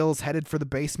that Sill's headed for the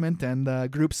basement, and the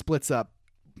group splits up.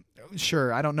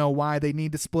 Sure, I don't know why they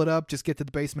need to split up. Just get to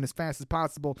the basement as fast as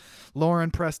possible. Laura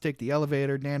and Press take the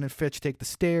elevator. Dan and Fitch take the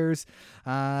stairs.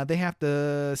 They have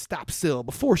to stop Sill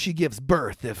before she gives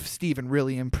birth if Steven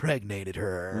really impregnated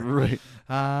her. Right.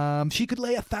 She could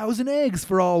lay 1,000 eggs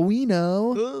for all we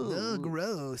know. Ooh. Ugh,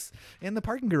 gross. In the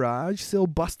parking garage, Sill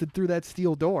busted through that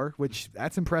steel door, which,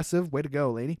 that's impressive. Way to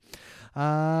go, lady.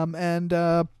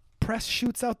 Press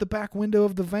shoots out the back window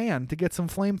of the van to get some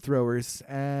flamethrowers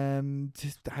and,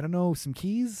 I don't know, some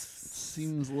keys?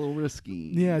 Seems a little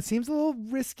risky. Yeah, it seems a little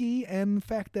risky, and the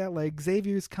fact that, like,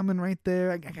 Xavier's coming right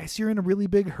there. I guess you're in a really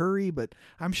big hurry, but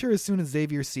I'm sure as soon as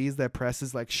Xavier sees that Press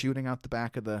is, like, shooting out the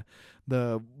back of the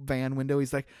van window,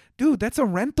 he's like, dude, that's a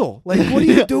rental. Like, what are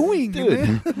you doing?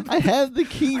 Dude, I have the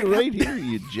key right here,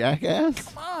 you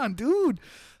jackass. Come on, dude.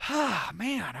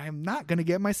 Man, I'm not going to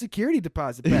get my security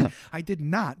deposit back. Yeah. I did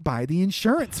not buy the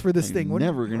insurance for this thing. I'm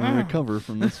never going to recover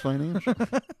from this financially.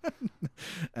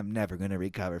 I'm never going to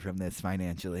recover from this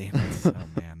financially. Oh,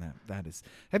 man, that is...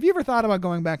 Have you ever thought about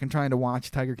going back and trying to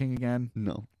watch Tiger King again?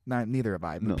 No. Neither have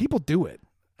I. But no. People do it.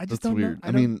 I just That's don't weird. know.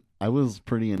 I mean, I was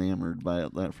pretty enamored by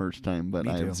it that first time, but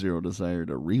Me I too. have zero desire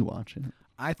to rewatch it.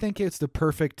 I think it's the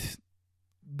perfect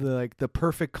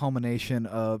culmination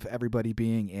of everybody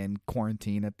being in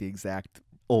quarantine at the exact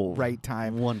right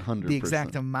time. 100%. The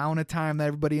exact amount of time that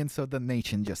everybody in, so the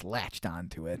nation just latched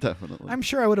onto it. Definitely. I'm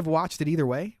sure I would have watched it either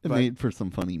way. It made for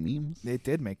some funny memes. It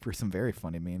did make for some very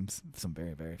funny memes. Some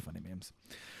very, very funny memes.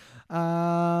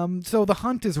 So the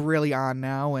hunt is really on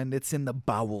now, and it's in the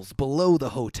bowels below the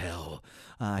hotel.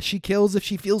 She kills if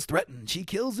she feels threatened. She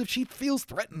kills if she feels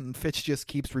threatened. Fitch just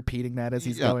keeps repeating that as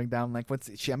he's going down. Like,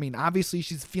 obviously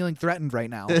she's feeling threatened right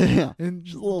now. Yeah, and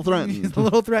she's a little threatened. She's a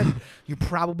little threatened. You're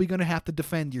probably going to have to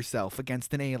defend yourself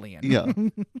against an alien. Yeah.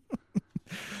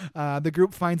 The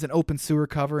group finds an open sewer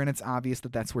cover, and it's obvious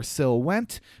that that's where Sill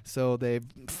went. So they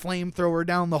flamethrower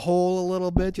down the hole a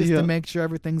little bit just to make sure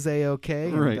everything's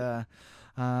A-okay. Right.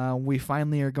 And we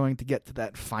finally are going to get to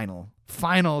that final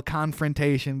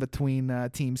confrontation between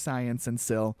Team Science and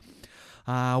Sill.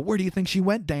 Where do you think she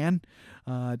went, Dan?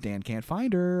 Dan can't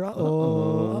find her.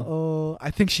 Uh-oh.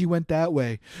 I think she went that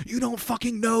way. You don't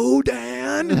fucking know,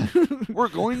 Dan. We're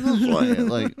going this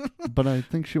way. But I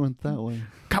think she went that way.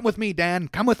 Come with me, Dan.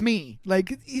 Come with me.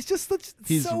 He's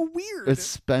so weird.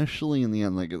 Especially in the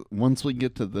end. Once we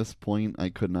get to this point, I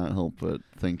could not help but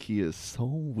think he is so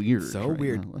weird. So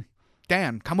weird.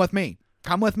 Dan, come with me.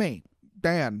 Come with me.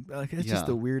 Dan. It's just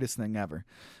the weirdest thing ever.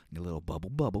 A little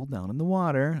bubble down in the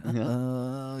water.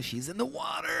 She's in the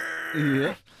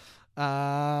water.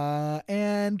 Yeah.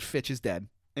 And Fitch is dead.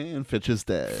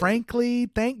 Frankly,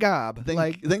 thank God.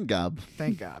 Thank God.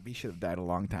 Thank God. He should have died a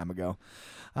long time ago.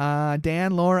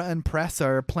 Dan, Laura, and Press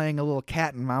are playing a little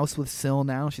cat and mouse with Sill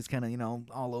now. She's kind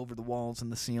of, all over the walls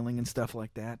and the ceiling and stuff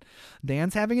like that.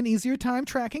 Dan's having an easier time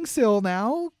tracking Sill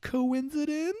now.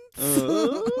 Coincidence?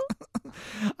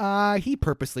 He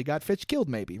purposely got Fitch killed,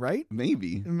 maybe, right?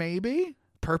 Maybe.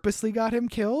 Purposely got him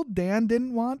killed. Dan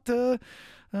didn't want to.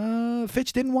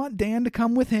 Fitch didn't want Dan to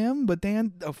come with him, but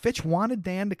Fitch wanted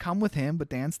Dan to come with him, but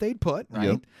Dan stayed put,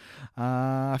 right?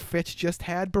 Yep. Fitch just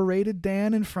had berated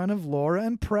Dan in front of Laura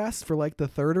and press for like the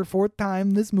third or fourth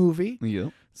time this movie.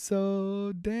 Yep.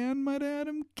 So Dan might have had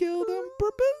him killed on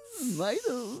purpose. Might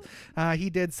have. He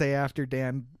did say after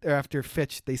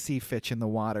Fitch, they see Fitch in the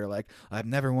water, like, I've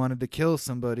never wanted to kill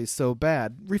somebody so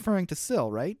bad, referring to Syl,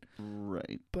 right?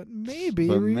 Right. But maybe.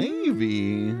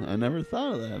 I never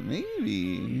thought of that.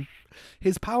 Maybe.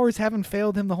 His powers haven't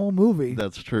failed him the whole movie.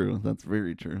 That's true. That's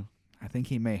very true. I think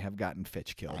he may have gotten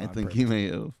Fitch killed. I think he may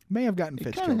have. May have gotten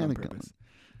Fitch killed on purpose.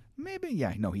 Maybe.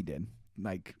 Yeah, no, he did.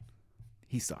 Like,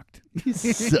 he sucked.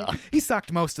 He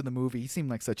sucked most of the movie. He seemed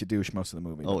like such a douche most of the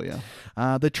movie. Oh,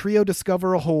 yeah. The trio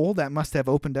discover a hole that must have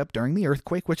opened up during the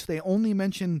earthquake, which they only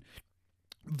mention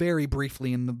very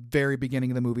briefly in the very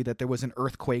beginning of the movie, that there was an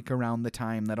earthquake around the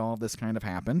time that all this kind of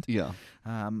happened. Yeah.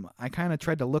 I kind of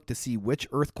tried to look to see which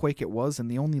earthquake it was, and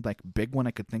the only like big one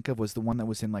I could think of was the one that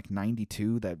was in like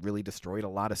 92 that really destroyed a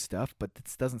lot of stuff, but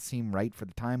this doesn't seem right for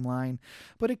the timeline.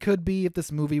 But it could be if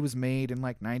this movie was made in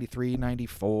like 93,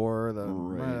 94,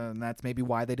 and that's maybe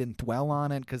why they didn't dwell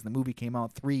on it, because the movie came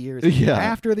out 3 years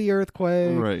after the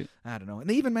earthquake. Right. I don't know. And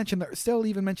they even mentioned still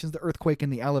mentions the earthquake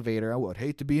in the elevator. I would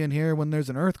hate to be in here when there's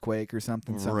an earthquake or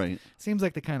something. So right. Seems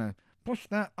like they kind of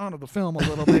pushed that onto the film a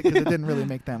little bit because it didn't really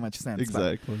make that much sense.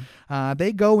 Exactly. But,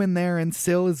 they go in there and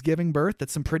Syl is giving birth.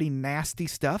 That's some pretty nasty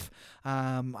stuff.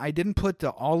 I didn't put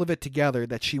all of it together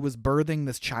that she was birthing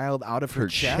this child out of her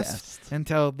chest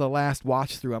until the last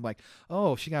watch through. I'm like,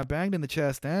 oh, she got banged in the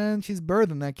chest and she's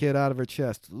birthing that kid out of her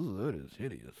chest. Ooh, that is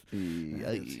hideous.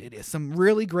 That is hideous. Some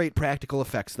really great practical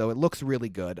effects, though. It looks really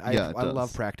good. I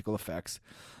love practical effects.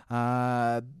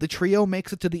 The trio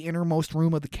makes it to the innermost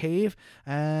room of the cave,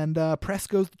 and Press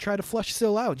goes to try to flush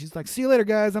Syl out. She's like, see you later,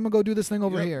 guys. I'm going to go do this thing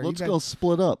over here. Let's go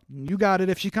split up. You got it.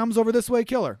 If she comes over this way,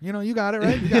 kill her. You know, you got it,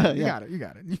 right? You got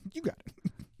it.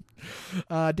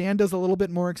 Dan does a little bit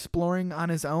more exploring on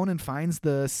his own and finds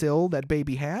the Syl that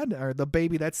baby had, or the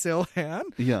baby that Syl had.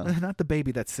 Yeah. Not the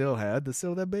baby that Syl had, the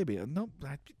Syl that baby had. Nope.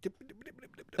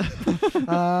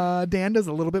 Dan does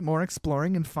a little bit more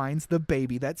exploring and finds the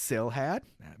baby that Syl had.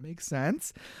 That makes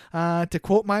sense. To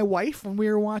quote my wife when we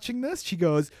were watching this, she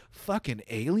goes, fucking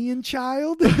alien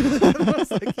child. I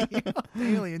was like, yeah,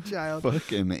 alien child.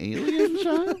 Fucking alien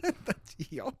child?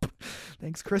 Yup.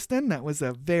 Thanks, Kristen. That was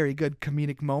a very good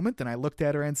comedic moment. And I looked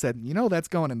at her and said, you know, that's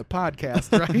going in the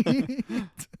podcast, right?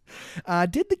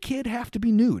 Did the kid have to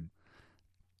be nude?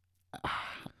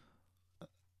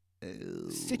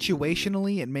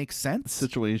 Situationally, it makes sense.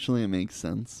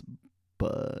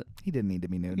 But he didn't need to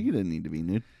be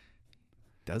nude.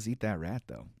 Does eat that rat,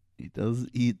 though. He does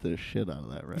eat the shit out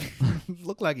of that rat.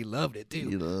 Looked like he loved it, too.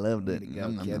 He loved it.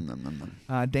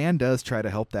 Dan does try to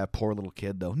help that poor little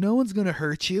kid, though. No one's going to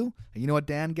hurt you. And you know what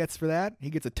Dan gets for that? He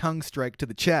gets a tongue strike to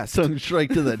the chest. Tongue strike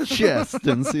to the chest.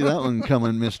 Didn't see that one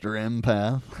coming, Mr.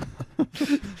 Empath.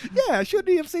 Yeah, shouldn't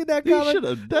he have seen that coming? He should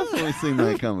have definitely seen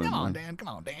that coming. Come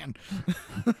on, Dan.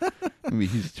 Maybe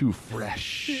he's too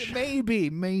fresh.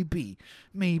 Maybe.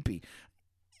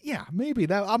 Yeah, maybe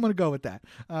that. I'm going to go with that.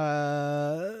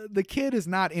 The kid is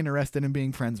not interested in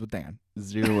being friends with Dan.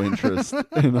 Zero interest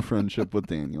in a friendship with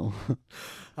Daniel.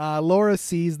 Laura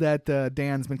sees that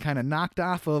Dan's been kind of knocked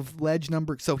off of ledge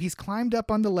number. So he's climbed up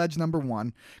onto ledge number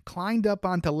 1, climbed up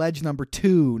onto ledge number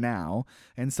 2 now.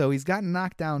 And so he's gotten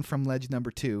knocked down from ledge number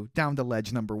 2 down to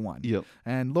ledge number 1. Yep.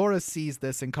 And Laura sees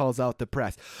this and calls out the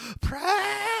press.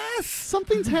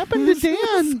 Something's happened to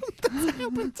Dan. Something's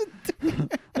happened to Dan.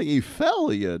 Like he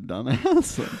fell, you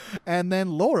dumbass. And then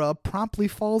Laura promptly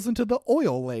falls into the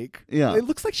oil lake. Yeah. It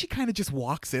looks like she kind of just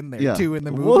walks in there, too, in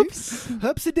the movie. Whoops.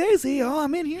 Hoopsie daisy. Oh,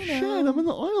 I'm in here now. Shit, I'm in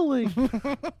the oil lake.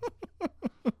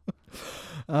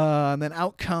 And then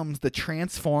out comes the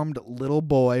transformed little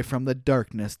boy from the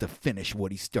darkness to finish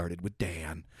what he started with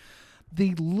Dan.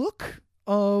 The look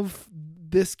of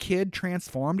this kid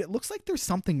transformed, it looks like there's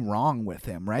something wrong with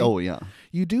him, right? Oh, yeah.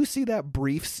 You do see that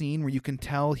brief scene where you can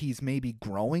tell he's maybe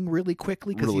growing really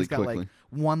quickly because he's got like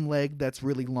one leg that's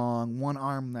really long, one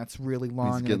arm that's really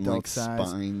long. He's getting adult like size.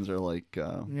 spines or like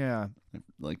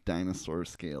like dinosaur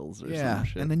scales or some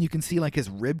shit. And then you can see like his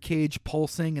rib cage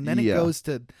pulsing, and then it goes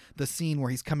to the scene where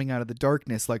he's coming out of the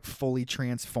darkness like fully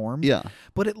transformed. Yeah.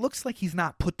 But it looks like he's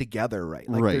not put together right.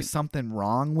 Like there's something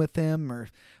wrong with him, or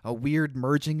a weird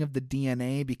merging of the DNA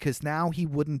DNA, because now he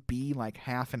wouldn't be like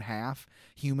half and half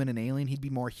human and alien. He'd be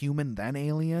more human than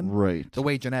alien. Right. The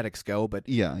way genetics go, but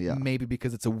Yeah. maybe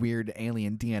because it's a weird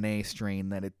alien DNA strain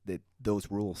that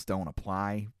those rules don't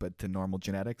apply, but to normal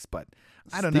genetics. But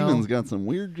I don't know. Steven's got some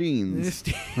weird genes.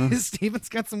 Steven's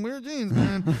got some weird genes,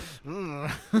 man.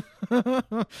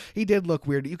 He did look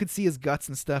weird. You could see his guts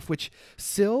and stuff, which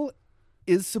Syl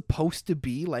is supposed to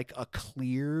be like a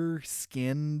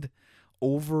clear-skinned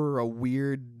over a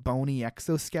weird bony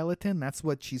exoskeleton. That's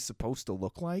what she's supposed to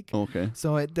look like. Okay.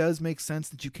 So it does make sense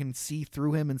that you can see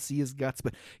through him and see his guts,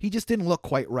 but he just didn't look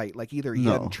quite right. Like either he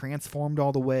hadn't transformed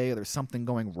all the way or there's something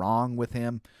going wrong with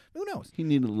him. Who knows? He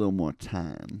needed a little more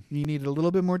time. He needed a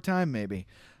little bit more time, maybe.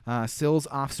 Syl's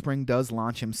offspring does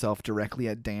launch himself directly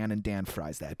at Dan, and Dan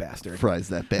fries that bastard.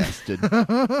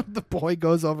 The boy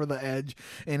goes over the edge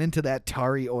and into that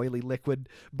tarry, oily liquid,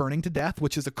 burning to death,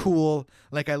 which is a cool.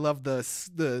 Like, I love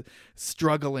the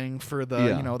struggling for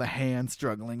the the hand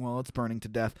struggling while it's burning to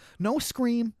death. No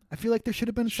scream. I feel like there should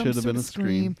have been some sort of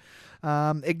scream.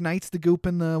 Ignites the goop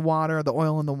in the water, the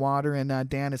oil in the water, and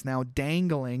Dan is now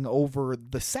dangling over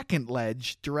the second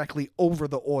ledge directly over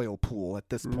the oil pool at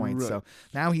this point. Right. So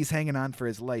now he's hanging on for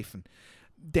his life. And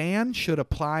Dan should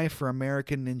apply for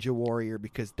American Ninja Warrior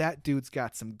because that dude's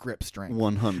got some grip strength.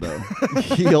 100.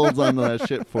 He holds on to that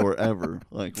shit forever.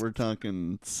 Like, we're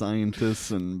talking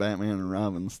scientists and Batman and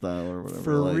Robin style or whatever.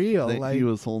 For real. He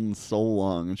was holding so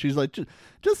long. And she's like,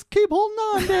 just keep holding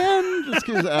on, Dan. Just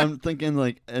 'cause I'm thinking,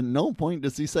 like, at no point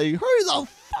does he say, hurry the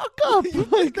fuck up.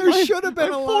 Like, there should have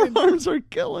been a line. My forearms are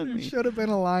killing me. There should have been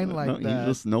a line like that. He's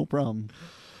just no problem.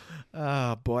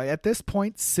 Oh, boy. At this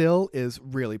point, Syl is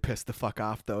really pissed the fuck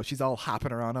off, though. She's all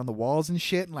hopping around on the walls and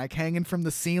shit and, like, hanging from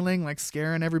the ceiling, like,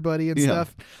 scaring everybody and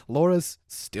stuff. Laura's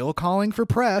still calling for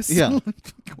Press. Yeah.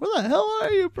 Where the hell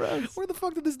are you, Press? Where the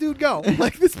fuck did this dude go?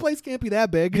 Like, this place can't be that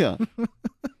big. Yeah.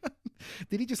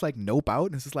 Did he just, like, nope out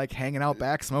and is just, like, hanging out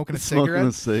back, smoking a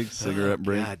cigarette? Smoking a cigarette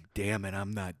break. God damn it.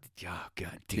 I'm not. Oh,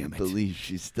 God damn Can't it. believe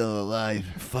she's still alive.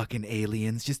 Fucking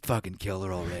aliens. Just fucking kill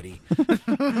her already.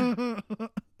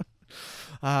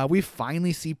 We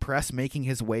finally see Press making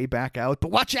his way back out, but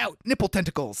watch out! Nipple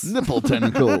tentacles! Nipple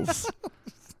tentacles.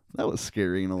 That was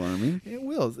scary and alarming. It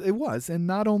was. And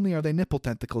not only are they nipple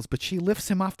tentacles, but she lifts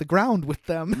him off the ground with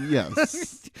them.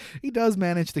 Yes. He does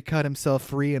manage to cut himself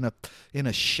free in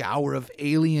a shower of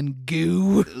alien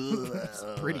goo. It's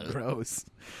pretty gross.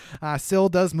 Syl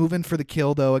does move in for the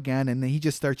kill, though, again, and he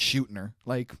just starts shooting her.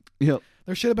 Like, yep.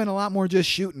 There should have been a lot more just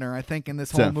shooting her, I think, in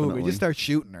this whole movie. Just start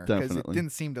shooting her. Because it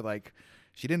didn't seem to, like...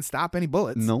 She didn't stop any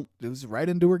bullets. Nope. It was right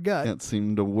into her gut. That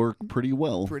seemed to work pretty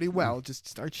well. Just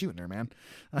start shooting her, man.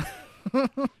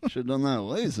 Should have done that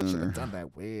way sooner. Should have done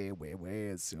that way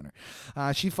sooner.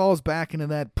 She falls back into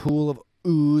that pool of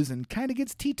ooze and kind of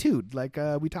gets T2'd, like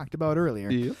we talked about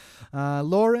earlier. Yep.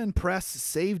 Laura and Press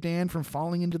save Dan from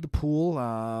falling into the pool,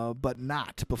 but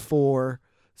not before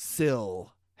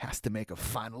Syl has to make a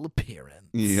final appearance.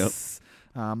 Yep.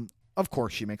 Of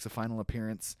course she makes a final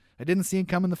appearance. I didn't see it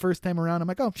coming the first time around. I'm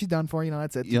like, oh, she's done for.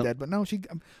 That's it. She's dead. But no,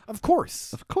 of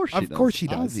course. Of course she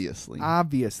does.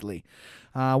 Obviously.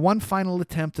 One final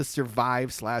attempt to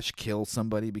survive / kill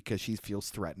somebody because she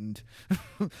feels threatened.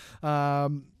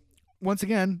 Once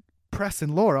again, Press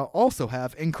and Laura also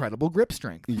have incredible grip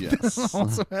strength. Yes.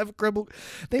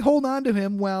 They hold on to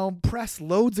him while Press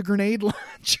loads a grenade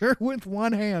launcher with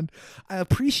one hand. I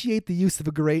appreciate the use of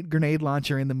a great grenade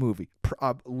launcher in the movie.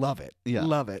 Love it. Yeah.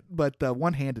 Love it. But the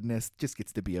one-handedness just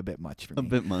gets to be a bit much for me. A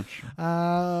bit much.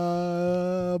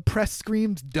 Press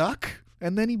screams, duck,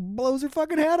 and then he blows her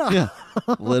fucking head off. Yeah.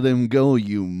 Let him go,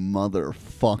 you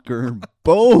motherfucker.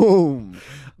 Boom.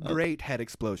 Great head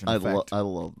explosion effect. I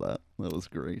love that. That was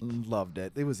great. Loved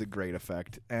it. It was a great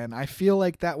effect. And I feel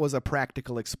like that was a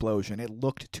practical explosion. It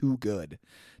looked too good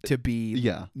to be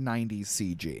 90s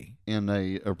CG. And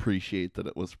I appreciate that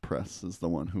it was Press as the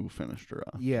one who finished her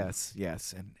off. Yes.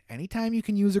 And anytime you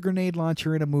can use a grenade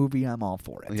launcher in a movie, I'm all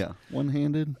for it. Yeah.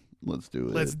 One-handed. Let's do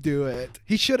it. Let's do it.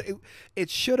 It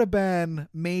should have been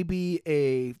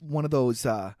maybe one of those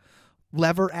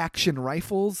lever action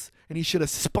rifles, and he should have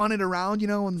spun it around,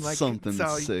 and like something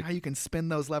sick. How you can spin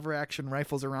those lever action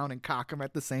rifles around and cock them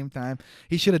at the same time.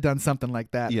 He should have done something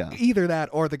like that. Yeah. Either that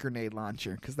or the grenade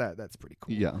launcher, because that's pretty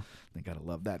cool. Yeah. I gotta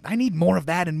love that. I need more of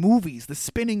that in movies. The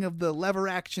spinning of the lever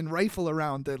action rifle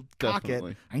around to cock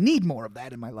it. I need more of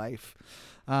that in my life.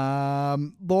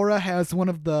 Laura has one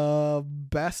of the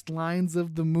best lines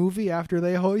of the movie after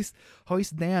they hoist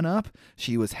Dan up.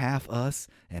 She was half us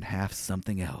and half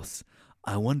something else.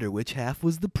 I wonder which half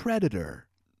was the predator.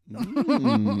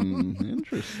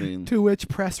 Interesting. To which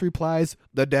Press replies,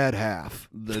 the dead half.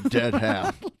 The dead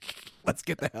half. Let's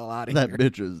get the hell out of That here.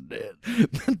 bitch is dead.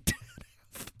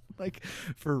 Like,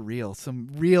 for real. Some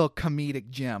real comedic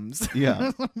gems.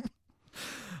 Yeah.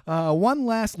 One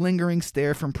last lingering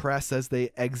stare from Press as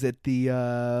they exit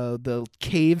the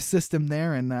cave system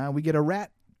there, and we get a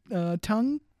rat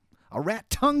tongue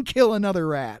kill another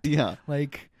rat. Yeah.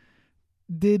 Like,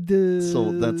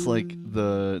 So that's like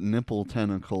the nipple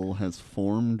tentacle has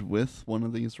formed with one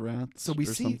of these rats. So we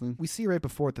or see something? we see right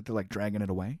before it that they're like dragging it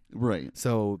away. Right.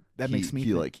 So that makes me he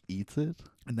think, like eats it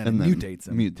and then it mutates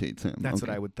him. Mutates him. That's Okay.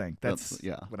 what I would think. That's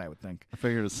yeah. what I would think. I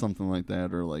figured it's something like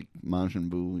that, or like Majin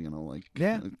Buu, like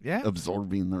Yeah, yeah.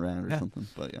 absorbing the rat or Yeah. something.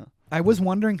 But yeah. I was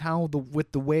wondering how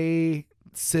with the way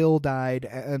Syl died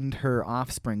and her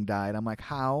offspring died, I'm like,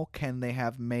 how can they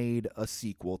have made a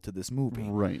sequel to this movie?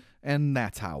 Right. And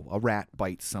that's how a rat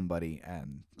bites somebody.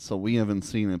 And So we haven't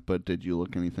seen it, but did you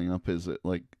look anything up? Is it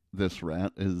like this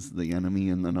rat is the enemy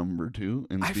in the number 2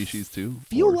 in Species 2?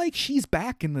 Feel like she's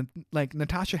back in the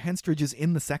Natasha Henstridge is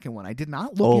in the second one. I did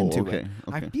not look into it.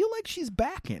 I Okay. feel like she's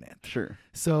back in it. Sure.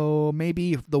 So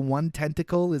maybe if the one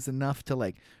tentacle is enough to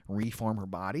like reform her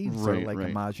body, sort of Right, like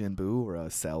right. a Majin Buu or a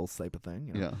Cell type of thing.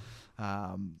 You know?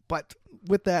 Yeah. But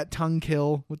with that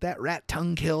rat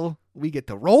tongue kill, we get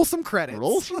to roll some credits.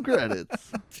 Roll some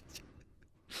credits.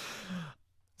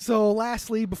 So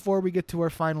lastly, before we get to our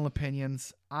final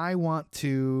opinions, I want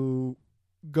to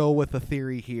go with a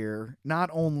theory here.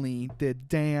 Not only did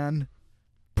Dan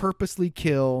purposely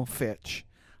kill Fitch,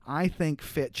 I think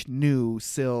Fitch knew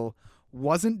Syl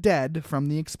wasn't dead from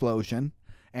the explosion,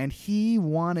 and he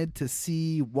wanted to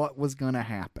see what was going to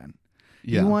happen.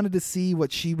 Yeah. He wanted to see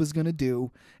what she was going to do,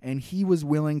 and he was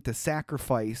willing to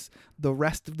sacrifice the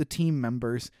rest of the team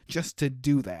members just to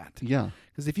do that. Yeah.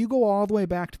 Because if you go all the way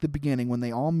back to the beginning when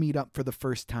they all meet up for the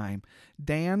first time,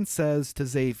 Dan says to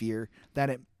Xavier that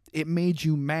it made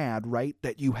you mad, right,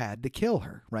 that you had to kill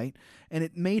her, right? And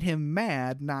it made him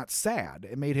mad, not sad.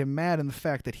 It made him mad in the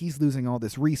fact that he's losing all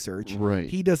this research. Right.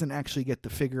 He doesn't actually get to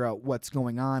figure out what's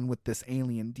going on with this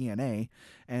alien DNA.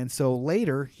 And so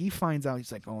later he finds out,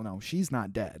 he's like, oh no, she's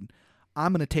not dead.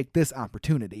 I'm going to take this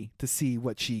opportunity to see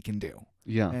what she can do.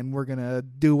 Yeah. And we're going to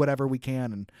do whatever we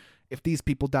can. And if these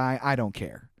people die, I don't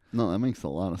care. No, that makes a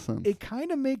lot of sense. It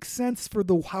kind of makes sense for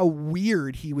how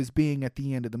weird he was being at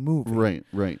the end of the movie. Right,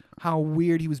 right. How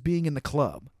weird he was being in the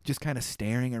club, just kind of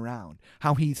staring around.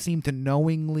 How he seemed to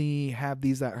knowingly have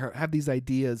these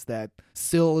ideas that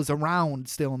Syl is around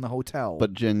still in the hotel.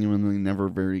 But genuinely never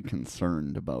very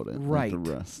concerned about it. Right. Like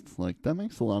the rest. Like, that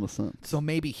makes a lot of sense. So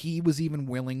maybe he was even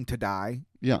willing to die.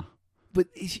 Yeah.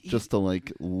 But Just to,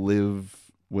 like, live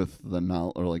with the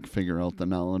knowledge, or like figure out the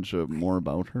knowledge of more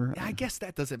about her. I guess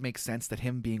that doesn't make sense, that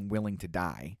him being willing to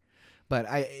die. But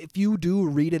if you do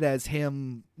read it as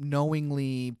him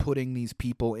knowingly putting these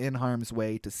people in harm's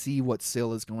way to see what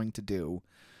Syl is going to do,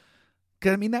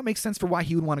 because I mean that makes sense for why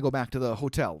he would want to go back to the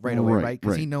hotel right away, right?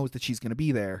 Because he knows that she's going to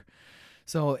be there.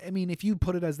 So I mean, if you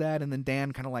put it as that, and then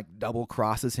Dan kind of like double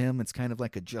crosses him, it's kind of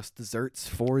like a just desserts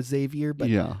for Xavier. But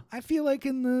yeah. I feel like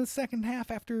in the second half,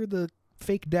 after the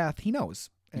fake death, he knows.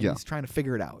 And he's trying to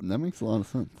figure it out. That makes a lot of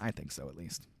sense. I think so, at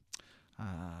least.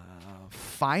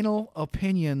 Final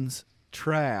opinions,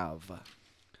 Trav.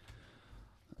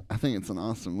 I think it's an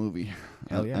awesome movie.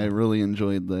 Hell yeah. I really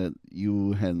enjoyed that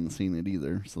you hadn't seen it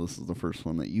either, so this is the first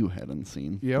one that you hadn't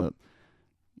seen. Yep. But,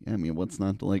 yeah, I mean, what's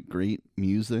not to like? Great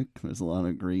music. There's a lot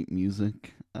of great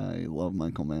music. I love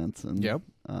Michael Madsen. Yep.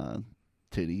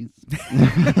 Titties.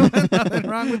 Nothing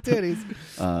wrong with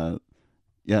titties.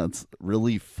 Yeah, it's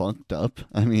really fucked up.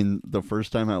 I mean, the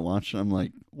first time I watched it, I'm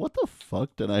like, what the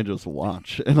fuck did I just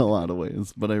watch in a lot of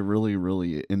ways? But I really,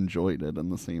 really enjoyed it in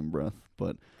the same breath.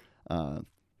 But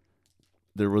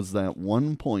there was that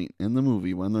one point in the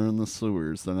movie when they're in the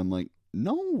sewers that I'm like,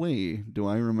 no way do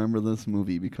I remember this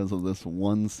movie because of this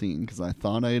one scene. Because I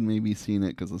thought I had maybe seen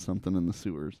it because of something in the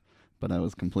sewers. But I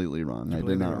was completely wrong. I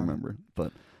did not remember.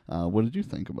 But what did you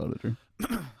think about it, Drew?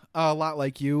 A lot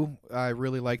like you. I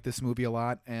really like this movie a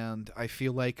lot, and I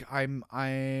feel like I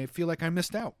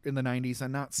missed out in the 90s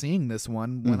on not seeing this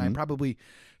one when I probably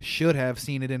should have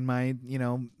seen it in my,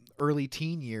 early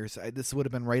teen years. This would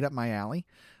have been right up my alley.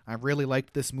 I really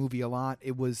liked this movie a lot.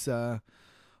 It was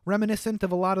reminiscent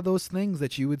of a lot of those things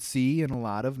that you would see in a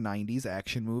lot of 90s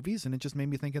action movies, and it just made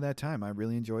me think of that time. I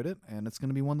really enjoyed it, and it's going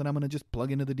to be one that I'm going to just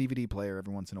plug into the DVD player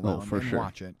every once in a while and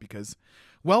watch it, because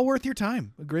well worth your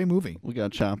time. A great movie. We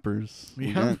got choppers.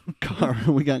 Yeah.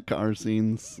 We got car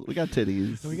scenes. We got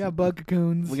titties. We got bug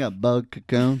cocoons. We got bug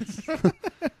cocoons.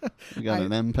 We got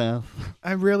an empath.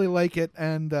 I really like it,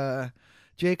 and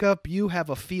Jacob, you have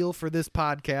a feel for this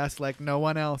podcast like no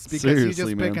one else because Seriously, you're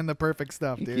just man. picking the perfect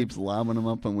stuff, He dude. keeps lobbing them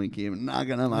up and we keep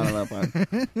knocking them out of that park.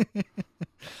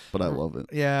 But I love it.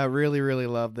 Yeah, I really, really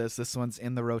love this. This one's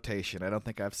in the rotation. I don't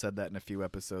think I've said that in a few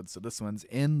episodes, so this one's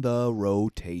in the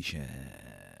rotation.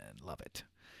 Love it.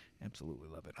 Absolutely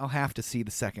love it. I'll have to see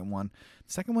the second one.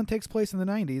 The second one takes place in the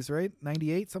 90s, right?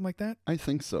 98, something like that? I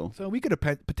think so. So we could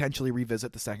potentially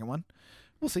revisit the second one.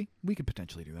 We'll see. We could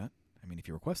potentially do that. I mean, if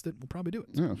you request it, we'll probably do it.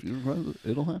 Yeah, if you request it,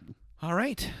 it'll happen. All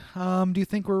right. Do you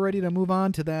think we're ready to move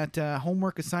on to that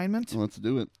homework assignment? Let's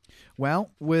do it.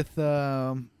 Well, with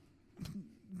some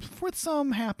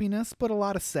happiness, but a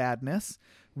lot of sadness,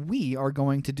 we are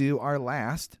going to do our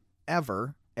last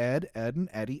ever Ed, and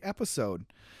Eddie episode.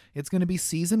 It's going to be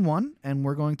season 1, and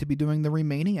we're going to be doing the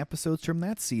remaining episodes from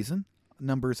that season,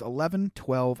 numbers 11,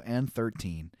 12, and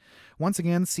 13. Once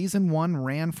again, season 1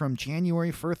 ran from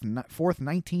January 4th,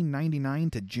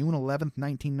 1999 to June 11th,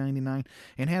 1999,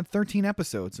 and had 13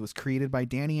 episodes. It was created by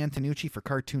Danny Antonucci for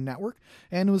Cartoon Network,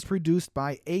 and it was produced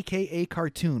by AKA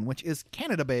Cartoon, which is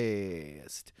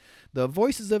Canada-based. The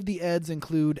voices of the Eds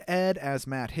include Ed as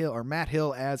Matt Hill, or Matt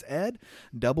Hill as Ed,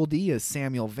 Double D as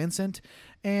Samuel Vincent,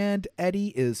 and Eddie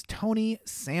is Tony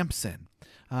Sampson.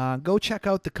 Go check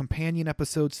out the companion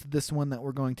episodes to this one that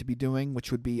we're going to be doing,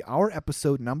 which would be our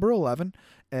episode number 11,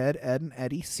 Ed, and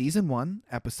Eddie, Season 1,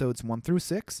 episodes 1 through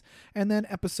 6, and then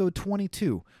episode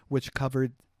 22, which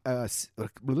covered... and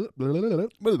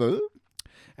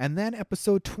then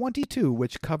episode 22,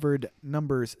 which covered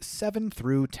numbers 7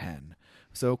 through 10.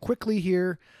 So quickly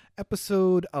here,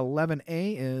 episode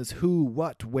 11A is Who,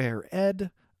 What, Where,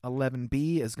 Ed.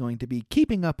 11B is going to be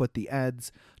Keeping Up with the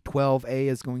Eds. 12A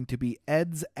is going to be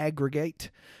Ed's Aggregate.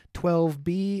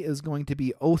 12B is going to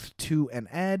be Oath to an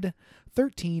Ed.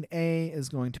 13A is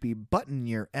going to be Button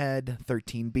Your Ed.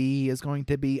 13B is going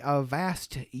to be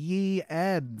Avast Ye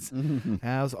Eds.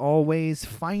 As always,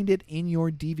 find it in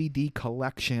your DVD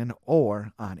collection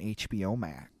or on HBO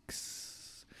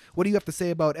Max. What do you have to say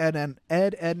about Ed, and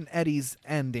Eddie's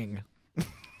ending?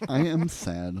 I am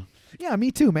sad. Yeah,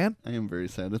 me too, man. I am very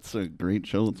sad. It's a great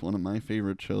show. It's one of my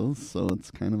favorite shows, so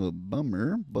it's kind of a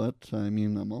bummer. But, I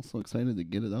mean, I'm also excited to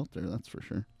get it out there, that's for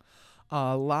sure.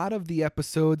 A lot of the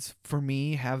episodes for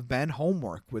me have been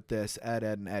homework with this Ed,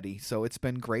 and Eddie, so it's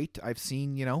been great. I've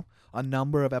seen, a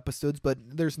number of episodes, but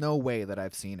there's no way that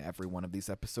I've seen every one of these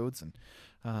episodes, and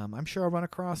I'm sure I'll run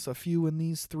across a few in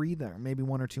these 3, maybe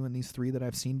 1 or 2 in these 3 that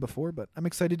I've seen before, but I'm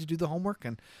excited to do the homework,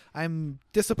 and I'm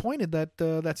disappointed that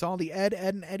that's all the Ed,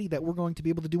 and Eddie that we're going to be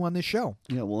able to do on this show.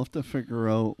 Yeah, we'll have to figure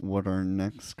out what our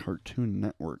next Cartoon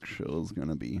Network show is going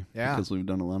to be. Yeah. Because we've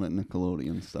done a lot of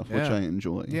Nickelodeon stuff, which Yeah. I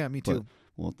enjoy. Yeah, me too. But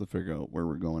we'll have to figure out where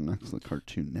we're going next with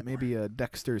Cartoon Network. Maybe a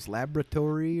Dexter's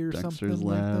Laboratory or Dexter's something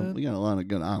Lab. like that. We got a lot of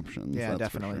good options. Yeah,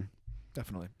 that's for definitely. sure.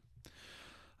 Definitely.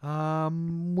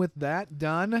 With that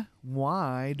done,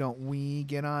 why don't we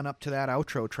get on up to that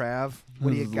outro, Trav? What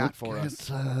do you got for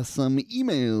us? Some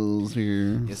emails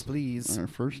here. Yes, please. Our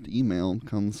first email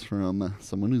comes from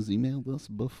someone who's emailed us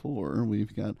before.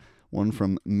 We've got one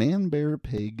from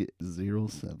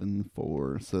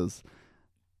ManBearPig074. Says,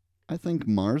 I think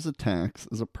Mars Attacks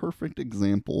is a perfect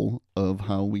example of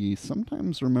how we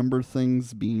sometimes remember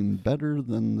things being better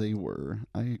than they were.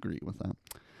 I agree with that.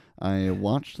 I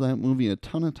watched that movie a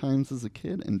ton of times as a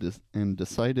kid and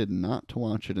decided not to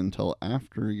watch it until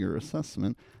after your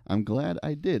assessment. I'm glad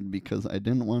I did because I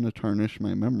didn't want to tarnish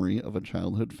my memory of a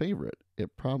childhood favorite.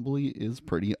 It probably is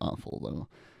pretty awful, though.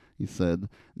 He said,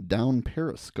 Down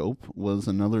Periscope was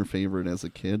another favorite as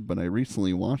a kid, but I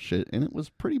recently watched it and it was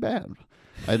pretty bad.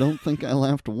 I don't think I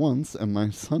laughed once, and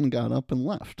my son got up and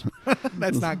left.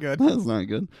 That's not good. That's not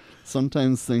good.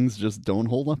 Sometimes things just don't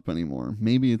hold up anymore.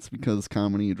 Maybe it's because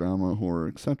comedy, drama, horror,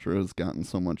 etc. has gotten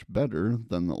so much better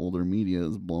than the older media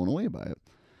is blown away by it.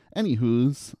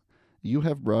 Anywho's, you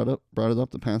have brought it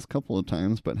up the past couple of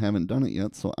times, but haven't done it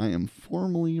yet, so I am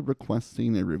formally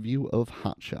requesting a review of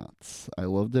Hot Shots. I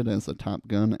loved it as a Top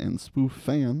Gun and spoof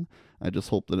fan. I just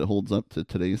hope that it holds up to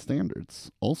today's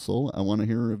standards. Also, I want to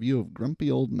hear a review of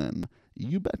Grumpy Old Men.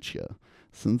 You betcha.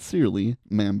 Sincerely,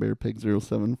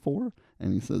 ManBearPig074.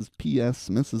 And he says, P.S.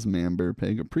 Mrs.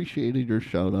 ManBearPig, appreciated your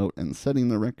shout-out and setting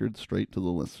the record straight to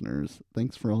the listeners.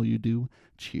 Thanks for all you do.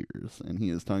 Cheers. And he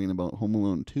is talking about Home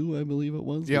Alone 2, I believe it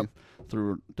was. Yep. We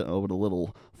threw out a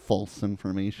little false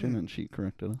information, and she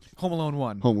corrected us. Home Alone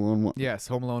 1. Home Alone 1. Yes,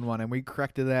 Home Alone 1. And we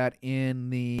corrected that in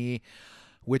the...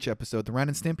 Which episode? The Ren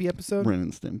and Stimpy episode? Ren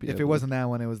and Stimpy. If it wasn't that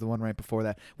one, it was the one right before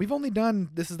that. We've only done,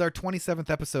 this is our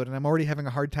 27th episode, and I'm already having a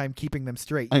hard time keeping them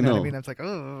straight. You I know. what I mean? It's like,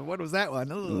 oh, what was that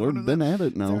one? Oh, We've been at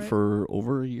it now right. for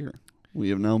over a year. We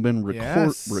have now been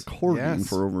Yes. recording Yes.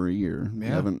 for over a year. We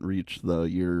Yeah. haven't reached the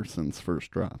year since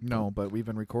first drop. No, but we've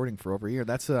been recording for over a year.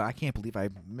 That's I can't believe I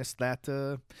missed that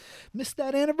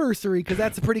anniversary, because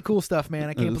that's pretty cool stuff, man.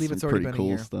 I can't believe it's already been pretty cool a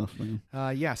year. stuff, man.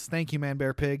 Yes, thank you, Man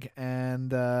Bear Pig,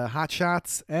 and Hot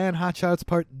Shots and Hot Shots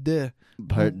Part 2.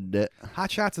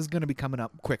 Hot Shots is going to be coming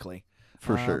up quickly.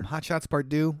 For sure. Hot Shots Part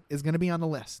 2 is going to be on the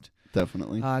list.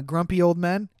 Definitely. Grumpy Old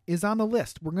Men is on the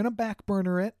list. We're going to back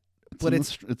burner it, but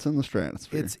it's in the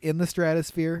stratosphere. It's in the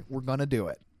stratosphere. We're going to do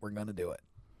it.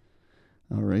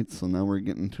 All right, so now we're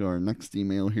getting to our next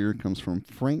email here. It comes from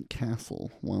Frank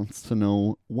Castle. Wants to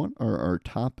know, what are our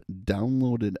top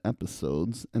downloaded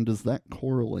episodes, and does that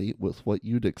correlate with what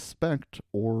you'd expect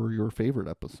or your favorite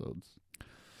episodes?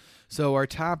 So our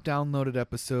top downloaded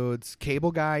episodes,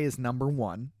 Cable Guy is number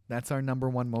 1. That's our number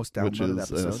 1 most downloaded Which is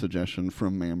episode. a suggestion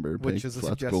from Mamber Pig. Which is a so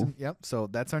that's suggestion. cool. Yep. So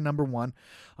that's our number 1.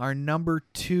 Our number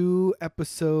 2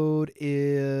 episode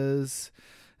is,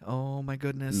 oh my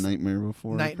goodness, Nightmare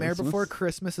Before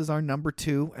Christmas is our number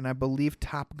 2, and I believe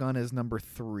Top Gun is number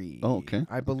 3. Oh, okay.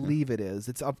 I believe it is.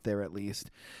 It's up there at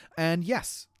least. And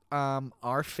yes,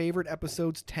 our favorite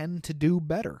episodes tend to do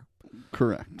better.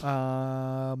 Correct.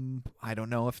 I don't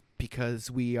know if because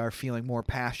we are feeling more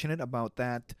passionate about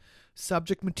that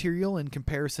subject material in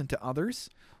comparison to others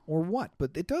or what,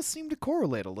 but it does seem to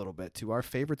correlate a little bit to our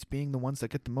favorites being the ones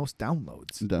that get the most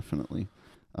downloads. Definitely.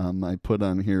 I put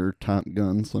on here Top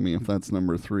Gun, so if that's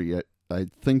number 3, I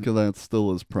think of that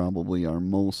still as probably our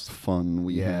most fun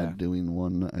we had doing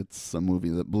one. It's a movie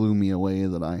that blew me away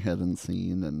that I hadn't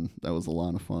seen, and that was a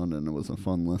lot of fun, and it was a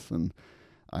fun listen.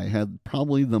 I had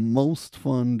probably the most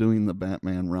fun doing the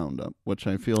Batman Roundup, which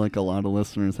I feel like a lot of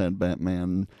listeners had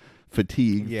Batman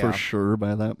fatigue for sure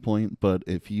by that point. But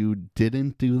if you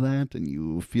didn't do that and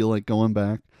you feel like going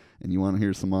back and you want to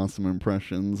hear some awesome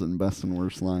impressions and best and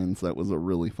worst lines, that was a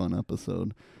really fun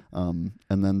episode. And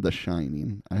then The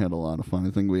Shining. I had a lot of fun.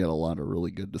 I think we had a lot of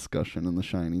really good discussion in The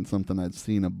Shining, something I'd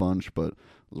seen a bunch, but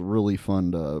it was really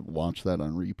fun to watch that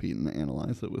on repeat and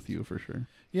analyze it with you for sure.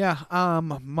 Yeah,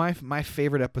 my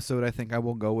favorite episode, I think I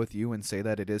will go with you and say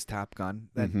that it is Top Gun.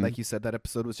 That, like you said, that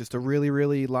episode was just a really,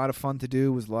 really lot of fun to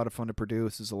do. It was a lot of fun to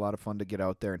produce. It was a lot of fun to get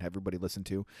out there and have everybody listen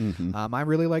to. I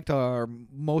really liked our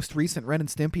most recent Ren and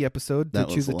Stimpy episode. That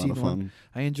was a lot of fun.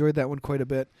 I enjoyed that one quite a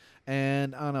bit.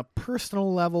 And on a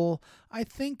personal level, I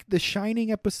think the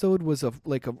Shining episode was a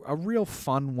real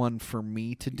fun one for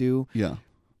me to do. Yeah.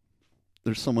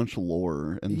 There's so much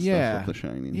lore and stuff with The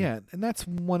Shining. Yeah, and that's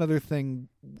one other thing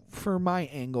for my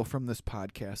angle from this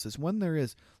podcast is when there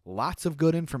is lots of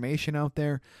good information out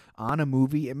there on a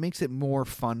movie, it makes it more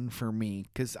fun for me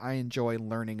because I enjoy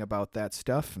learning about that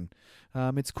stuff,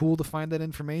 and it's cool to find that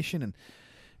information. And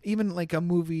even like a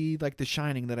movie like The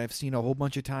Shining that I've seen a whole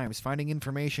bunch of times, finding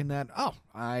information that,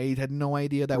 I had no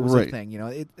idea that was a thing. You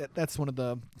know, that's one of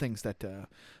the things that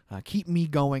keep me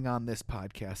going on this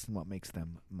podcast and what makes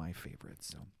them my favorites.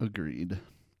 So. Agreed.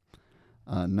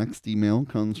 Next email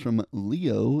comes from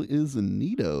Leo is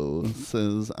Nito.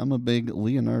 Says, I'm a big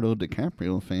Leonardo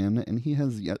DiCaprio fan, and he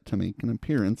has yet to make an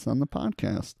appearance on the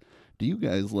podcast. Do you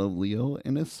guys love Leo?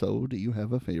 And if so, do you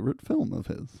have a favorite film of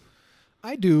his?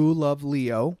 I do love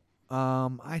Leo.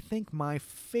 I think my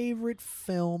favorite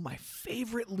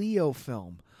Leo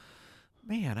film,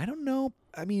 man, I don't know.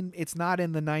 I mean, it's not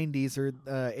in the 90s or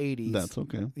 80s. That's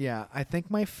okay. Yeah, I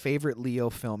think my favorite Leo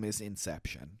film is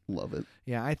Inception. Love it.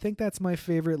 Yeah, I think that's my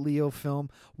favorite Leo film.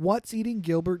 What's Eating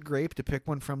Gilbert Grape, to pick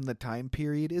one from the time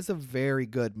period, is a very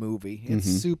good movie. It's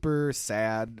super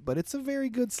sad, but it's a very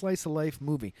good slice of life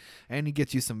movie. And he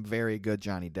gets you some very good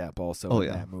Johnny Depp also in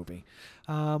that movie.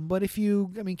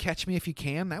 But Catch Me If You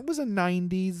Can, that was a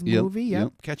 90s movie.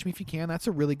 Yep. Catch Me If You Can, that's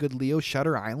a really good Leo.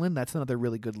 Shutter Island, that's another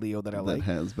really good Leo that I like. That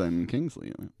has Ben Kingsley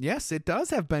in it. Yes, it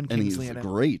does have Ben Kingsley in it. And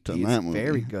he's great in that movie. He's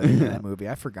very good in that movie.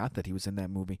 I forgot that he was in that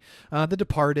movie. The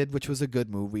Departed, which was a good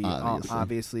movie,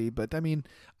 obviously. But,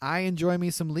 I enjoy me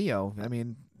some Leo.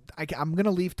 I'm going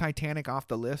to leave Titanic off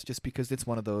the list just because it's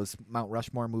one of those Mount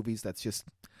Rushmore movies that's just...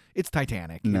 It's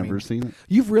Titanic. Never seen it.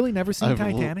 You've really never seen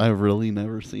Titanic? I've really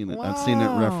never seen it. Wow. I've seen it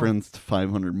referenced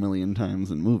 500 million times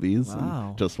in movies. Wow.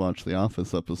 And just watched the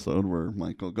Office episode where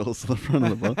Michael goes to the front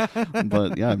of the boat.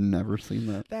 But yeah, I've never seen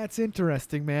that. That's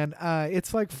interesting, man.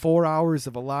 It's like 4 hours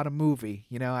of a lot of movie.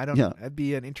 I don't know. That'd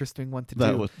be an interesting one to do.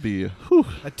 That would be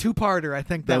a two-parter. I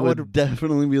think that would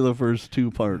definitely be the first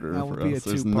two-parter for us.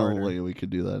 There's no way we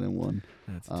could do that in one.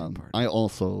 That's a two-parter. I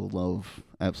also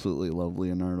absolutely love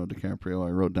Leonardo DiCaprio.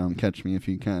 I wrote down Catch Me If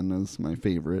You Can as my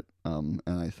favorite, and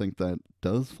I think that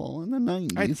does fall in the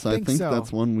 90s. I think so.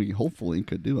 That's one we hopefully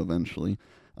could do eventually.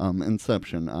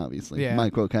 Inception, obviously. Yeah.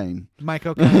 Mike O'Kane. Mike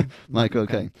O'Kane. Mike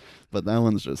O'Kane. But that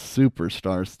one's just super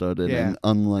star-studded, Yeah. and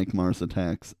unlike Mars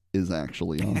Attacks, is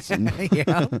actually awesome.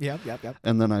 Yep.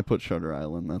 And then I put Shutter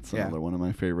Island. That's Yeah. another one of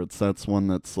my favorites. That's one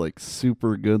that's like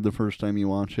super good the first time you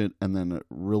watch it, and then a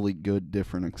really good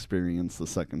different experience the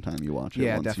second time you watch it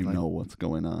Yeah, once definitely. you know what's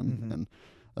going on. Mhm. And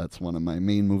that's one of my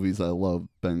main movies I love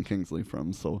Ben Kingsley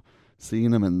from. So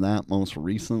seeing him in that most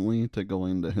recently to go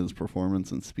into his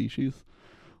performance in Species,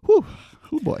 whew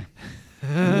boy.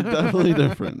 Definitely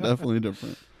different.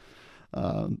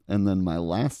 And then my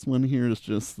last one here is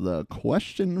just the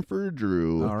question for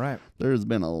Drew. All right. There's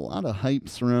been a lot of hype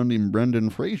surrounding Brendan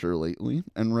Fraser lately,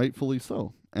 and rightfully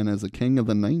so. And as a king of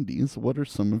the 90s, what are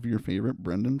some of your favorite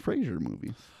Brendan Fraser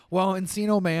movies? Well,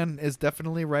 Encino Man is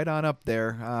definitely right on up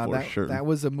there. Sure. That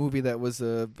was a movie that was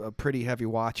a pretty heavy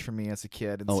watch for me as a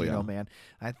kid. Encino Man.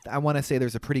 I want to say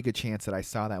there's a pretty good chance that I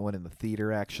saw that one in the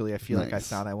theater, actually. I feel like I Nice.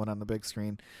 saw that one on the big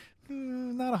screen.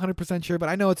 Not 100% sure, but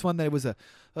I know it's one that it was a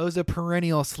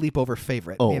perennial sleepover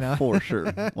favorite. Oh, you know? for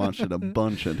sure. Watched it a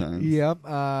bunch of times. Yep.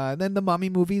 Then the Mummy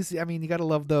movies. I mean, you got to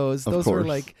love those. Of Those were course.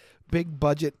 like big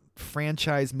budget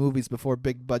franchise movies before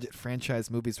big budget franchise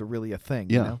movies were really a thing.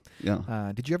 Yeah. You know?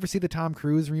 Yeah. Did you ever see the Tom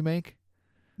Cruise remake?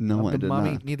 No, of I the did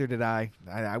Mummy? not. Neither did I.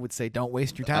 I would say don't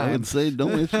waste your time. I would say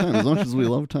don't waste your time as much as we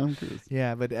love Tom Cruise.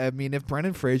 Yeah, but I mean, if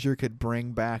Brendan Fraser could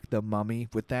bring back the Mummy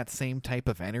with that same type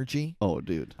of energy, Oh,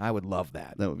 dude. I would love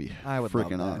that. That would be I would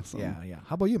freaking love that. awesome. Yeah.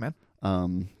 How about you, man?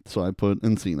 So I put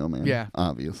Encino Man. Yeah.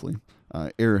 Obviously.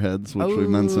 Airheads, which we Oh,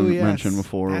 mentioned yes.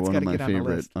 before, That's one of gotta my get on the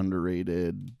favorite list.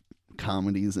 underrated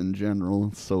comedies in general.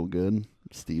 It's so good.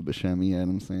 Steve Buscemi,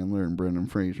 Adam Sandler, and Brendan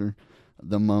Fraser.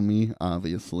 The Mummy,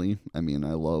 obviously. I mean,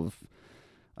 I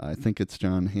think it's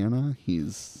John Hannah.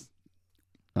 He's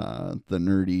the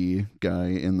nerdy guy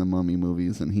in the Mummy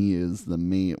movies, and he is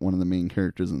one of the main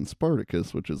characters in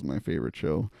Spartacus, which is my favorite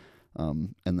show.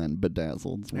 And then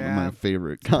Bedazzled, one of my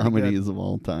favorite pretty comedies of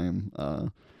all time.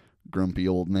 Grumpy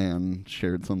Old Man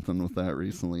shared something with that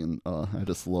recently, and I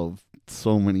just love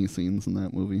so many scenes in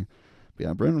that movie. But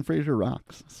yeah, Brendan Fraser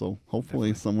rocks. So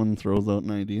hopefully someone throws out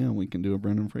an idea and we can do a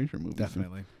Brendan Fraser movie.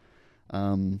 Definitely.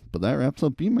 But that wraps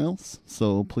up emails.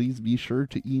 So please be sure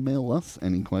to email us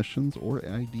any questions or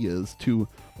ideas to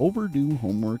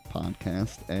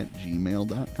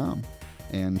overduehomeworkpodcast@gmail.com.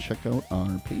 And check out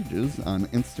our pages on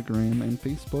Instagram and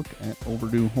Facebook at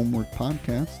Overdue Homework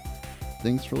Podcast.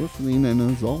 Thanks for listening, and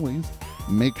as always,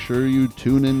 make sure you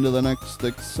tune into the next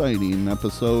exciting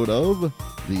episode of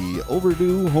the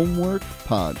Overdue Homework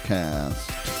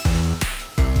Podcast.